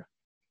 et cetera.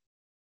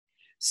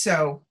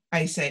 So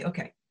I say,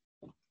 okay,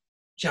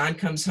 John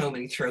comes home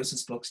and he throws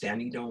his books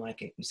down. You don't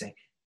like it. You say,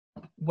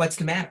 what's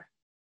the matter?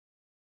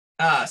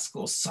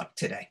 School sucked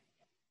today.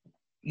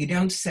 You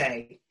don't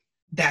say,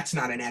 that's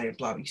not an added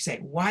blah. You say,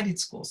 why did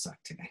school suck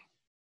today?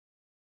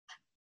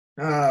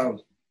 Oh,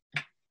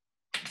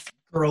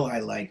 girl I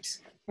liked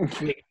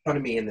made fun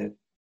of me in the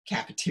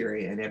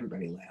cafeteria and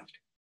everybody laughed.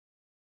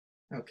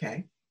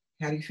 Okay,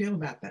 how do you feel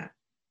about that?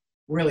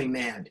 Really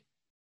mad.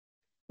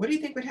 What do you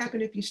think would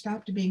happen if you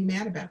stopped being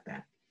mad about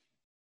that?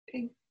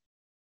 Ding.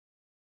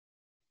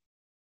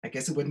 I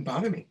guess it wouldn't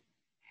bother me.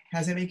 How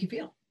does that make you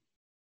feel?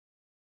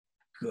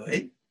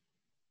 Good.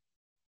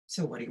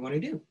 So what do you want to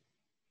do?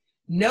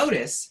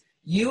 Notice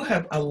you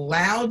have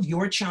allowed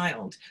your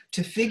child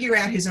to figure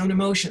out his own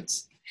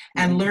emotions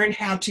and learn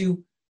how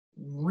to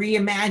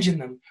reimagine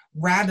them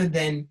rather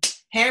than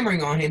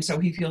hammering on him so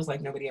he feels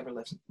like nobody ever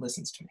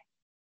listens to me.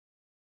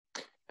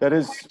 That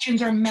is,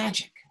 questions are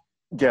magic.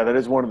 Yeah, that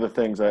is one of the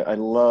things. I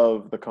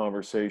love the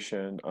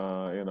conversation,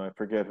 and I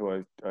forget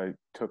who I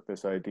took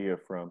this idea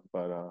from,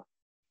 but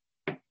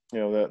you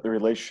know, the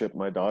relationship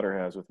my daughter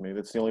has with me,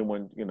 that's the only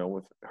one, you know,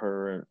 with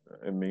her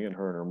and me and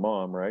her and her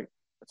mom, right?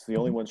 It's the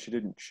only one she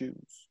didn't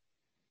choose.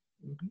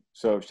 Mm-hmm.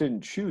 So if she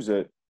didn't choose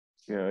it,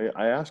 you know,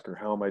 I ask her,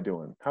 how am I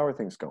doing? How are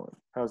things going?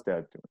 How's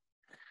dad doing?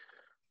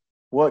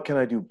 What can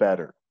I do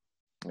better?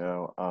 You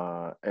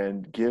know,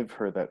 and give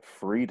her that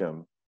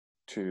freedom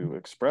to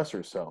express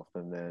herself.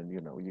 And then,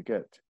 you know, you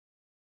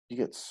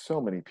get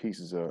so many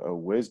pieces of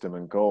wisdom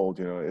and gold.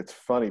 You know, it's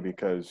funny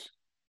because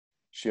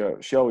she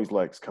always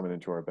likes coming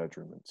into our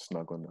bedroom and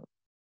snuggling up.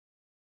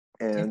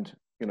 And,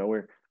 you know,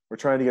 we're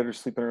trying to get her to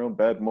sleep in her own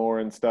bed more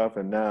and stuff.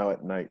 And now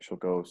at night she'll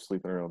go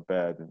sleep in her own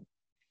bed and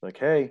like,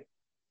 hey,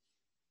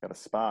 got a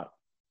spot.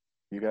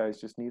 You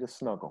guys just need a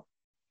snuggle.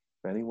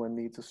 If anyone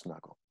needs a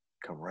snuggle,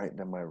 come right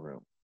into my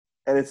room.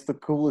 And it's the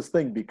coolest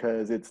thing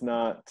because it's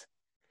not,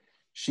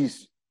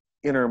 she's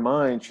in her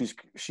mind,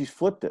 she's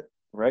flipped it,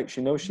 right?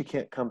 She knows she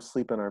can't come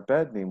sleep in our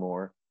bed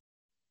anymore,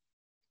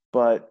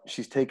 but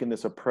she's taken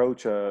this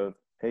approach of,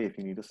 hey, if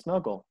you need a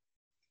snuggle,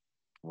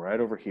 I'm right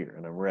over here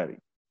and I'm ready,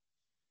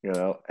 you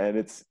know. And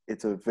it's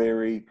a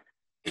very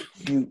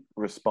cute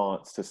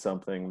response to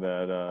something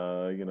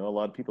that you know, a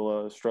lot of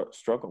people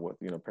struggle with,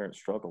 you know, parents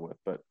struggle with.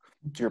 But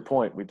to your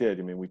point, we did.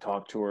 I mean, we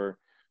talked to her,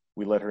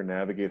 we let her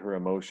navigate her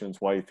emotions.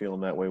 Why are you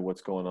feeling that way?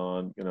 What's going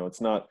on? You know,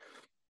 it's not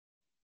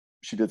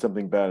she did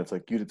something bad. It's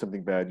like, you did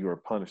something bad, you were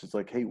punished. It's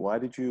like, hey, why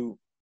did you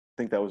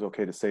think that was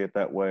okay to say it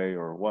that way?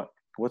 Or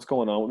what's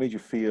going on? What made you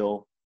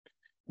feel?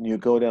 And you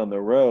go down the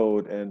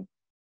road and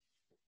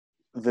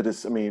that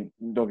is, I mean,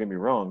 don't get me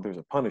wrong, there's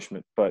a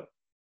punishment, but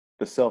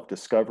the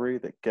self-discovery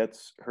that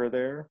gets her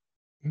there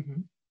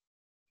Mm-hmm.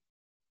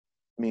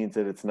 means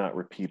that it's not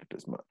repeated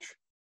as much.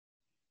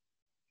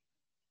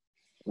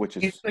 Which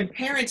is, It's when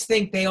parents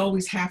think they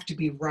always have to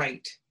be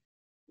right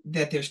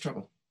that there's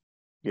trouble.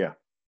 yeah.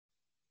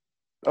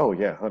 Oh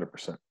yeah,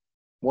 100%.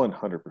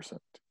 100%.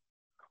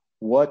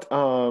 What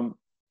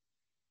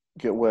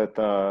get with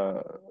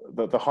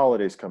the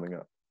holidays coming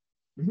up?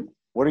 Mhm.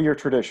 What are your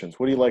traditions?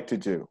 What do you like to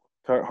do?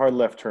 Hard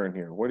left turn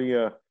here. What do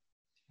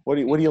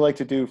you like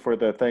to do for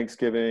the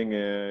Thanksgiving?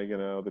 You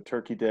know, the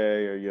Turkey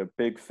Day. Are you a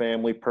big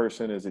family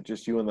person? Is it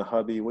just you and the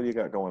hubby? What do you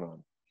got going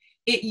on?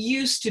 It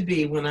used to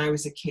be when I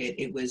was a kid,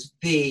 it was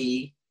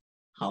the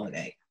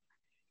holiday.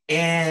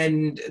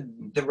 And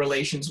the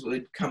relations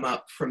would come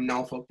up from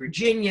Norfolk,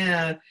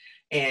 Virginia,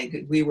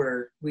 and we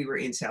were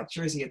in South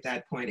Jersey at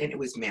that point, and it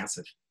was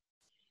massive.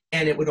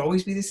 And it would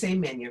always be the same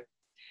menu.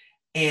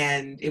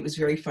 And it was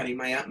very funny.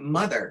 My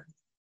mother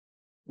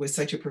was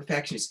such a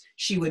perfectionist.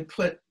 She would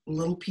put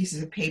little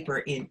pieces of paper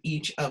in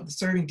each of the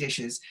serving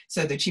dishes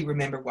so that she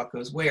remembered what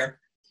goes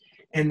where.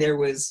 And there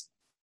was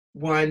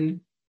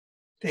one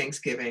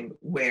Thanksgiving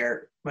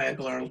where my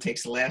Uncle Arnold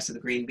takes the last of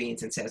the green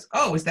beans and says,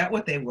 oh, is that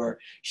what they were?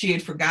 She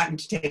had forgotten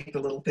to take the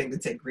little thing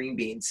that said green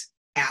beans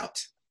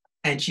out,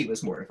 and she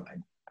was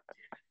mortified.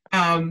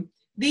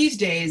 These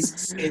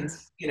days,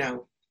 since, you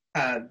know,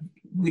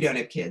 we don't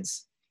have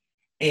kids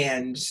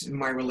and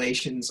my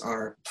relations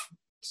are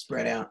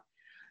spread out,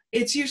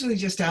 it's usually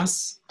just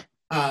us.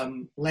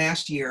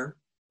 Last year,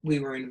 we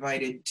were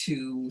invited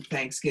to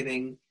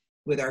Thanksgiving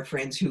with our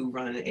friends who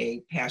run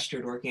a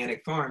pastured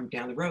organic farm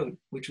down the road,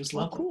 which was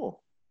lovely. Oh,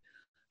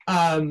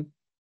 cool.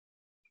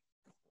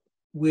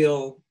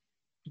 We'll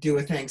do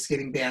a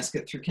Thanksgiving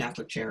basket through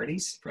Catholic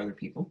Charities for other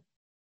people.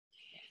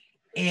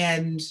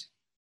 And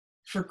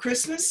for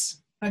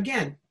Christmas,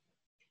 again,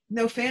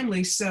 no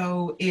family,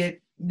 so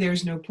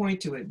there's no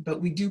point to it,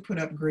 but we do put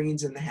up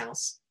greens in the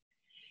house.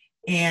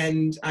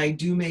 And I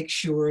do make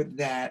sure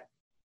that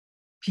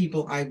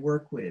people I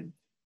work with,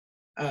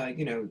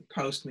 you know,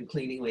 postman,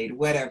 cleaning lady,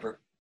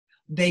 whatever,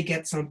 they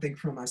get something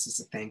from us as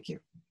a thank you.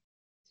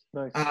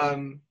 nice.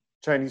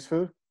 Chinese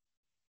food?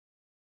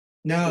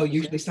 No,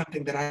 usually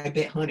something that I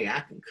bet, honey, I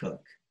can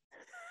cook.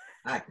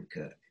 They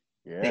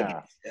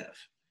Yeah. get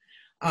stuff.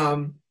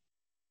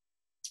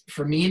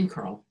 For me and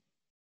Carl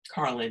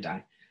and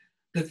I,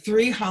 the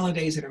three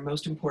holidays that are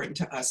most important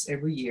to us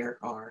every year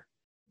are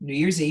New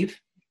Year's Eve,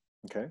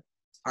 Okay.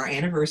 our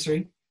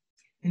anniversary,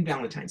 and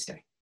Valentine's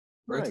Day.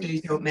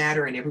 Birthdays Nice. don't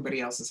matter, and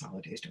everybody else's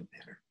holidays don't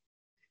matter.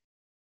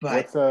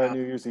 But What's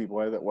New Year's Eve?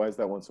 Why is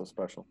that one so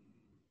special?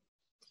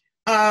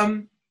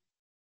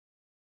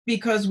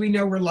 because we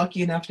know we're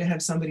lucky enough to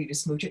have somebody to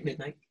smooch at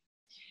midnight.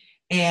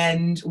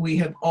 And we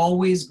have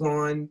always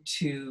gone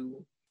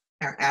to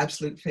our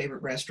absolute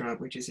favorite restaurant,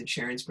 which is in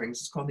Sharon Springs.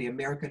 It's called the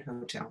American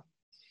Hotel.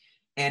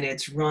 And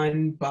it's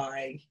run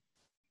by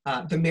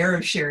the mayor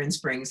of Sharon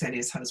Springs and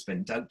his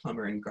husband, Doug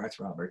Plummer and Garth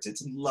Roberts.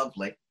 It's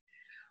lovely.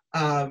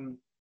 And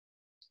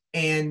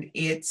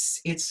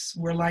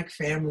we're like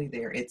family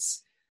there.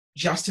 It's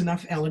just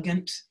enough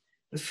elegant.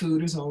 The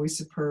food is always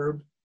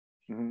superb.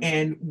 Mm-hmm.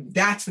 And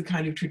that's the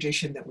kind of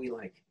tradition that we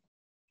like.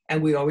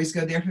 And we always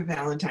go there for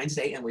Valentine's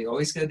Day, and we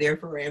always go there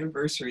for our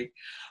anniversary.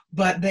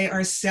 But they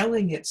are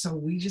selling it, so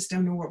we just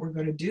don't know what we're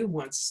going to do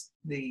once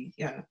the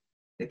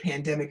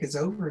pandemic is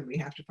over and we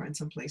have to find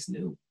someplace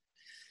new.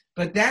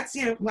 But that's,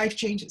 you know, life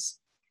changes.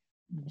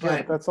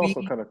 But that's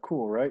also kind of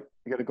cool, right?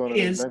 You got to go on an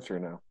adventure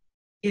now.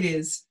 It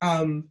is.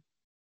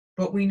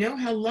 But we know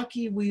how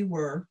lucky we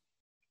were.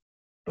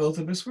 Both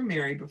of us were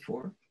married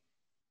before,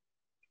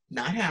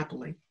 not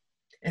happily.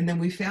 And then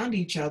we found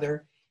each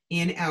other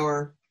in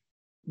our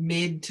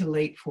mid to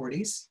late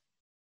 40s.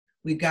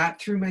 We got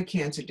through my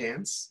cancer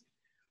dance.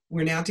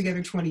 We're now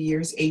together 20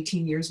 years,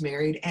 18 years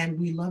married, and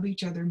we love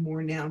each other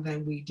more now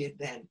than we did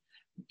then.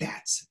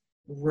 That's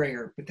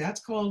rare, but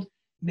that's called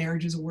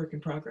marriage is a work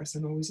in progress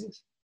and always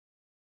is.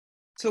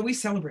 So we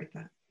celebrate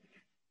that.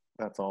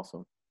 That's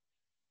awesome.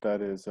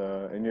 That is,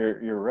 and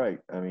you're right.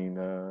 I mean,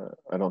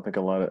 I don't think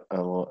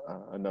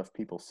enough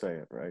people say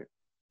it, right?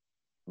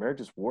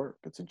 Marriage is work.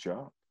 It's a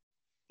job.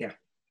 Yeah.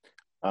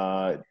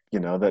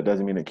 That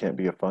doesn't mean it can't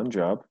be a fun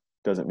job.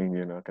 Doesn't mean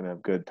you're not going to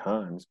have good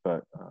times,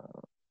 but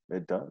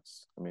it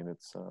does. I mean,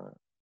 it's.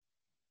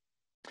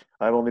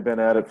 I've only been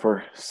at it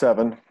for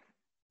 7,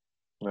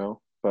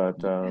 but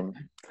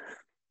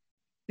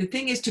The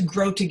thing is to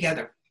grow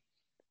together.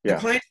 The yeah,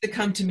 clients that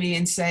come to me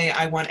and say,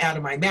 I want out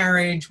of my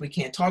marriage, we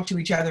can't talk to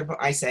each other, but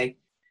I say,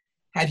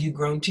 have you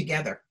grown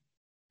together?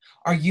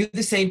 Are you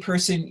the same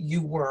person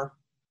you were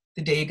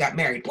the day you got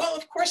married? Well,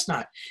 of course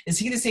not. Is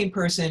he the same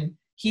person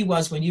he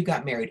was when you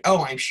got married?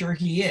 Oh, I'm sure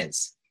he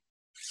is.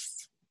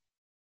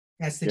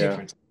 That's the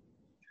difference.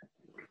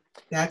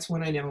 That's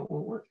when I know it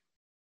will work.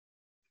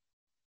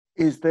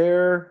 Is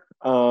there,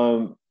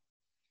 are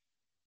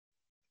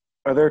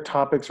there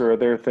topics or are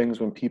there things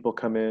when people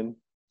come in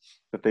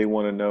that they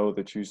want to know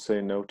that you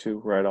say no to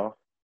right off?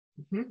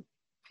 Mm-hmm.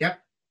 Yep.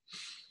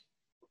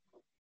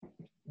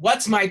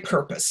 What's my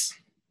purpose?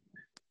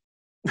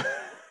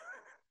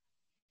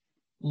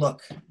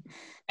 Look,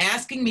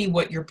 asking me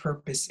what your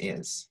purpose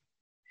is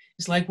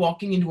like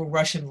walking into a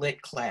Russian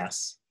lit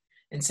class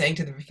and saying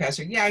to the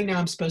professor, yeah, I know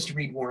I'm supposed to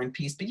read War and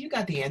Peace, but you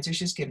got the answers,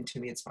 just give them to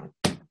me, it's fine.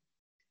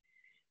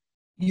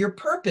 Your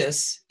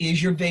purpose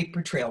is your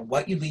vapor trail,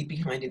 what you leave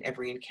behind in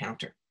every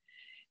encounter.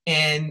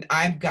 And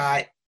I've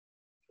got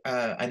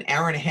an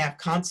hour-and-a-half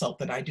consult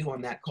that I do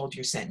on that called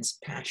Your Sentence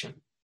Passion.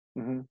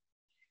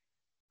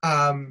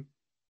 Mm-hmm.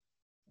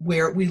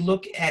 Where we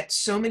look at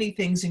so many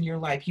things in your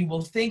life. You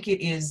will think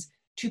it is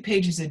 2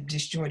 pages of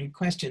disjointed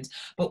questions,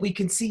 but we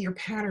can see your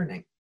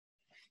patterning.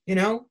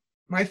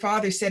 My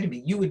father said to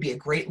me, you would be a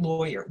great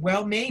lawyer.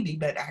 Well, maybe,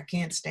 but I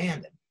can't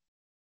stand it.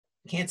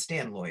 I can't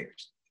stand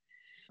lawyers.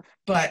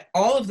 But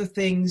all of the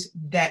things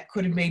that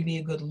could have made me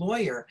a good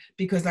lawyer,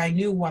 because I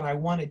knew what I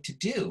wanted to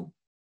do,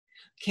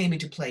 came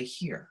into play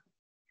here.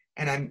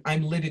 And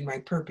I'm living my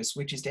purpose,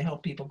 which is to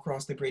help people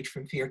cross the bridge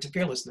from fear to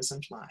fearlessness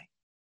and fly.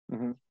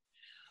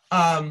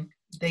 Mm-hmm.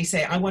 They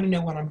say, I want to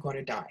know when I'm going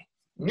to die.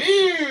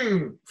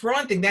 For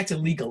one thing, that's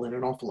illegal in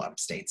an awful lot of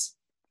states.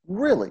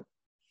 Really?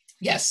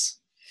 Yes.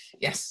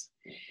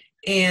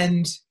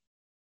 And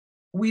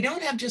we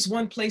don't have just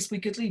one place we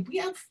could leave. We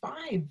have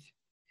 5.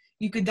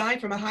 You could die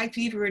from a high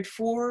fever at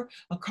 4,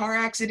 a car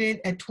accident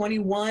at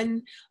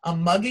 21, a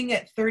mugging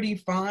at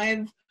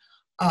 35,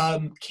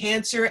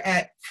 cancer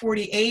at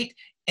 48,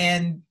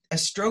 and a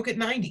stroke at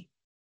 90.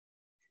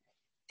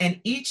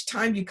 And each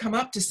time you come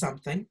up to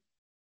something,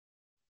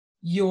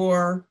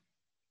 your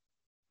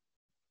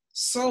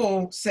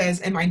soul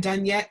says, am I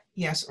done yet?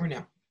 Yes or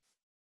no.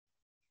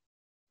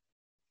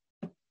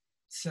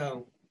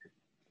 So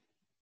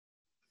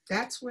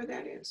that's where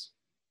that is.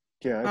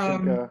 Yeah, I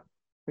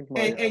think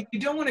and you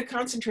don't want to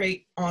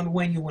concentrate on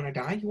when you want to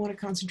die. You want to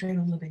concentrate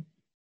on living.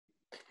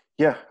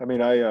 Yeah, I mean,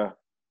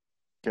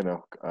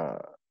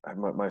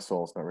 my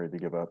soul's not ready to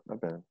give up. I've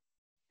been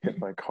hit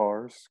by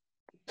cars.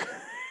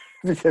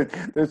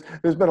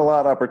 There's been a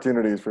lot of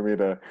opportunities for me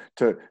to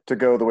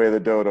go the way of the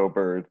dodo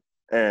bird,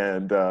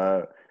 and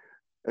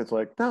it's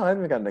like, no, I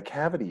haven't gotten a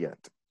cavity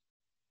yet.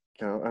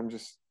 I'm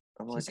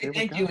like, say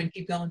thank you and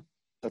keep going.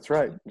 That's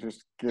right.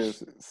 Just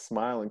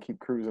smile and keep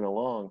cruising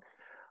along.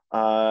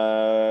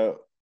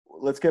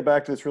 Let's get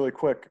back to this really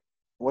quick.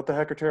 What the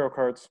heck are tarot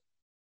cards?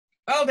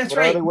 Oh, that's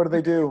right. What do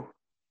they do?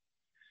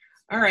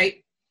 All right.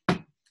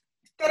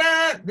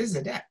 Ta-da! This is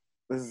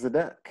a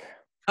deck.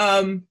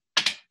 Tarot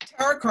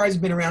cards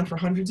have been around for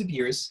hundreds of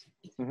years.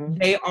 Mm-hmm.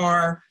 They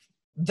are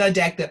the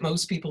deck that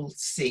most people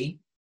see.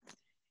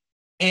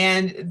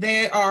 And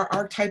they are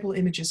archetypal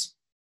images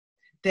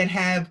that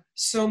have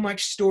so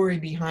much story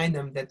behind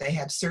them that they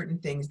have certain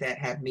things that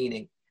have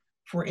meaning.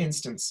 For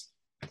instance,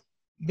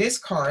 this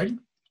card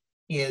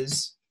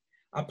is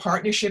a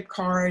partnership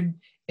card.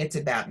 It's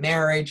about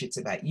marriage. It's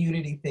about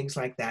unity, things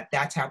like that.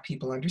 That's how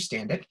people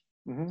understand it.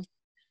 Mm-hmm.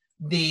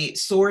 The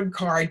sword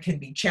card can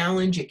be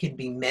challenge. It can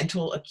be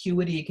mental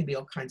acuity. It can be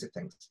all kinds of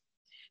things.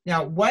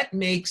 Now, what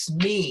makes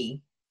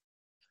me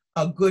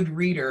a good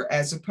reader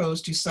as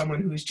opposed to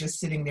someone who's just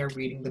sitting there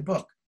reading the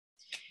book?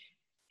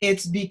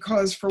 It's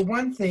because, for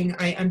one thing,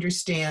 I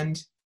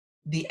understand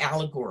the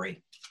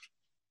allegory.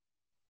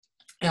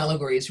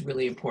 Allegory is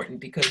really important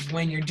because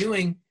when you're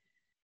doing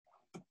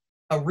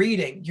a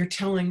reading, you're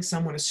telling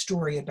someone a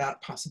story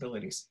about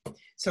possibilities.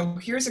 So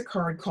here's a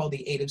card called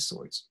the 8 of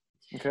Swords.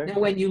 Okay. Now,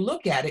 when you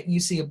look at it, you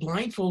see a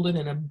blindfolded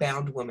and a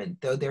bound woman,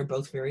 though they're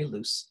both very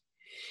loose.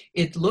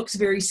 It looks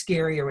very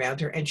scary around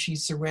her, and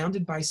she's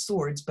surrounded by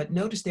swords, but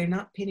notice they're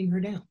not pinning her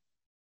down.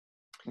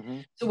 Mm-hmm.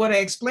 So what I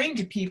explain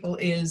to people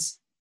is,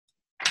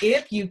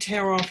 if you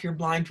tear off your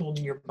blindfold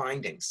and your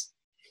bindings,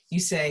 you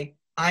say,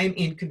 I'm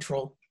in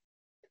control.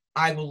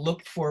 I will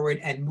look forward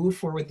and move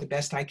forward the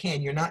best I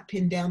can. You're not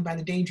pinned down by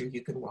the danger.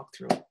 You can walk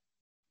through it.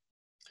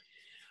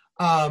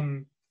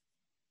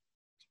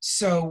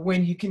 So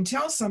when you can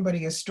tell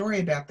somebody a story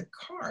about the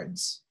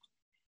cards,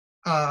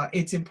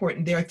 it's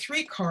important. There are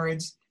 3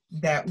 cards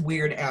that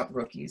weird out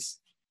rookies: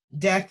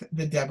 Death,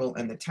 the Devil,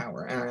 and the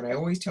Tower. And I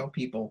always tell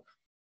people,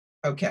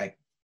 Okay.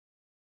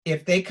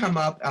 If they come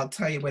up, I'll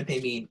tell you what they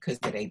mean, because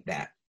it ain't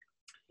that.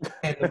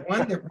 And the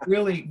one that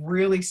really,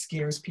 really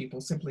scares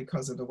people simply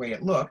because of the way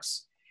it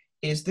looks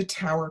is the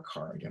Tower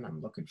card. And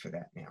I'm looking for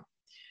that now.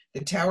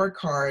 The Tower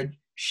card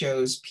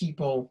shows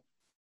people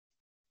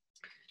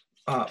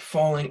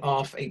falling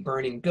off a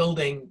burning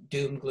building,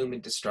 doom, gloom,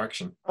 and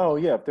destruction. Oh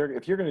yeah,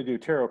 if you're going to do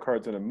tarot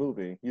cards in a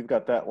movie, you've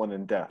got that one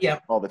in death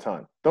Yep. all the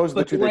time. Those are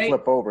the But two the they way-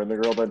 flip over, and the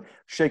girl then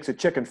shakes a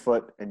chicken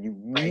foot, and you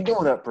Right.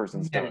 know that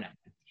person's No, done.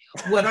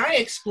 no. What I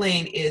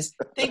explain is,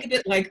 think of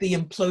it like the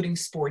imploding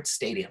sports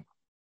stadium.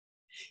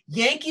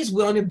 Yankees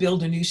willing to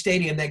build a new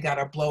stadium, they got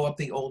to blow up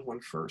the old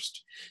one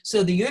first.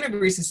 So the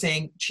universe is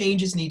saying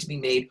changes need to be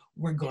made.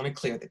 We're going to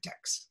clear the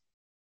decks.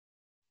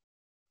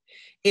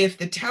 If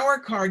the Tower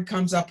card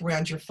comes up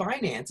around your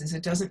finances,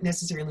 it doesn't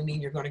necessarily mean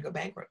you're going to go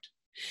bankrupt,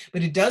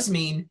 but it does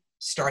mean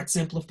start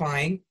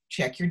simplifying,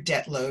 check your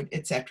debt load,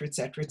 et cetera, et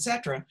cetera, et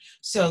cetera,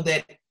 so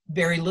that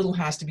very little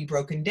has to be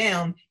broken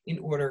down in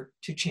order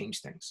to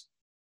change things.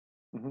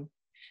 Mhm.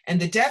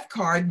 And the death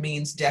card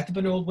means death of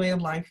an old way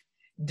of life,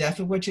 death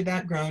of what you've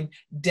outgrown,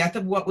 death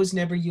of what was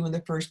never you in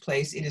the first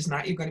place. It is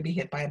not you're going to be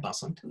hit by a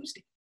bus on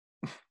Tuesday.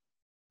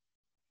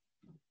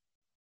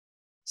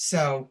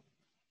 So,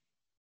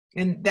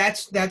 and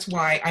that's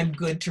why I'm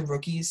good to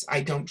rookies.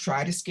 I don't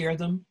try to scare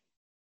them.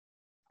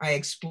 I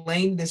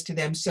explain this to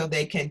them so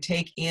they can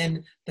take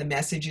in the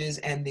messages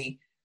and the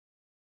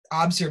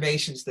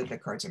observations that the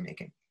cards are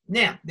making.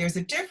 Now, there's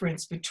a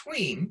difference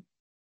between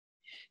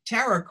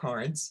tarot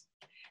cards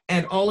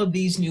and all of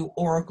these new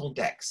oracle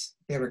decks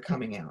that are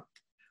coming out.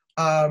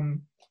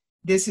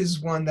 This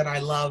is one that I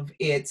love.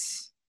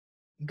 It's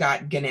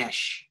got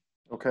Ganesh,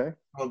 Okay.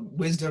 called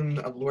Wisdom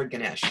of Lord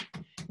Ganesh.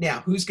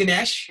 Now, who's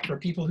Ganesh, for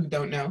people who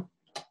don't know?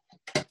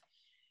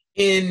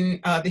 In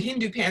the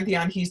Hindu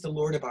pantheon, he's the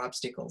Lord of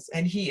Obstacles,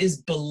 and he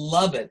is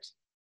beloved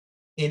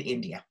in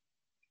India.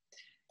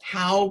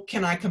 How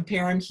can I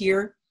compare him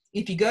here?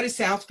 If you go to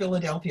South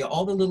Philadelphia,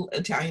 all the little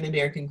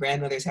Italian-American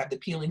grandmothers have the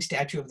peeling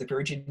statue of the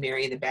Virgin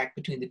Mary in the back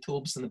between the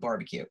tulips and the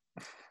barbecue.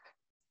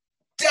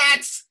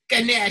 That's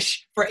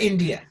Ganesh for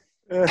India.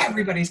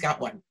 Everybody's got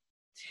one.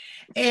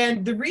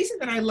 And the reason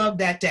that I love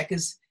that deck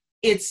is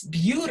it's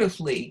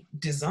beautifully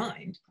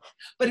designed,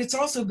 but it's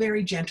also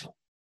very gentle.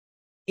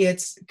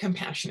 It's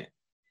compassionate,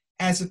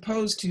 as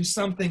opposed to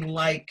something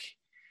like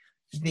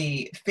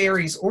the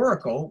Fairies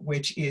Oracle,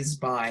 which is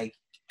by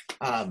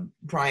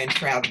Brian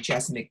Froud and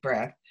Jess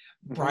McBrath.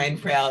 Brian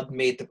Froud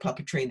made the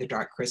Puppetry in the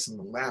Dark Crystal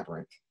and the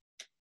Labyrinth.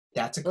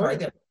 That's a card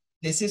that,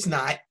 this is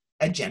not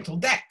a gentle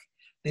deck.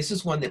 This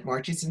is one that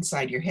marches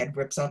inside your head,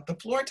 rips off the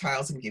floor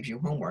tiles, and gives you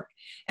homework.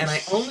 And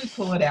I only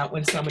pull it out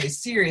when someone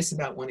is serious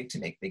about wanting to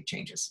make big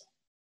changes.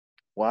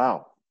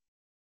 Wow.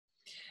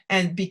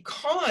 And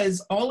because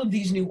all of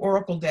these new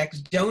Oracle decks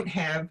don't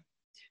have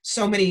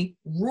so many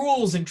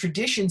rules and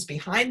traditions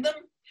behind them,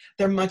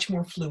 they're much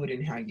more fluid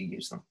in how you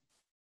use them.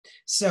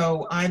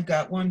 So I've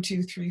got 1,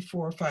 2, 3,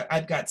 4, 5.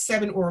 I've got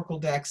 7 Oracle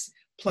decks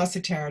plus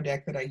a tarot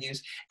deck that I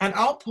use. And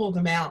I'll pull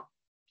them out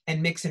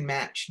and mix and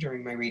match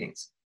during my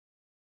readings.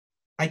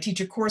 I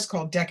teach a course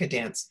called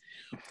Decadence,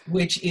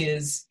 which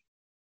is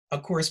a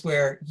course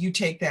where you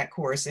take that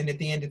course, and at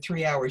the end of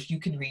 3 hours, you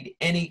can read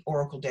any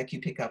Oracle deck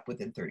you pick up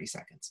within 30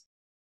 seconds.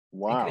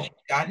 Wow. Because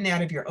you've gotten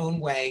out of your own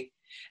way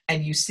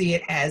and you see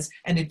it as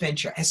an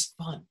adventure, as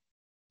fun.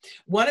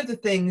 One of the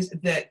things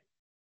that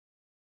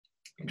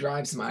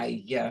drives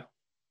my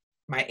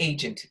my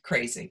agent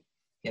crazy,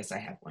 yes, I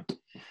have one,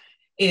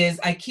 is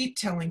I keep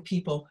telling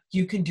people,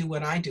 you can do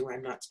what I do,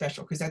 I'm not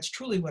special, because that's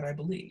truly what I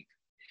believe.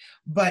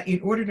 But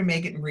in order to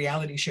make it in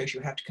reality shows,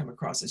 you have to come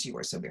across as you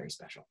are so very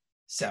special.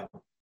 So,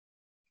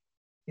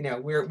 you know,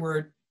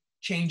 we're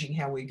changing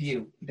how we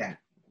view that.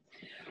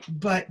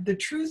 But the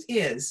truth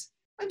is,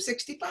 I'm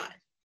 65.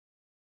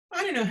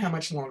 I don't know how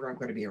much longer I'm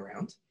going to be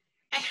around.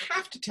 I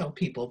have to tell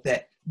people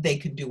that they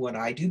can do what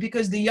I do,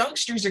 because the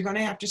youngsters are going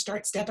to have to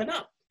start stepping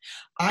up.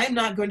 I'm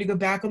not going to go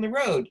back on the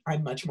road.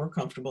 I'm much more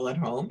comfortable at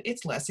home.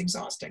 It's less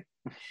exhausting,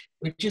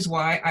 which is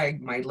why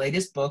my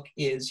latest book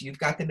is You've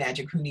Got the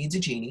Magic, Who Needs a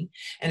Genie?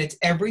 And it's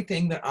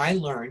everything that I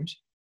learned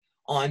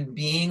on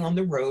being on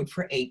the road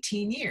for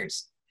 18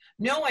 years.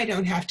 No, I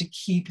don't have to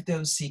keep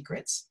those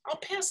secrets. I'll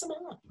pass them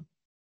on.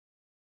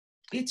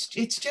 It's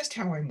just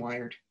how I'm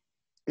wired.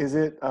 Is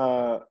it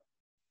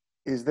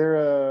is there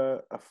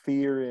a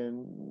fear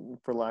in,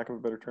 for lack of a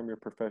better term, your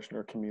profession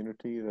or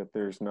community, that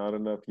there's not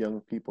enough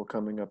young people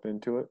coming up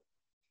into it?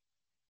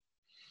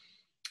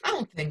 I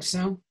don't think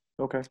so.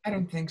 Okay. I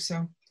don't think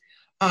so.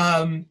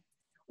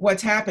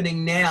 What's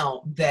happening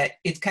now, that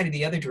it's kind of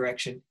the other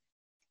direction.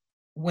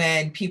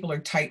 When people are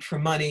tight for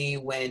money,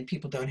 when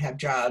people don't have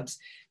jobs,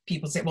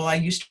 people say, well, I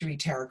used to read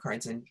tarot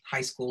cards in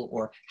high school,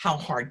 or how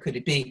hard could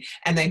it be?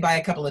 And they buy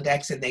a couple of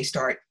decks and they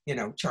start, you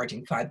know,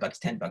 charging $5,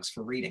 $10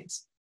 for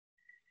readings.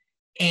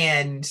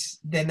 And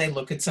then they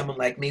look at someone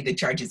like me that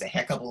charges a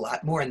heck of a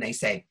lot more, and they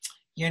say,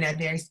 you're not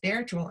very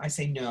spiritual. I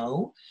say,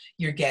 no,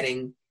 you're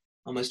getting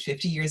almost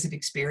 50 years of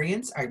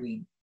experience. I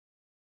read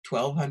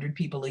 1,200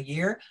 people a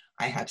year.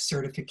 I have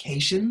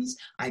certifications.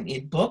 I'm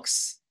in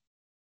books.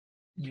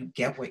 you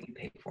get what you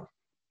pay for.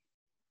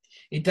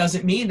 It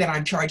doesn't mean that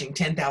I'm charging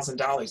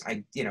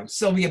 $10,000.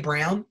 Sylvia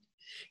Brown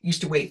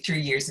used to wait 3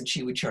 years and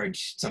she would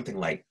charge something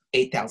like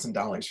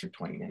 $8,000 for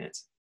 20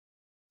 minutes.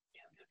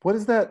 What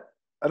is that?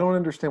 I don't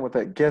understand what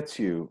that gets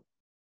you.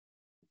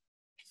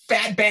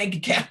 Fat bank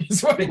account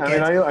is what it I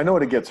gets. mean, I know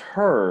what it gets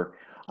her.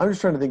 I'm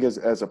just trying to think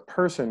as a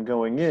person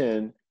going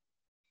in,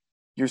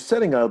 you're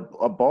setting a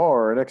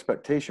bar, an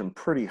expectation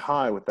pretty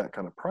high with that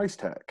kind of price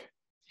tag.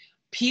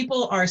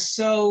 People are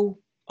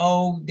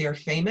they're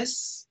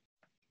famous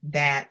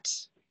that,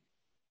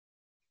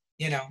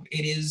 it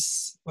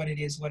is what it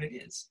is, what it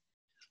is.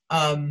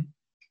 I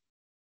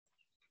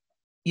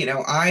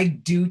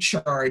do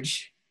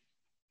charge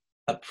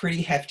a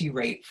pretty hefty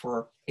rate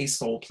for a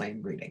soul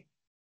plane reading.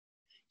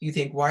 You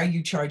think, why are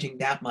you charging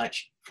that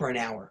much for an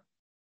hour?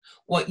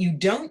 What you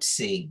don't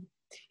see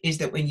is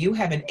that when you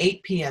have an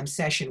 8 p.m.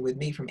 session with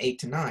me from 8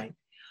 to 9,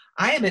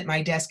 I am at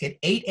my desk at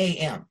 8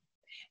 a.m.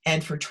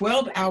 And for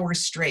 12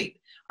 hours straight,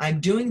 I'm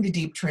doing the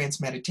deep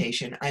trance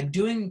meditation. I'm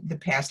doing the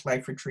past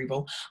life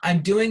retrieval.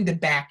 I'm doing the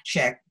back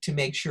check to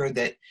make sure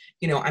that,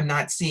 I'm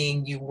not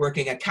seeing you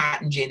working a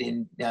cotton gin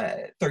in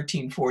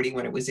 1340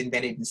 when it was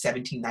invented in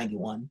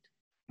 1791.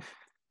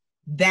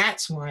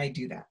 That's why I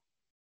do that.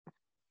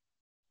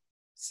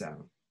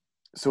 So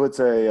it's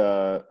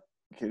a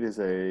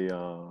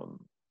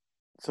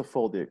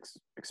full day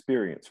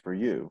experience for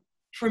you.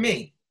 For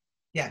me,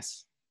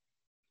 yes.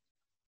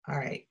 All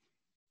right.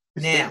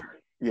 Now,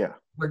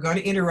 we're going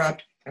to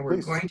interrupt and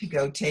we're going to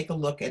go take a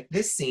look at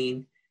this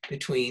scene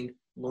between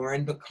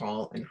Lauren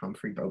Bacall and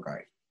Humphrey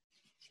Bogart.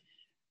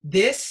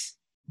 This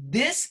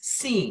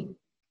scene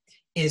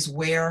is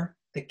where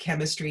the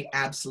chemistry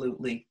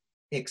absolutely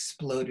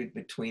exploded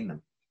between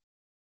them.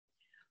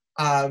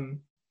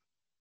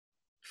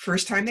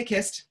 First time they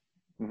kissed.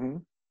 Mm-hmm.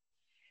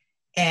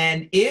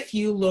 And if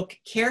you look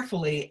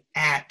carefully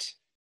at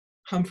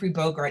Humphrey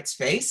Bogart's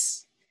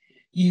face,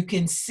 you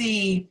can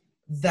see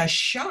the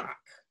shock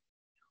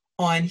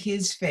on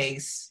his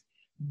face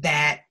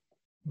that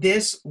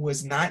this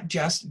was not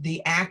just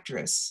the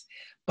actress,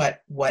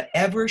 but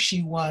whatever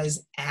she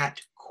was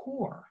at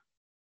core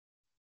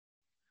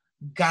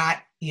got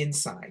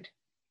inside.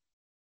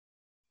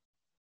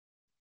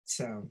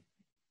 So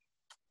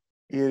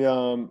there's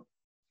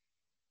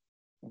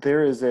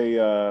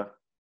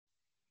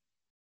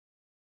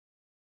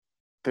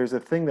a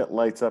thing that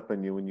lights up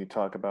in you when you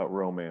talk about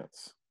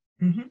romance.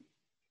 Mm-hmm.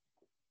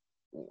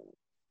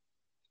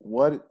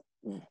 What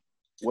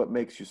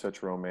makes you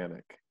such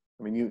romantic?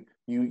 I mean,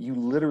 you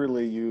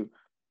literally you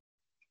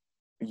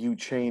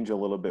change a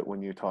little bit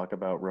when you talk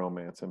about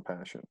romance and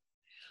passion.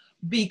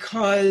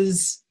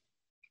 Because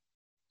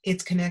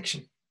it's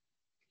connection.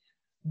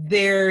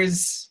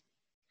 There's,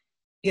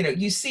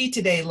 you see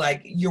today,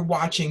 like you're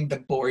watching the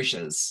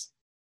Borgias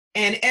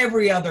and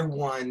every other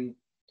one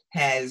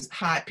has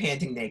hot,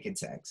 panting, naked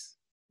sex.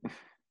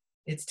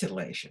 It's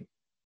titillation.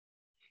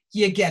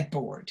 You get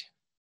bored.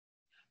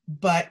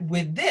 But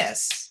with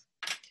this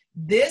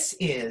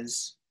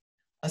is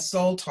a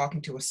soul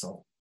talking to a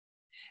soul.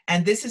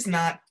 And this is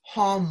not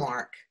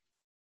Hallmark.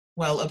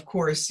 Well, of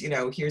course,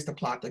 here's the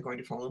plot, they're going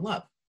to fall in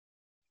love.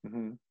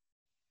 Mm-hmm.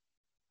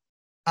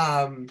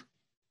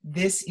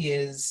 This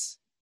is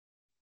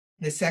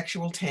the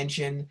sexual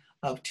tension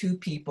of two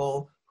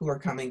people who are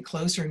coming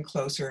closer and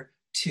closer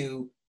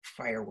to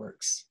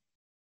fireworks.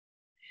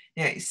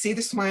 Now, you see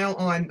the smile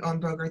on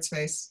Bogart's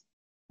face?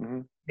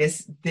 Mm-hmm.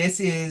 This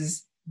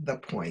is the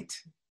point.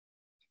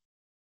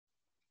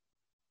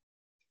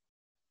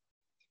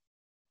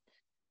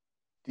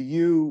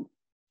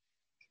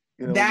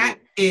 That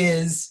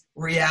is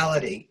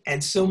reality,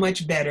 and so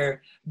much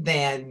better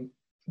than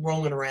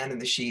rolling around in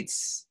the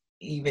sheets,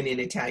 even in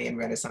Italian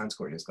Renaissance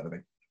gorgeous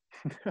clothing.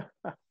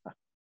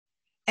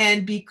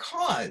 And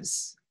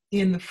because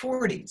in the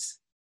 40s,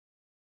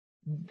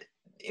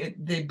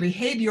 the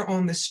behavior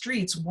on the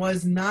streets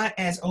was not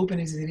as open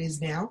as it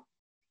is now.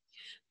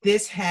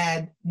 This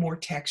had more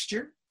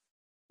texture.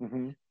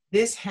 Mm-hmm.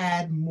 This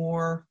had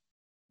more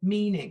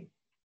meaning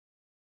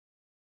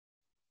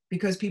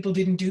because people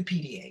didn't do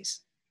PDAs.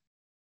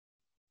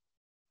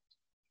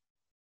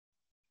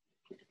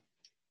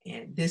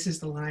 And this is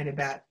the line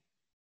about,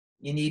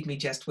 you need me,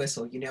 just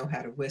whistle. You know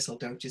how to whistle,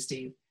 don't you,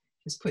 Steve?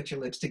 Just put your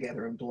lips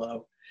together and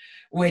blow,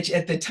 which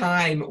at the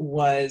time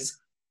was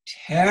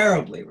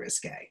terribly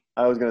risque.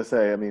 I was going to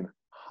say,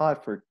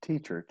 hot for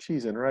teacher,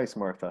 cheese and rice,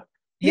 Martha.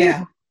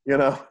 Yeah.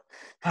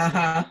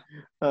 Uh-huh.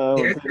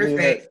 There's her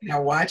face.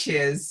 Now watch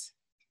his.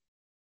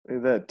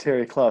 That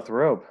terry cloth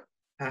robe.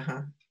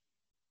 Uh-huh.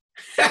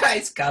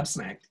 It's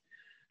gobsmacked.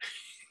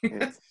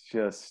 It's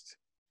just.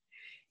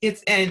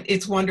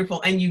 It's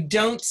wonderful. And you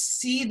don't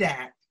see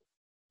that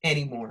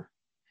anymore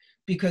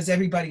because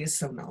everybody is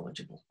so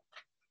knowledgeable.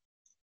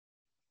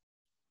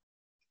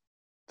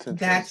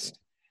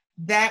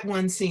 That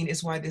one scene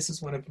is why this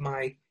is one of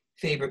my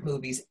favorite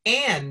movies.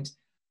 And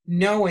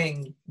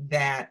knowing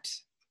that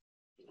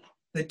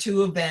the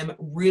two of them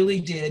really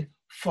did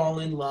fall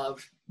in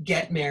love,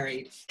 get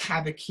married,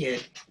 have a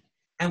kid,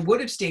 and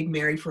would have stayed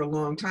married for a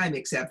long time,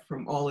 except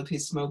from all of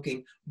his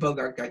smoking.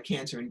 Bogart got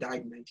cancer and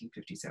died in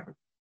 1957.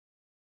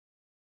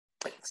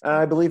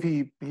 I believe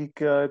he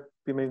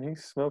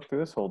smoked through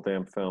this whole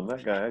damn film.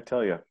 That guy, I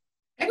tell you.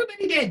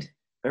 Everybody did.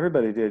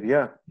 Everybody did,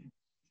 yeah.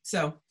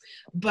 So,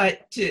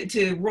 but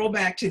to roll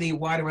back to the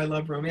why do I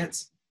love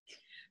romance?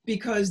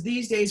 Because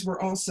these days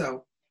we're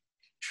also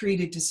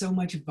treated to so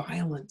much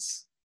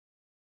violence,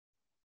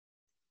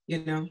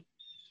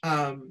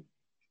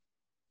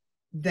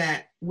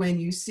 that when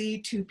you see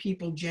two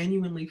people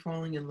genuinely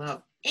falling in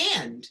love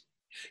and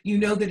you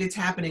know that it's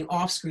happening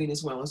off screen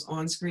as well as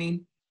on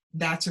screen,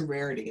 that's a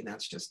rarity, and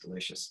that's just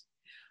delicious.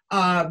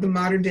 The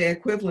modern day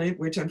equivalent,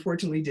 which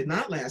unfortunately did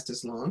not last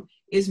as long,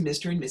 is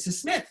Mr. and Mrs.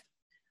 Smith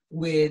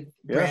with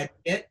Brad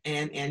Pitt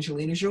and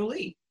Angelina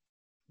Jolie.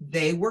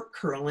 They were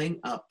curling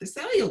up the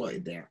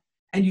celluloid there.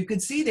 And you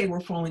could see they were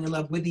falling in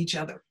love with each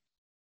other,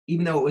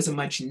 even though it was a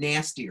much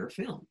nastier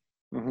film.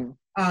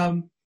 Mm-hmm.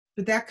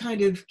 But that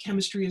kind of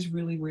chemistry is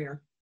really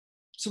rare.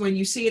 So when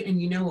you see it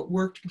and you know it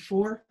worked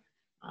before,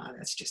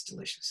 that's just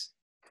delicious.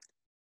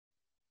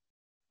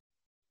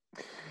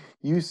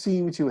 You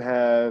seem to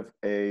have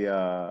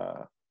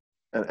an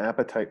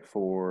appetite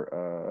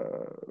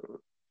for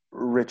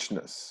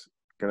richness,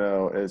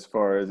 as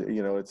far as,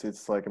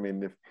 it's like, I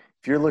mean, if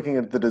you're looking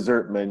at the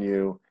dessert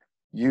menu,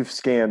 you've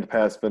scanned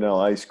past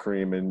vanilla ice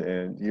cream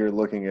and you're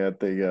looking at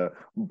the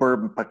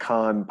bourbon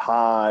pecan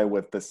pie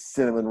with the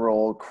cinnamon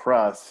roll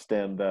crust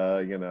and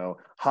the,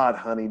 hot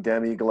honey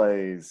demi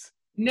glaze.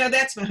 No,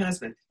 that's my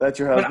husband. That's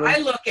your husband? What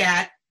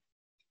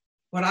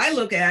I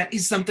look at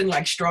is something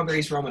like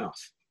strawberries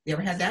Romanoff. You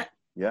ever had that?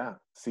 Yeah.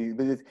 See,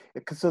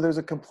 so there's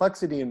a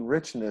complexity and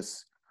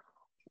richness.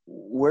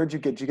 Did you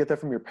get that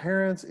from your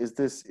parents? Is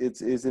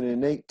it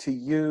innate to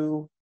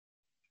you?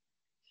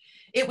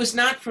 It was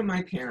not from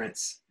my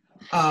parents.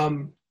 I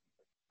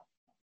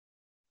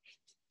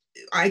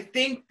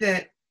think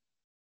that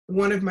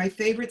one of my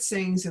favorite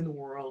sayings in the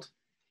world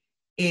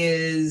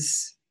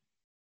is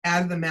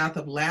out of the mouth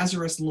of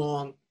Lazarus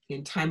Long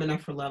in Time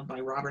Enough for Love by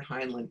Robert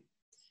Heinlein.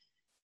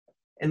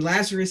 And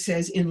Lazarus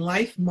says, in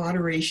life,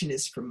 moderation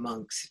is for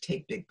monks.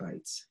 Take big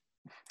bites.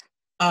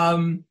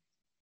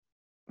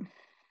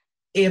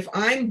 If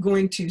I'm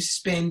going to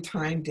spend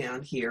time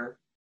down here,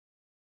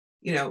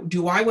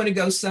 do I want to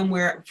go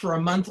somewhere for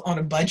a month on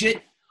a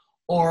budget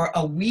or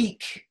a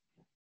week,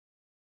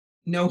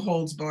 no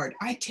holds barred?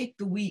 I take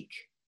the week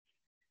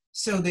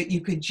so that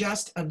you could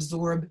just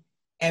absorb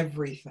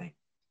everything,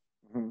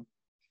 mm-hmm.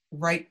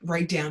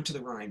 right down to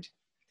the rind.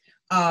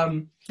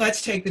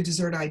 Let's take the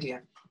dessert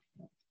idea.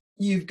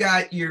 You've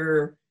got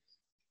your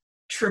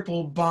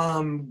triple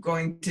bomb,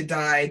 going to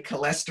die,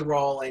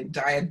 cholesterol and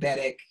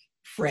diabetic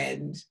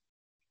friend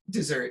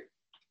dessert.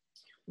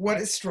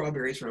 What is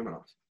strawberries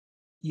Romanoff?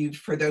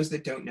 For those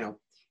that don't know,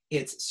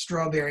 it's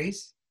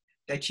strawberries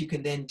that you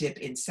can then dip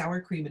in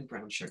sour cream and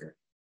brown sugar.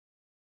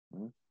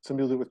 Some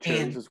people do it with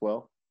cherries as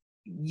well.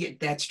 Yeah,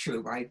 that's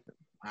true.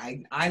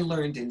 I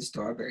learned in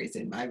strawberries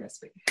in my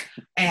recipe.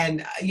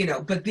 And,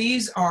 but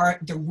these are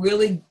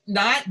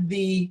not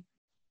the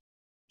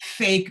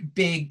fake,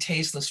 big,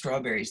 tasteless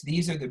strawberries.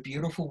 These are the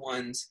beautiful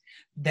ones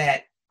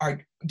that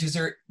are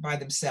dessert by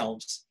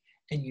themselves.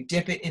 And you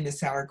dip it in the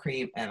sour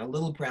cream and a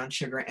little brown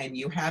sugar, and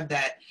you have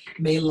that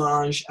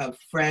melange of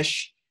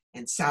fresh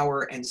and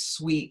sour and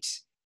sweet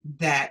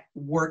that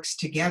works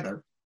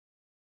together,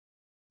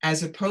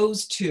 as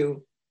opposed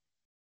to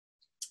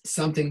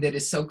something that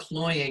is so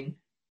cloying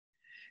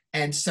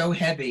and so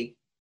heavy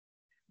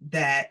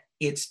that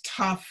it's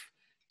tough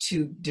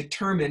to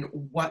determine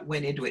what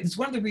went into it. It's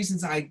one of the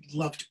reasons I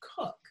love to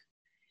cook,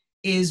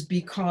 is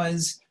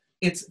because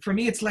for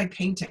me, it's like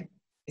painting.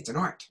 It's an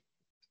art.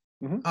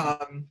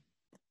 Mm-hmm.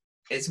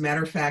 As a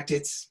matter of fact,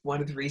 it's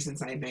one of the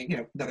reasons I made,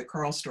 another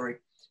Carl story.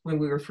 When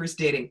we were first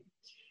dating,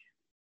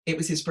 it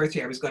was his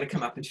birthday. I was going to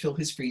come up and fill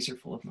his freezer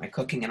full of my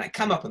cooking. And I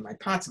come up with my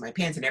pots and my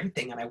pans and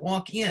everything. And I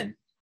walk in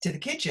to the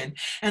kitchen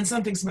and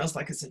something smells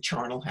like it's a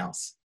charnel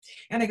house.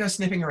 And I go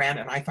sniffing around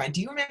and I find,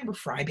 do you remember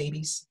Fry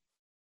Babies?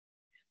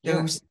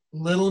 Those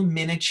little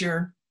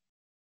miniature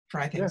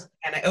fry things.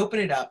 Yeah. And I open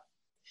it up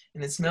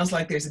and it smells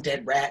like there's a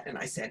dead rat. And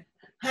I said,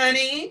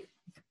 honey,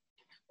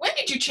 when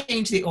did you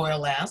change the oil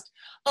last?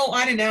 Oh,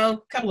 I don't know,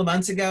 a couple of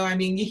months ago. I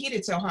mean, you heat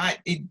it so hot.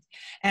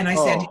 And I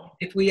said,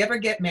 if we ever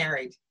get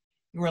married,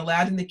 we're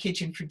allowed in the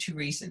kitchen for 2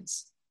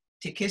 reasons: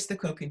 to kiss the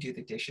cook and do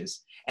the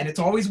dishes. And it's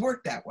always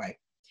worked that way.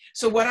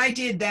 So what I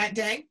did that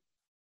day,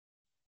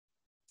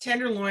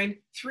 tenderloin,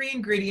 3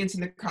 ingredients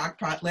in the crock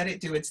pot, let it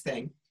do its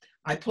thing.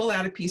 I pull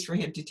out a piece for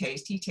him to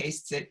taste. He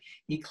tastes it.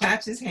 He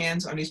claps his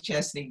hands on his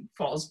chest and he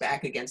falls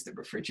back against the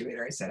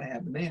refrigerator. I said, I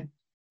have the man.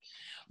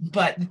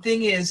 But the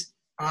thing is,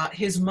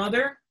 his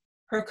mother,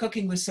 her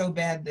cooking was so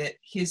bad that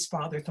his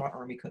father thought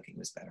army cooking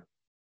was better.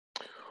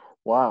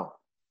 Wow.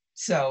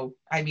 So,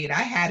 I mean,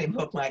 I had him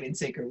hook, line, and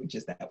sinker with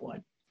just that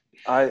one.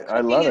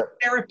 I love it.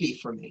 Therapy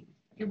for me.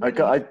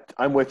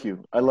 I'm with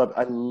you. I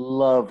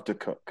love to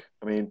cook.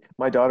 I mean,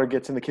 my daughter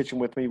gets in the kitchen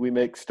with me. We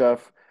make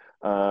stuff.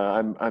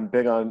 I'm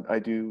big on, I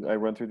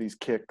run through these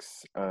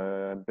kicks.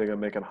 I'm big on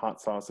making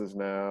hot sauces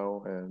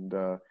now. And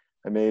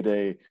I made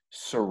a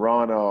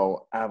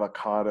Serrano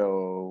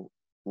avocado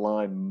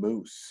lime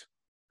mousse.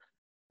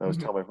 I was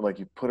telling my friend, like,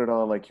 you put it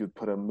on like you'd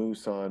put a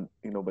mousse on,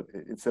 but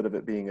instead of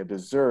it being a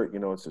dessert,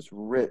 it's this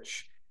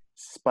rich,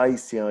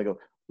 spicy. And I go,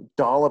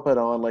 dollop it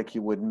on like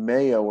you would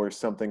mayo or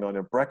something on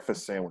a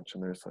breakfast sandwich.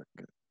 And there's like,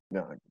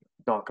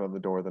 knocking on the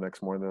door the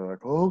next morning. They're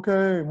like,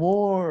 okay,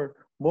 more.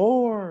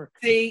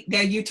 See,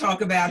 now you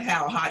talk about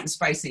how hot and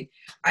spicy.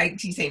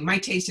 He's saying my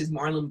taste is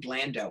Marlon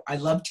Blando. I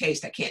love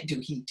taste. I can't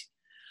do heat.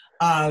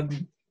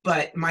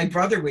 But my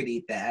brother would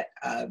eat that.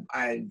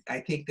 I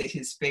think that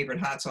his favorite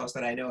hot sauce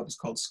that I know of is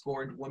called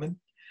Scorned Woman.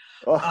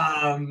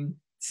 Oh.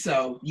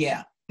 So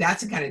yeah,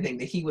 that's the kind of thing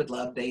that he would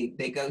love.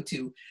 They go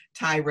to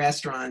Thai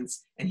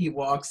restaurants and he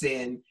walks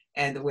in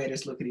and the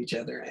waiters look at each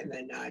other and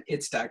then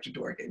it's Dr.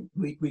 Dorgan.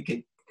 We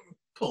could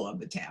pull on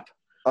the tap.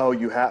 Oh,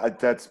 you have,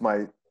 that's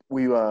my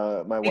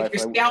wife. If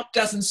your scalp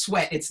doesn't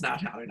sweat, it's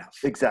not hot enough.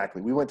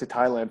 Exactly. We went to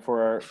Thailand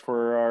for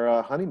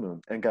our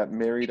honeymoon and got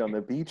married on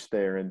the beach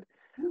there. And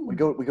we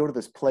go to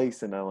this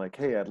place and I'm like,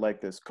 hey, I'd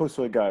like this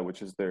kosoi gai,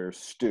 which is their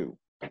stew.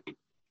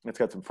 It's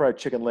got some fried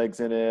chicken legs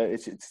in it.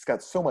 It's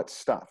got so much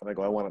stuff. And I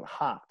go, I want it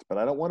hot, but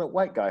I don't want it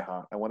white guy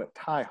hot. I want it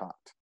Thai hot.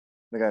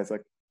 And the guy's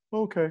like,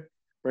 okay.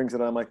 Brings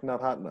it on. I'm like,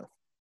 not hot enough.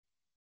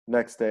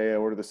 Next day I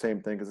order the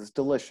same thing because it's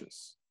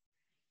delicious.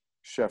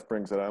 Chef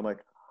brings it on. I'm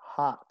like,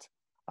 hot.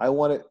 I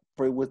want it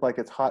with like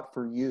it's hot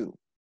for you.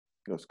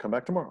 He goes, come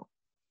back tomorrow.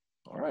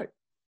 All right.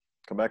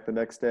 Come back the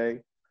next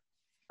day.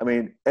 I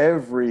mean,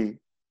 every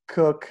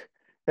cook,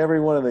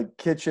 everyone in the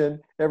kitchen,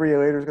 every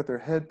waiter's got their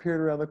head peered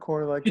around the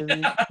corner like, bring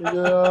it to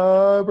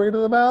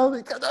the mouth.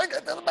 Get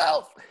to the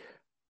mouth.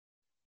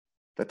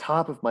 The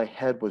top of my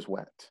head was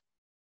wet.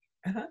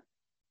 Uh-huh.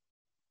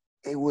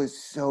 It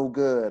was so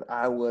good.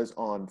 I was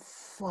on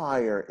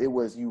fire. It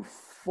was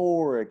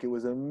euphoric. It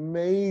was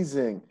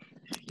amazing.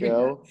 You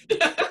know?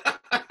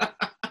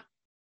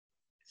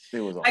 It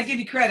was awesome. I give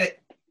you credit.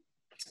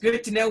 It's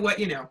good to know what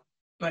you know.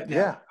 But no,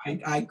 yeah.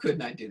 I could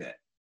not do that.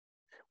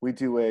 We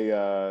do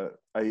I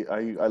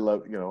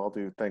love, I'll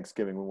do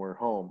Thanksgiving when we're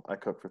home. I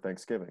cook for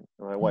Thanksgiving.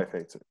 And my wife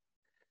hates it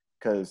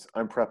because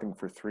I'm prepping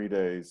for 3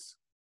 days.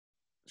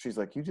 She's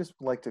like, you just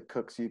like to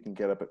cook so you can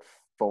get up at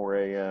 4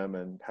 a.m.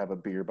 and have a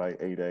beer by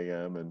 8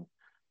 a.m. and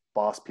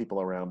boss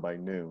people around by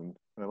noon.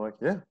 And I'm like,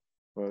 yeah,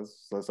 well,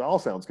 this all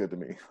sounds good to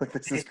me. Like,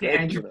 this is great.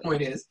 And your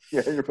point is.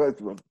 Yeah, your point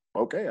is,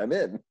 okay, I'm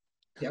in.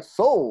 Yep.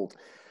 Sold.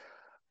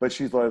 But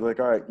she's like,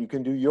 all right, you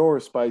can do your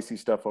spicy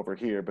stuff over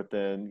here, but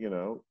then,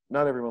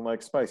 not everyone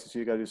likes spicy, so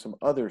you got to do some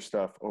other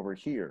stuff over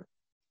here.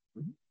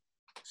 Mm-hmm.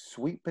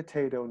 Sweet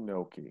potato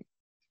gnocchi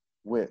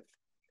with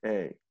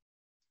a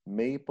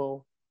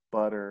maple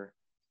butter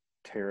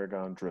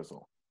tarragon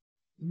drizzle.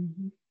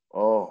 Mm-hmm.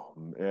 Oh,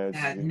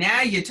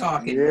 now you're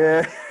talking.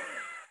 Yeah.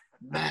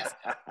 Yeah.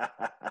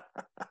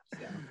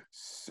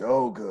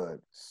 So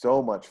good.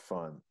 So much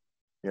fun.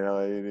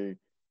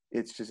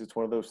 It's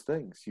one of those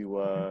things.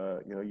 You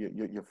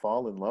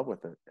fall in love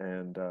with it,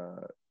 and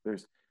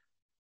there's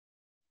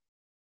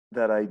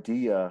that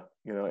idea,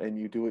 and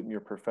you do it in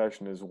your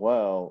profession as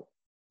well,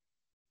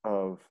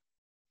 of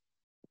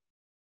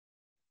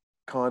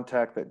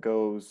contact that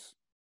goes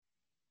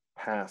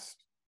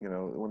past,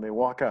 when they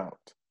walk out,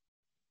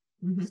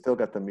 mm-hmm. still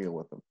got the meal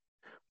with them.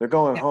 They're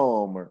going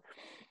home, or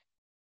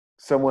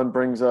someone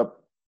brings up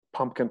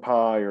pumpkin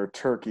pie or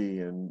turkey,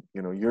 and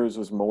yours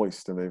was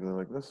moist, and they've been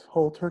like, this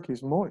whole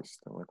turkey's moist.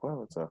 I'm like,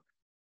 well, it's a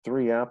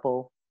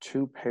 3-apple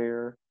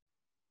 2-pear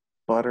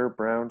butter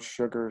brown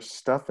sugar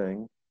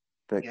stuffing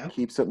that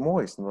keeps it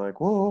moist. And they're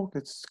like, whoa,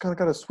 it's kind of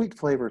got a sweet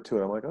flavor to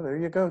it. I'm like, oh, there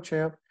you go,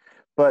 champ.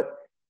 But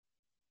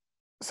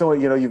so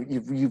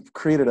you've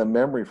created a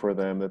memory for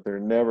them that they're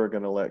never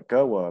going to let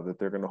go of, that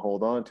they're going to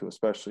hold on to,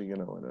 especially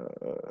in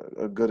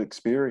a good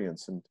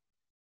experience. And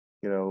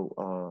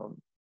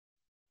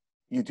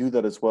you do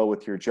that as well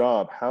with your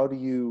job. How do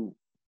you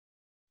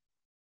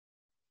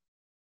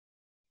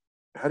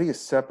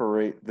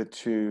separate the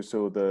two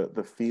so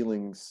the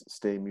feelings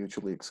stay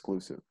mutually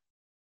exclusive,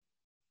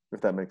 if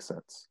that makes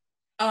sense?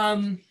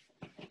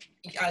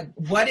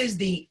 What is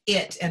the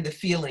it and the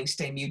feeling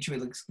stay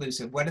mutually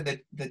exclusive? What are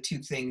the two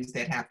things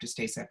that have to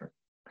stay separate?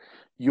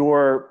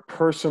 Your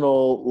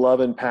personal love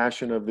and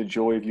passion of the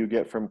joy you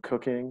get from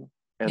cooking,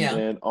 and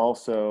then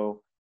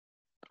also,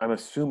 I'm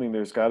assuming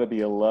there's got to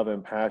be a love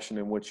and passion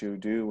in what you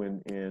do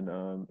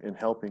in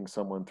helping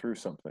someone through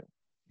something.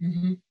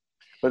 Mm-hmm.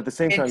 But at the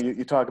same time,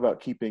 you talk about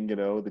keeping,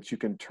 that you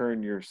can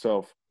turn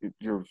yourself,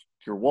 your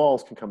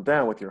walls can come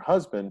down with your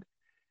husband.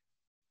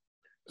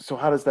 So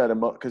how does that,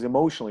 because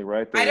emotionally,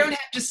 right? I don't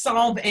have to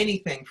solve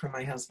anything for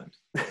my husband.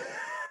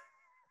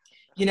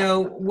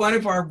 One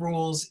of our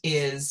rules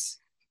is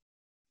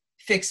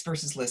fix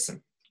versus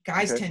listen.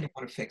 Guys tend to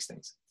want to fix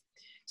things.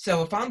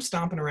 So if I'm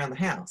stomping around the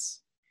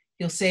house,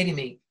 he'll say to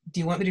me, do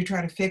you want me to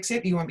try to fix it?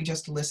 Or do you want me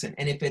just to listen?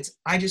 And if it's,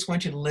 I just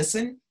want you to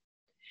listen,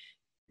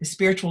 the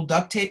spiritual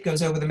duct tape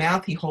goes over the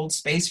mouth. He holds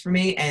space for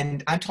me,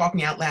 and I'm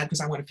talking out loud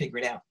because I want to figure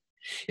it out.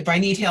 If I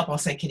need help, I'll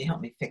say, can you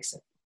help me fix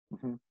it?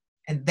 Mhm.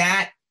 And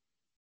that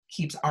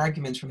keeps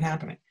arguments from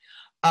happening.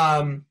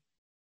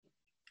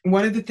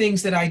 One of the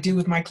things that I do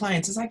with my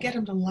clients is I get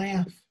them to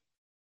laugh.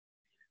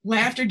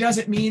 Laughter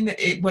doesn't mean that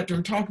what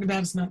they're talking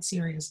about is not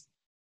serious.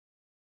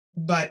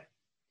 But,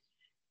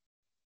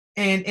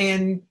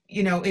 and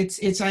you know,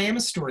 I am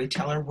a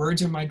storyteller.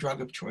 Words are my drug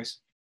of choice.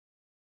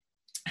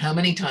 How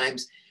many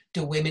times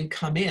do women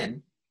come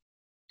in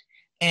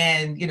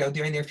and, you know,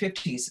 they're in their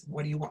 50s.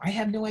 What do you want? I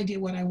have no idea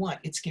what I want.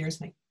 It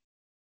scares me.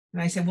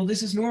 And I said, well,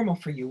 this is normal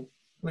for you.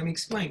 Let me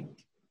explain.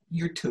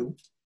 You're 2.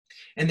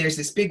 And there's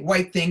this big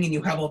white thing and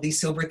you have all these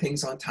silver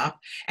things on top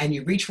and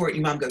you reach for it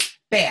and your mom goes,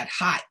 bad,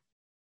 hot.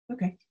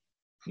 Okay,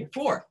 you're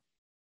 4.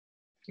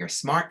 You're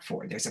smart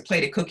 4. There's a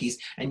plate of cookies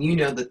and you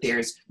know that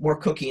there's more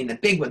cookie in the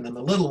big one than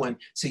the little one.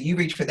 So you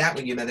reach for that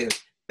one, your mother goes,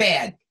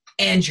 bad,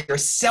 and you're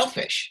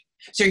selfish.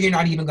 So you're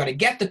not even going to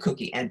get the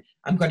cookie and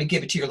I'm going to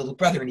give it to your little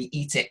brother and he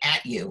eats it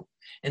at you.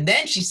 And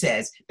then she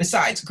says,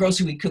 besides, girls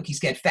who eat cookies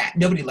get fat.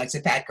 Nobody likes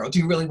a fat girl. Do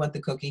you really want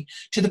the cookie?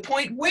 To the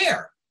point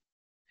where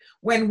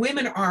when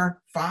women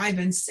are 5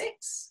 and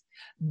 6,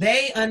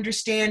 they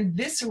understand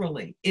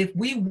viscerally, if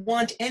we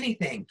want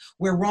anything,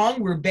 we're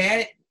wrong, we're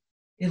bad,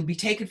 it'll be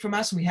taken from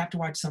us and we have to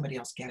watch somebody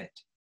else get it.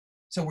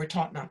 So we're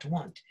taught not to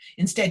want,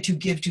 instead to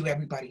give to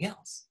everybody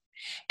else.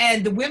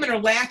 And the women are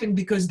laughing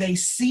because they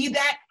see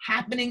that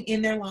happening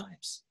in their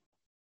lives.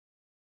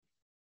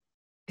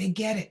 They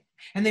get it.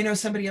 And they know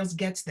somebody else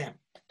gets them.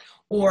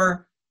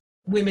 Or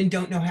women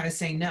don't know how to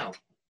say no.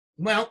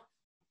 Well,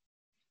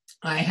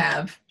 I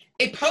have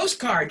a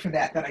postcard for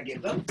that I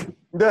give them.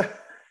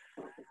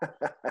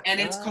 And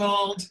it's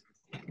called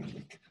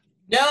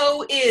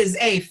No is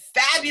a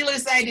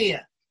Fabulous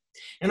Idea.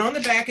 And on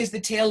the back is the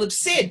tale of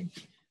Sid,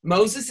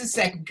 Moses'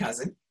 second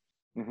cousin.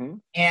 Mm-hmm.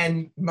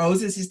 And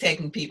Moses is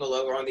taking people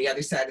over on the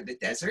other side of the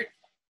desert.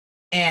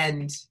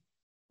 And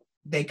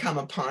they come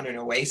upon an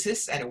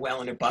oasis and a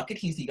well and a bucket.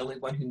 He's the only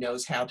one who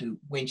knows how to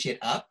winch it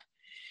up.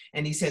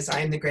 And he says,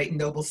 I am the great and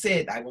noble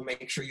Sid. I will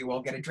make sure you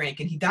all get a drink.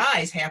 And he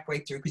dies halfway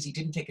through because he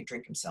didn't take a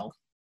drink himself.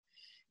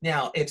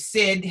 Now, if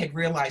Sid had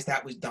realized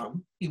that was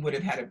dumb, he would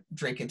have had a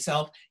drink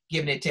himself,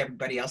 given it to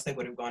everybody else. They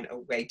would have gone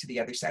away to the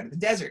other side of the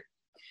desert.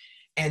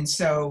 And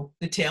so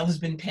the tale has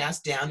been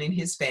passed down in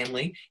his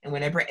family. And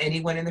whenever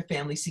anyone in the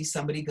family sees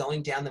somebody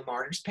going down the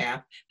martyr's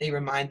path, they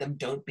remind them,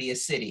 don't be a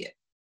Sidiot.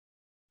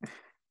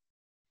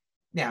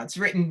 Now, it's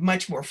written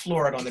much more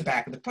florid on the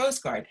back of the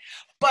postcard.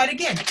 But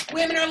again,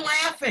 women are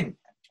laughing.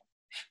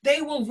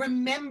 They will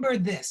remember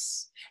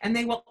this and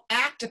they will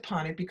act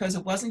upon it because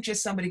it wasn't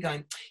just somebody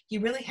going,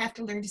 you really have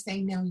to learn to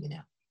say no, you know.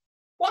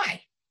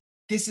 Why?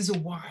 This is a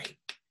why.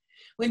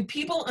 When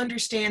people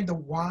understand the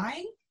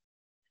why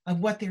of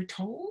what they're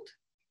told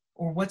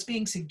or what's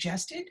being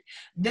suggested,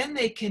 then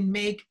they can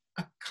make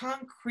a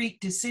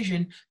concrete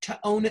decision to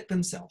own it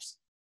themselves.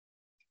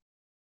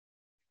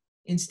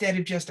 Instead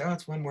of just, oh,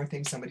 it's one more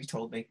thing somebody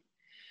told me.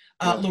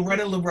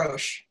 Loretta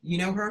LaRoche, you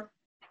know her?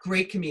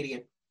 Great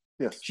comedian.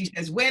 Yes. She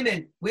says,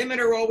 women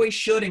are always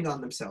shooting on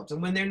themselves.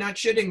 And when they're not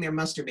shooting, they're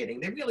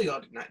masturbating. They really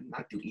ought to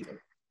not do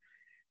either.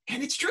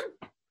 And it's true.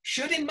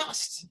 Should and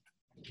must.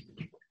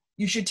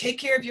 You should take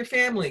care of your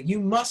family.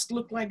 You must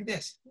look like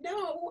this.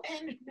 No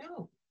and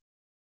no.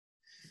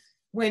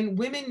 When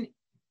women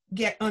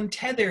get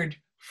untethered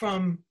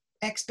from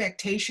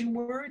expectation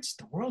words,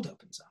 the world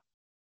opens up.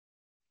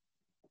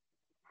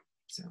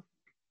 So.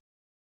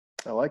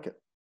 I like it.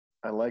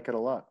 I like it a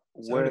lot.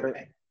 So do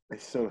they.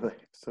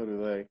 So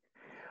do they.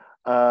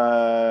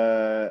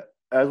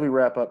 As we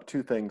wrap up,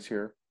 2 things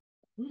here.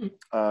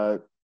 Mm-hmm.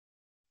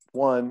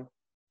 One,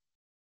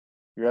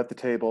 you're at the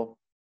table.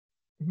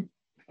 Mm-hmm.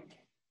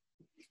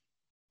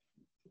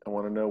 I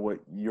want to know what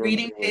your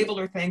reading table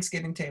or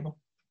Thanksgiving table.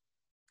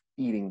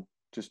 Eating.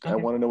 Just okay. I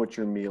want to know what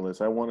your meal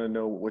is. I want to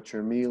know what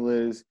your meal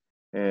is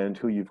and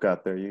who you've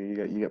got there.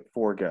 You got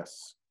 4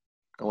 guests.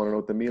 I want to know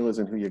what the meal is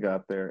and who you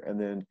got there.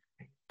 And then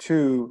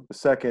 2, the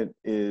second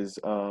is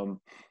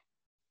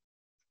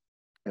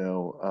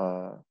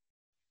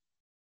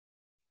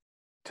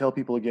tell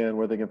people again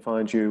where they can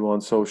find you on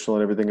social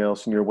and everything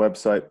else and your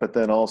website, but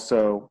then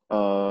also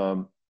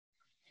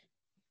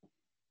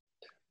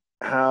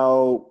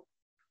how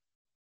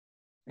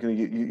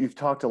you've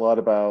talked a lot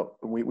about,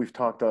 we've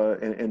talked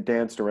and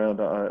danced around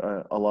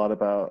a lot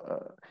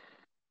about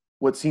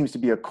what seems to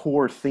be a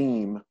core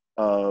theme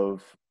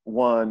of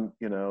one,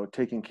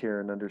 taking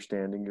care and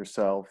understanding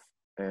yourself,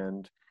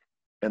 and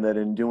that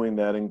in doing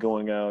that and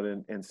going out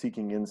and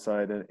seeking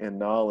insight and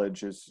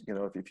knowledge is,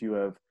 if you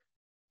have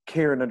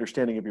care and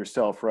understanding of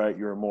yourself, right,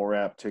 you're more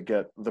apt to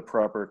get the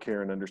proper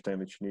care and understanding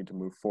that you need to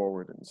move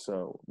forward. And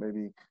so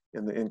maybe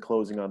in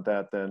closing on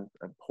that, then,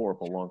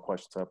 horrible long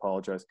questions, I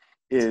apologize,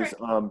 is,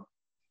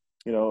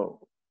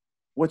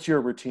 what's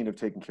your routine of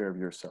taking care of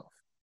yourself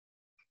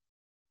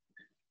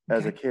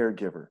as a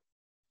caregiver?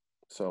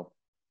 So.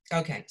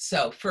 Okay.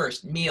 So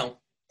first,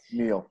 meal.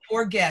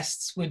 4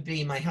 guests would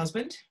be my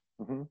husband,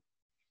 mm-hmm.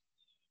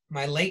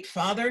 my late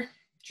father,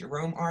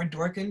 Jerome R.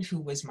 Dorkin, who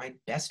was my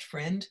best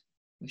friend.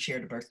 We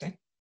shared a birthday.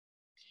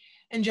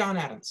 And John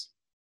Adams.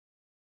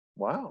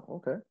 Wow.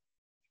 Okay.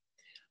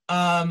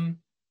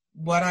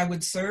 What I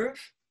would serve,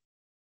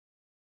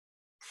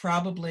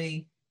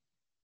 probably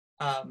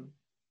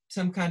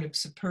some kind of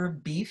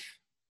superb beef.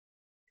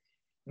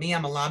 Me,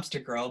 I'm a lobster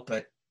girl,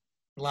 but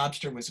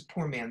lobster was a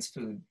poor man's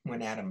food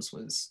when Adams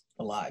was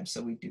alive,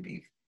 so we do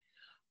beef.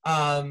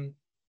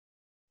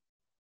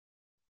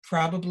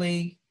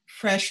 Probably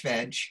fresh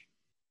veg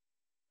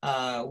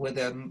with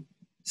a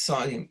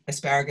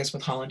asparagus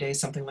with hollandaise,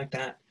 something like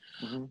that.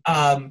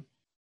 Mm-hmm.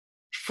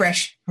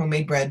 Fresh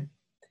homemade bread,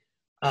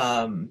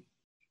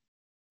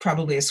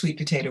 probably a sweet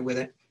potato with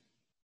it.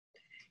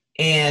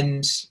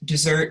 And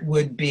dessert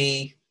would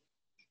be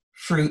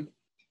fruit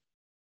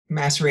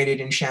macerated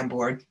in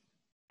Chambord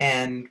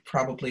and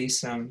probably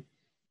some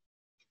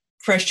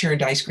fresh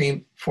churned ice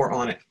cream for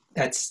on it.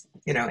 That's,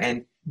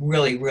 and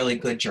really, really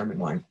good German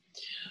wine.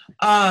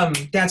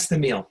 That's the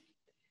meal.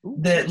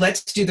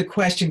 Let's do the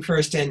question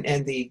first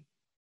and the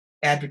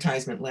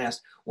advertisement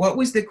last. What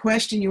was the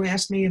question you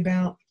asked me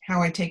about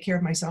how I take care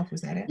of myself?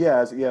 Was that it? Yeah,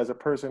 as a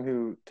person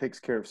who takes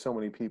care of so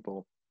many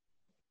people,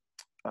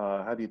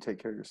 how do you take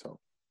care of yourself?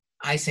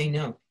 I say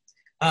no.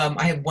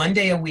 I have 1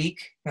 day a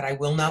week that I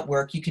will not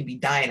work. You can be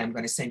dying. I'm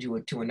going to send you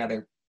to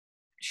another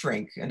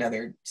shrink,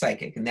 another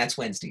psychic, and that's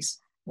Wednesdays.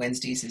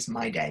 Wednesdays is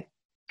my day.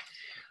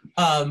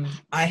 I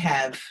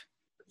have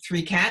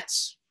 3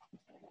 cats,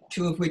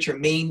 2 of which are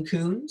Maine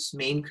Coons.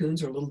 Maine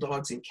Coons are little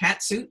dogs in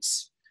cat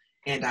suits,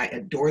 and I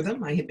adore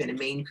them. I have been a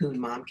Maine Coon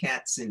mom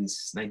cat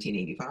since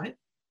 1985.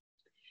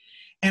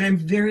 And I'm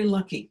very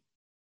lucky.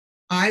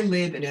 I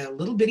live in a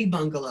little bitty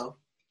bungalow,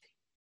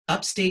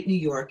 upstate New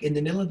York, in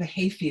the middle of a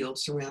hayfield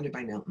surrounded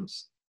by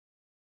mountains.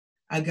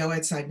 I go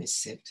outside and I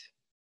sit.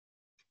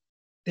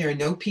 There are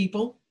no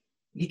people.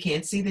 You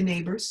can't see the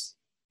neighbors.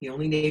 The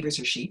only neighbors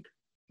are sheep.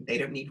 They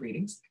don't need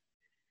readings.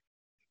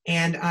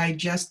 And I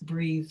just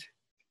breathe.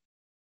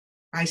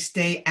 I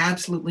stay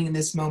absolutely in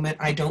this moment.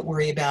 I don't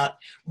worry about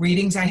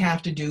readings I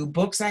have to do,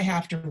 books I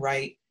have to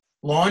write,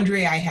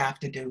 laundry I have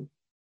to do.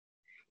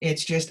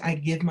 It's just I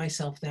give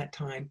myself that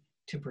time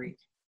to breathe.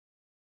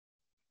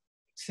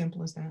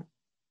 Simple as that.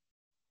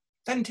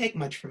 Doesn't take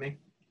much for me.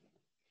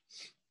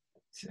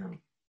 So.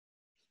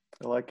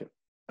 I like it.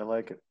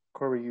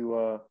 Corby,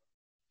 you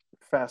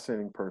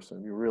fascinating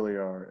person. You really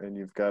are. And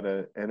you've got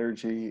an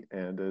energy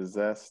and a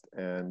zest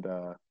and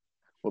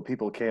what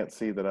people can't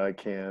see that I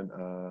can,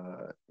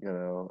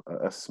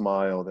 a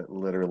smile that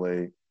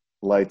literally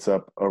lights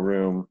up a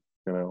room,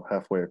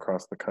 halfway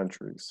across the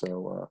country. So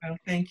well,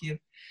 thank you.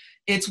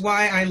 It's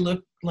why I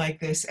look like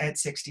this at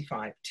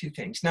 65. 2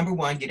 things. Number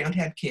 1, you don't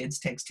have kids,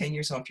 takes 10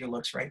 years off your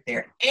looks right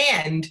there.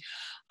 And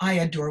I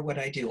adore what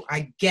I do.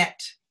 I get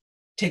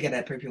to get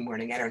up every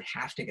morning. I don't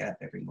have to get up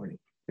every morning.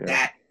 Yeah.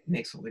 That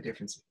makes all the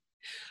difference.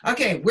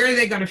 Okay, where are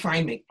they going to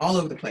find me? All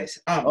over the place.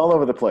 All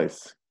over the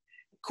place.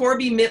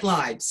 Corby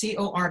Mitleid,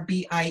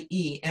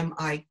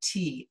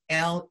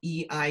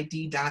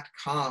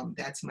 CorbyMitleid.com.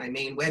 That's my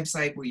main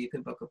website where you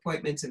can book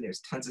appointments, and there's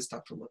tons of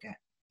stuff to look at.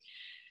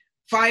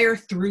 Fire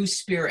Through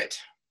Spirit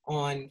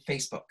on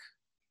Facebook.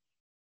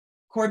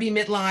 Corby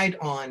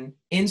Mitleid on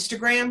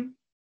Instagram,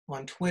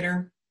 on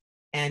Twitter,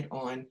 and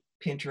on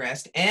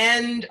Pinterest,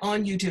 and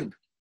on YouTube,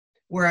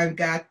 where I've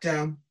got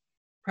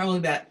probably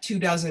about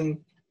 24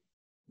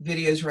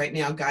 videos right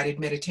now, guided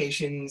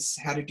meditations,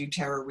 how to do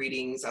tarot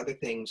readings, other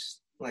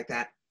things like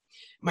that.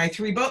 My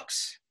 3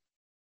 books: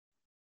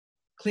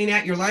 Clean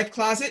Out Your Life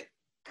Closet,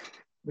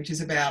 which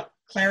is about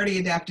clarity,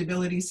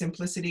 adaptability,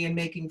 simplicity, and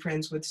making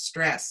friends with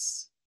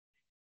stress.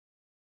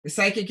 The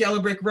Psychic Yellow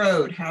Brick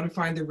Road, How to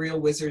Find the Real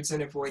Wizards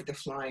and Avoid the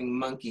Flying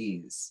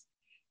Monkeys.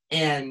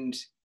 And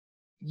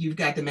you've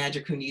got The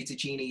Magic Who Needs a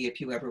Genie if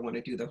you ever want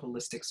to do the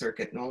holistic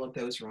circuit, and all of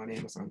those are on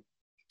Amazon.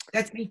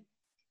 That's me.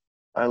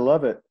 I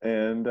love it.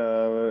 And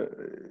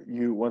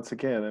you, once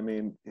again, I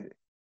mean,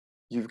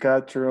 you've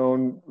got your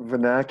own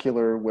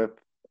vernacular with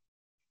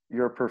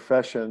your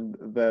profession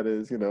that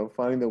is,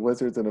 finding the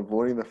wizards and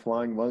avoiding the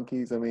flying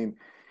monkeys. I mean,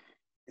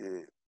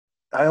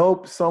 I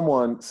hope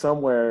someone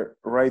somewhere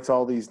writes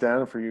all these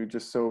down for you,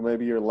 just so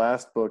maybe your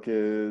last book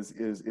is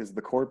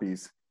the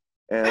Corbies.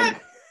 And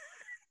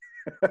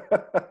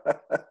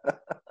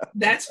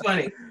that's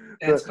funny.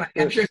 That's funny.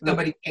 I'm sure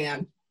somebody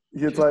can.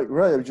 It's like,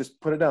 right,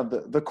 just put it down,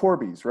 the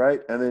Corbies,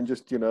 right? And then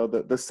just,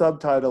 the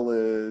subtitle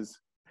is,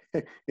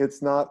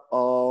 it's not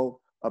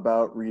all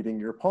about reading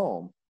your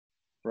palm,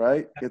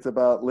 right? It's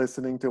about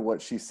listening to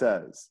what she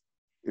says.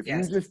 If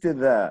you just did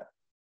that,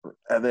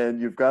 and then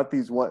you've got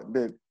these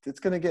it's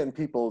going to get in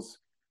people's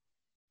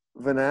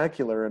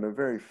vernacular in a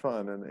very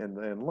fun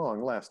and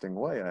long-lasting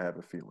way, I have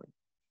a feeling.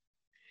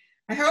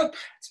 I hope.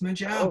 It's my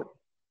job. Oh,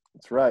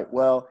 that's right.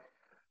 Well,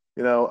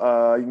 you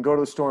can go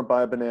to the store and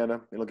buy a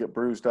banana. It'll get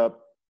bruised up.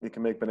 You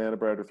can make banana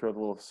bread or throw the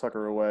little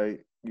sucker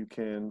away. You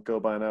can go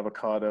buy an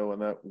avocado,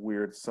 and that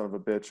weird son of a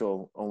bitch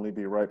will only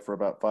be ripe for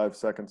about 5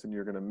 seconds, and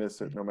you're going to miss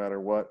it no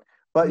matter what.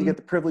 But you get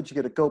the privilege. You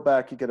get to go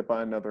back. You get to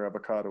buy another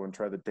avocado and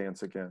try the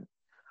dance again.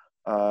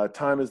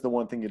 Time is the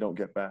one thing you don't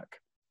get back.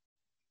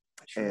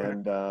 Sure.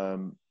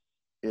 And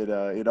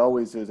it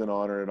always is an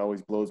honor. It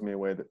always blows me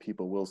away that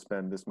people will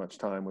spend this much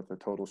time with a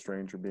total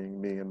stranger being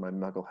me and my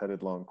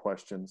knuckleheaded long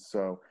questions.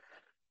 So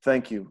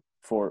thank you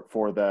for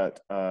that.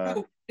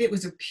 Oh, it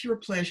was a pure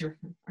pleasure.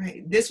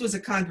 This was a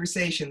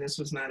conversation. This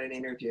was not an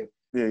interview.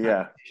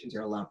 Yeah. Conversations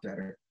are a lot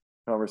better.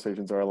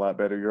 Conversations are a lot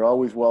better. You're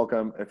always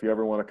welcome. If you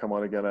ever want to come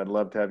on again, I'd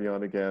love to have you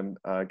on again.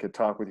 I could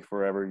talk with you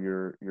forever.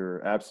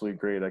 You're absolutely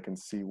great. I can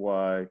see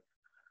why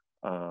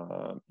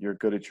you're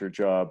good at your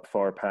job,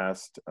 far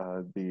past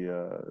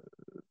the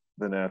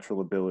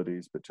natural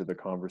abilities, but to the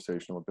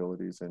conversational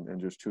abilities and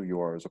just who you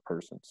are as a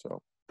person.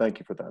 So thank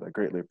you for that. I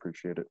greatly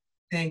appreciate it.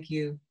 Thank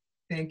you.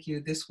 Thank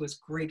you. This was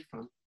great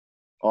fun.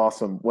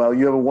 Awesome. Well,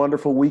 you have a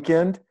wonderful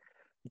weekend.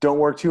 Don't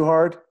work too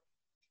hard.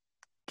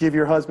 Give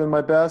your husband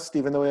my best,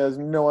 even though he has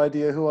no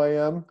idea who I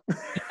am.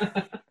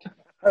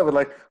 I would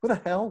like, what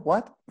the hell?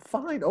 What?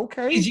 Fine.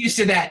 Okay. He's used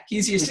to that.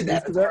 He's used to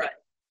that. That's all right.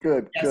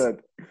 Good, yes.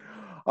 Good.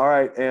 All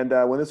right. And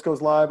when this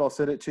goes live, I'll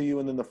send it to you.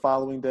 And then the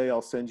following day,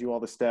 I'll send you all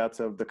the stats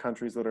of the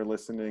countries that are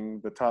listening,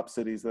 the top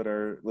cities that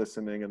are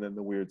listening, and then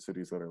the weird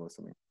cities that are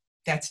listening.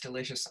 That's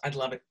delicious. I'd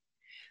love it.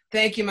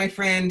 Thank you, my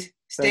friend.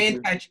 Stay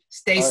in touch.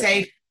 Stay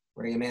safe.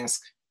 Wear your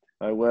mask.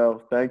 I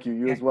will. Thank you.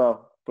 You as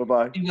well.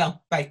 Bye-bye. You will.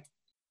 Bye.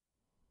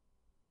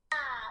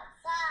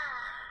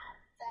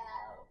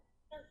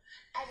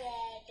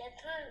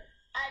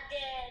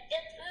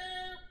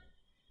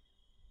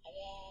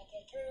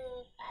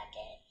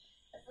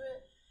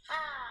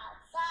 Ah.